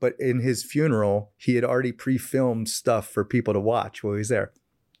 but in his funeral, he had already pre-filmed stuff for people to watch while he was there.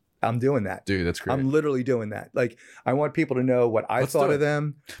 I'm doing that. Dude, that's great. I'm literally doing that. Like, I want people to know what I thought of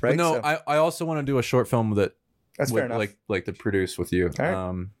them. Right? But no, I also want to do a short film that's fair enough. Like to produce with you.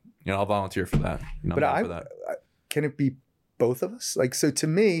 Right. I'll volunteer for that. But can it be both of us? Like, so to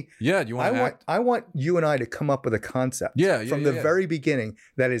me, I want you and I to come up with a concept. From the very beginning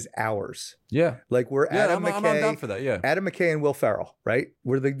that is ours. Yeah. Like we're Adam McKay. I'm down for that. Yeah. Adam McKay and Will Ferrell, right?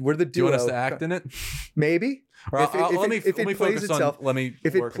 We're the duo. Do you want us to act in it? Maybe. If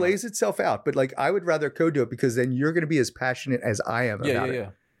it plays itself out, but like I would rather co-do it because then you're going to be as passionate as I am about it.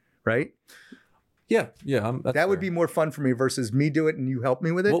 Right? Yeah. That would be more fun for me versus me do it and you help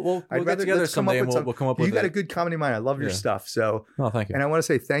me with it. We'll get together someday and we'll come up with it. You got a good comedy mind. I love your stuff. So, thank you. And I want to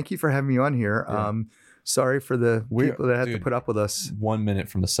say thank you for having me on here. Yeah. Sorry for the people that had to put up with us. 1 minute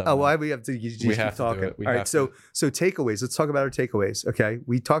from the 7. Oh, why we have to keep talking? All right, so takeaways. Let's talk about our takeaways. Okay,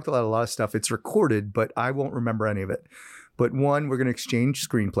 we talked a lot of stuff. It's recorded, but I won't remember any of it. But one, we're going to exchange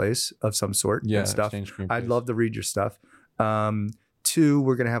screenplays of some sort and stuff. I'd love to read your stuff. 2,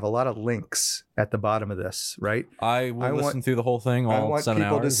 we're going to have a lot of links at the bottom of this, right? I will listen through the whole thing, all 7 hours. I want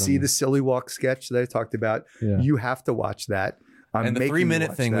people to see the Silly Walk sketch that I talked about. Yeah. You have to watch that. And the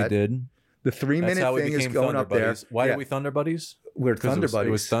 3-minute thing we did. The 3-minute thing is going up there. Why are we Thunder Buddies? We're Thunder Buddies.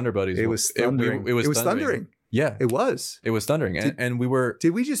 It was Thunder Buddies. It was thundering. It was thundering. Yeah. It was. It was thundering. And we were... Did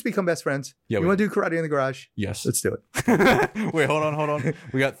we just become best friends? Yeah. You want to do karate in the garage? Yes. Let's do it. Wait, hold on.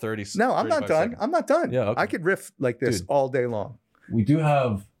 We got 30 No, I'm not done. I'm not done. Yeah, okay. I could riff like this all day long. We do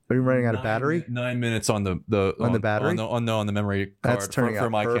have... Are you running out of battery? 9 minutes on the battery? On the memory card. That's turning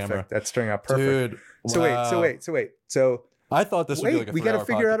out my perfect. Camera. That's turning out perfect. Dude. So wait. So I thought this would be like a 3-hour we got to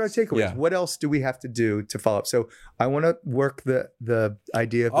figure out our takeaways. Yeah. What else do we have to do to follow up? So I want to work the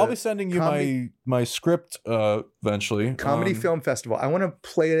idea of I'll be sending you my script eventually. Comedy Film Festival. I want to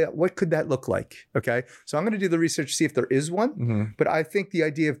play it out. What could that look like? Okay. So I'm going to do the research, see if there is one. Mm-hmm. But I think the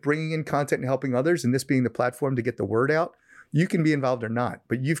idea of bringing in content and helping others, and this being the platform to get the word out, you can be involved or not.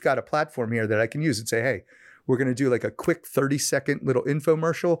 But you've got a platform here that I can use and say, hey, we're going to do like a quick 30-second little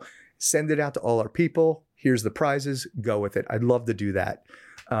infomercial, send it out to all our people. Here's the prizes. Go with it. I'd love to do that.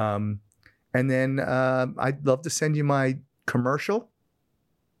 And then I'd love to send you my commercial,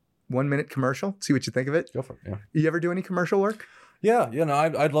 1 minute commercial. See what you think of it. Go for it. Yeah. You ever do any commercial work? Yeah. No,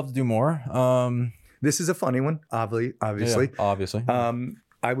 I'd love to do more. This is a funny one, obviously. Yeah, obviously.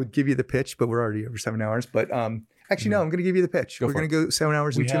 I would give you the pitch, but we're already over 7 hours. But actually, no, I'm going to give you the pitch. We're going to go 7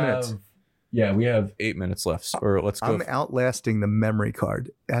 hours and 2 minutes. Yeah, we have 8 minutes left. Or let's go. I'm outlasting the memory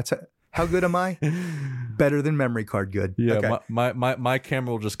card. How good am I? Better than memory card good. Yeah, okay. my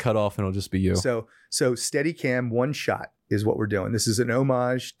camera will just cut off and it'll just be you. So Steadicam one shot is what we're doing. This is an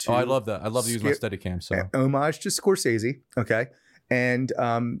homage to. Oh, I love that. I love to use my Steadicam. So homage to Scorsese. Okay. And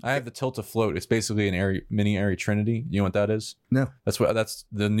I have the tilt to float. It's basically an mini Airy Trinity. You know what that is? No. That's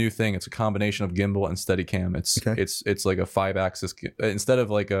the new thing. It's a combination of gimbal and Steadicam. It's like a 5-axis instead of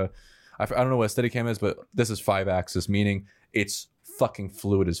like a I don't know what a Steadicam is, but this is 5-axis, meaning it's fucking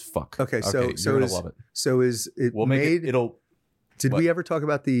fluid as fuck. Okay, so you're gonna love it. So is it we'll made? Make it'll. Did we ever talk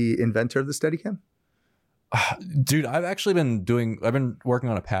about the inventor of the Steadicam? Dude, I've been working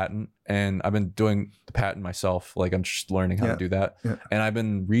on a patent, and I've been doing the patent myself. Like I'm just learning how to do that, and I've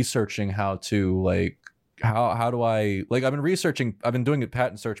been researching how to how do I I've been doing a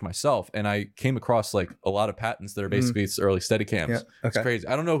patent search myself, and I came across like a lot of patents that are basically early Steadicams. Yeah, okay. It's crazy.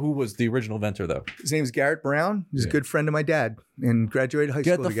 I don't know who was the original inventor though. His name's Garrett Brown. He's a good friend of my dad and graduated high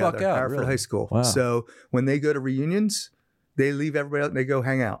school together. Fuck out, Hartford really? High School. Wow. So when they go to reunions, they leave everybody out and they go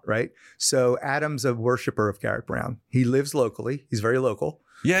hang out, right? So Adam's a worshiper of Garrett Brown. He lives locally. He's very local.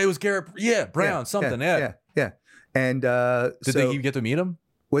 Yeah, it was Garrett. Yeah, Brown, something. Yeah. And did you get to meet him?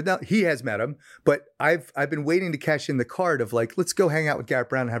 Well, no, he has met him, but I've been waiting to cash in the card of like, let's go hang out with Garrett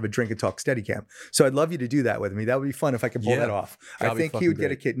Brown and have a drink and talk Steadicam. So I'd love you to do that with me. That would be fun if I could pull that off. I think he would get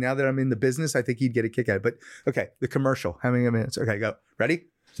a kick. Now that I'm in the business, I think he'd get a kick out of it. But okay, the commercial. How many minutes? Okay, go. Ready?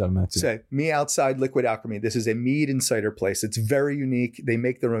 7 minutes. So me outside Liquid Alchemy. This is a mead and cider place. It's very unique. They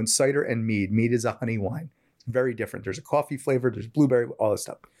make their own cider and mead. Mead is a honey wine. It's very different. There's a coffee flavor. There's blueberry, all this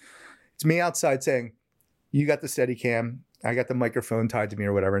stuff. It's me outside saying, you got the Steadicam. I got the microphone tied to me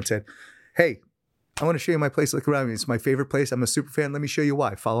or whatever and said, hey, I want to show you my place. Look around me. It's my favorite place. I'm a super fan. Let me show you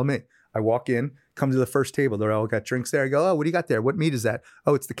why. Follow me. I walk in, come to the first table. They're all got drinks there. I go, oh, what do you got there? What meat is that?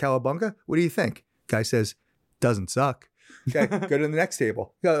 Oh, it's the cowabunga. What do you think? Guy says, doesn't suck. Okay, go to the next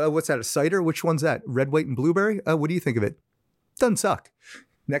table. What's that, a cider? Which one's that? Red, white, and blueberry? What do you think of it? Doesn't suck.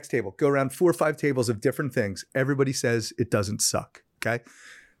 Next table. Go around 4 or 5 tables of different things. Everybody says it doesn't suck. Okay.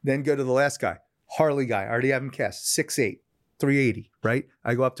 Then go to the last guy. Harley guy. I already have him cast. 6'8". 380, right?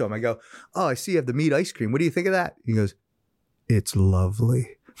 I go up to him. I go, oh, I see you have the meat ice cream. What do you think of that? He goes, it's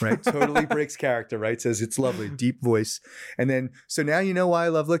lovely, right? Totally breaks character, right? Says it's lovely, deep voice. And then, so now you know why I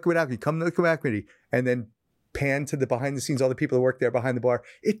love Liquid Alchemy. Come to Liquid Alchemy. And then pan to the behind the scenes, all the people that work there behind the bar.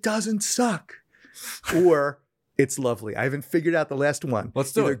 It doesn't suck. Or it's lovely. I haven't figured out the last one.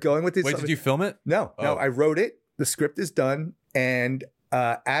 Let's do it. Going with this. Wait, did you film it? No, I wrote it. The script is done. And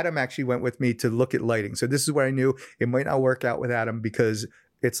Adam actually went with me to look at lighting. So this is where I knew it might not work out with Adam because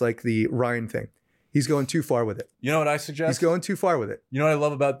it's like the Ryan thing. He's going too far with it. You know what I suggest? He's going too far with it. You know what I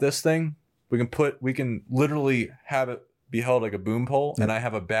love about this thing? We can literally have it be held like a boom pole, and I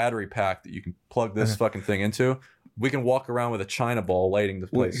have a battery pack that you can plug this fucking thing into. We can walk around with a China ball lighting the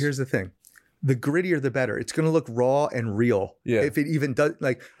place. Well, here's the thing. The grittier, the better. It's going to look raw and real. Yeah. If it even does,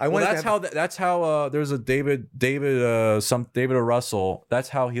 like I want. Well, that's how. There's a David O. Russell. That's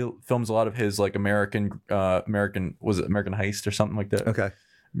how he films a lot of his like American was it American Heist or something like that. Okay.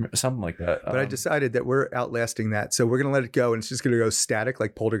 Something like that. But I decided that we're outlasting that, so we're going to let it go, and it's just going to go static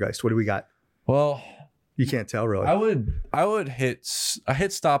like Poltergeist. What do we got? Well, you can't tell really. I would hit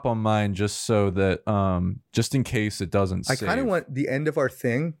stop on mine just so that just in case it doesn't. I kind of want the end of our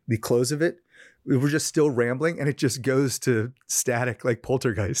thing, the close of it. We're just still rambling and it just goes to static like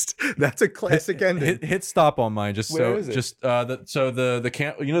Poltergeist. That's a classic ending. Hit stop on mine just Where is it? Just the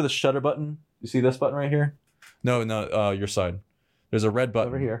can, you know the shutter button? You see this button right here? No, your side. There's a red button.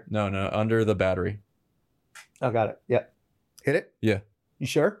 Over here. No, under the battery. Oh, got it. Yeah. Hit it? Yeah. You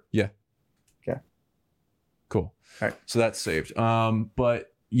sure? Yeah. Okay. Cool. All right. So that's saved.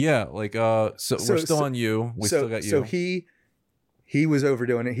 But yeah, like so we're still on you. We still got you. So he was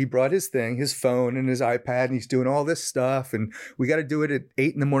overdoing it. He brought his thing, his phone and his iPad, and he's doing all this stuff. And we got to do it at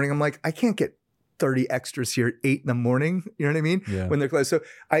 8 a.m. I'm like, I can't get 30 extras here at 8 a.m. You know what I mean? Yeah. When they're closed. So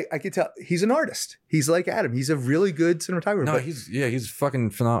I could tell he's an artist. He's like Adam. He's a really good cinematographer. No, he's fucking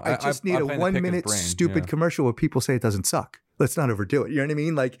phenomenal. I just need a 1 minute stupid commercial where people say it doesn't suck. Let's not overdo it. You know what I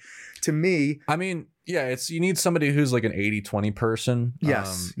mean? Like to me, I mean, Yeah, you need somebody who's like an 80-20 person.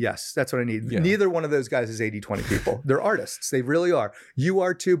 Yes, yes, that's what I need. Yeah. Neither one of those guys is 80-20 people. They're artists. They really are. You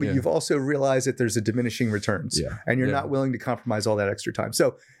are too, but you've also realized that there's a diminishing returns, and you're not willing to compromise all that extra time.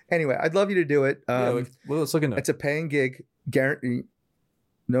 So anyway, I'd love you to do it. Well, let's look into it. It's a paying gig, guarantee,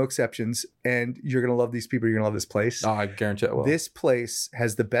 no exceptions, and you're going to love these people. You're going to love this place. Oh, I guarantee it will. This place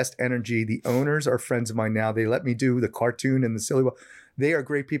has the best energy. The owners are friends of mine now. They let me do the cartoon and the silly. They are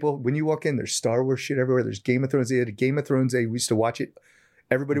great people. When you walk in, there's Star Wars shit everywhere. There's Game of Thrones. They had a Game of Thrones. We used to watch it.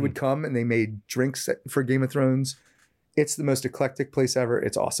 Everybody would come, and they made drinks for Game of Thrones. It's the most eclectic place ever.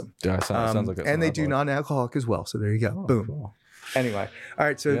 It's awesome. Yeah, sounds like it. And they do non-alcoholic as well. So there you go. Boom. Cool. Anyway, all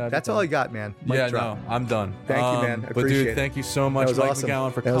right. So that's all I got, man. Mic drop. No, I'm done. Thank you, man. I but appreciate dude, thank you so much, that was Mike awesome.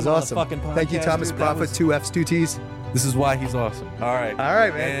 McGowan, for That was coming awesome. on the fucking podcast. Thank you, Thomas dude. Prophet. 2 F's, 2 T's. This is why he's awesome. All right. All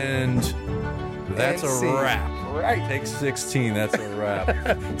right, man. And that's And a C. wrap. Right. Take 16. That's a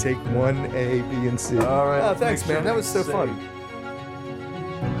wrap. Take 1, A, B, and C. All right. Oh, thanks, Make man. sure That was so to fun. say-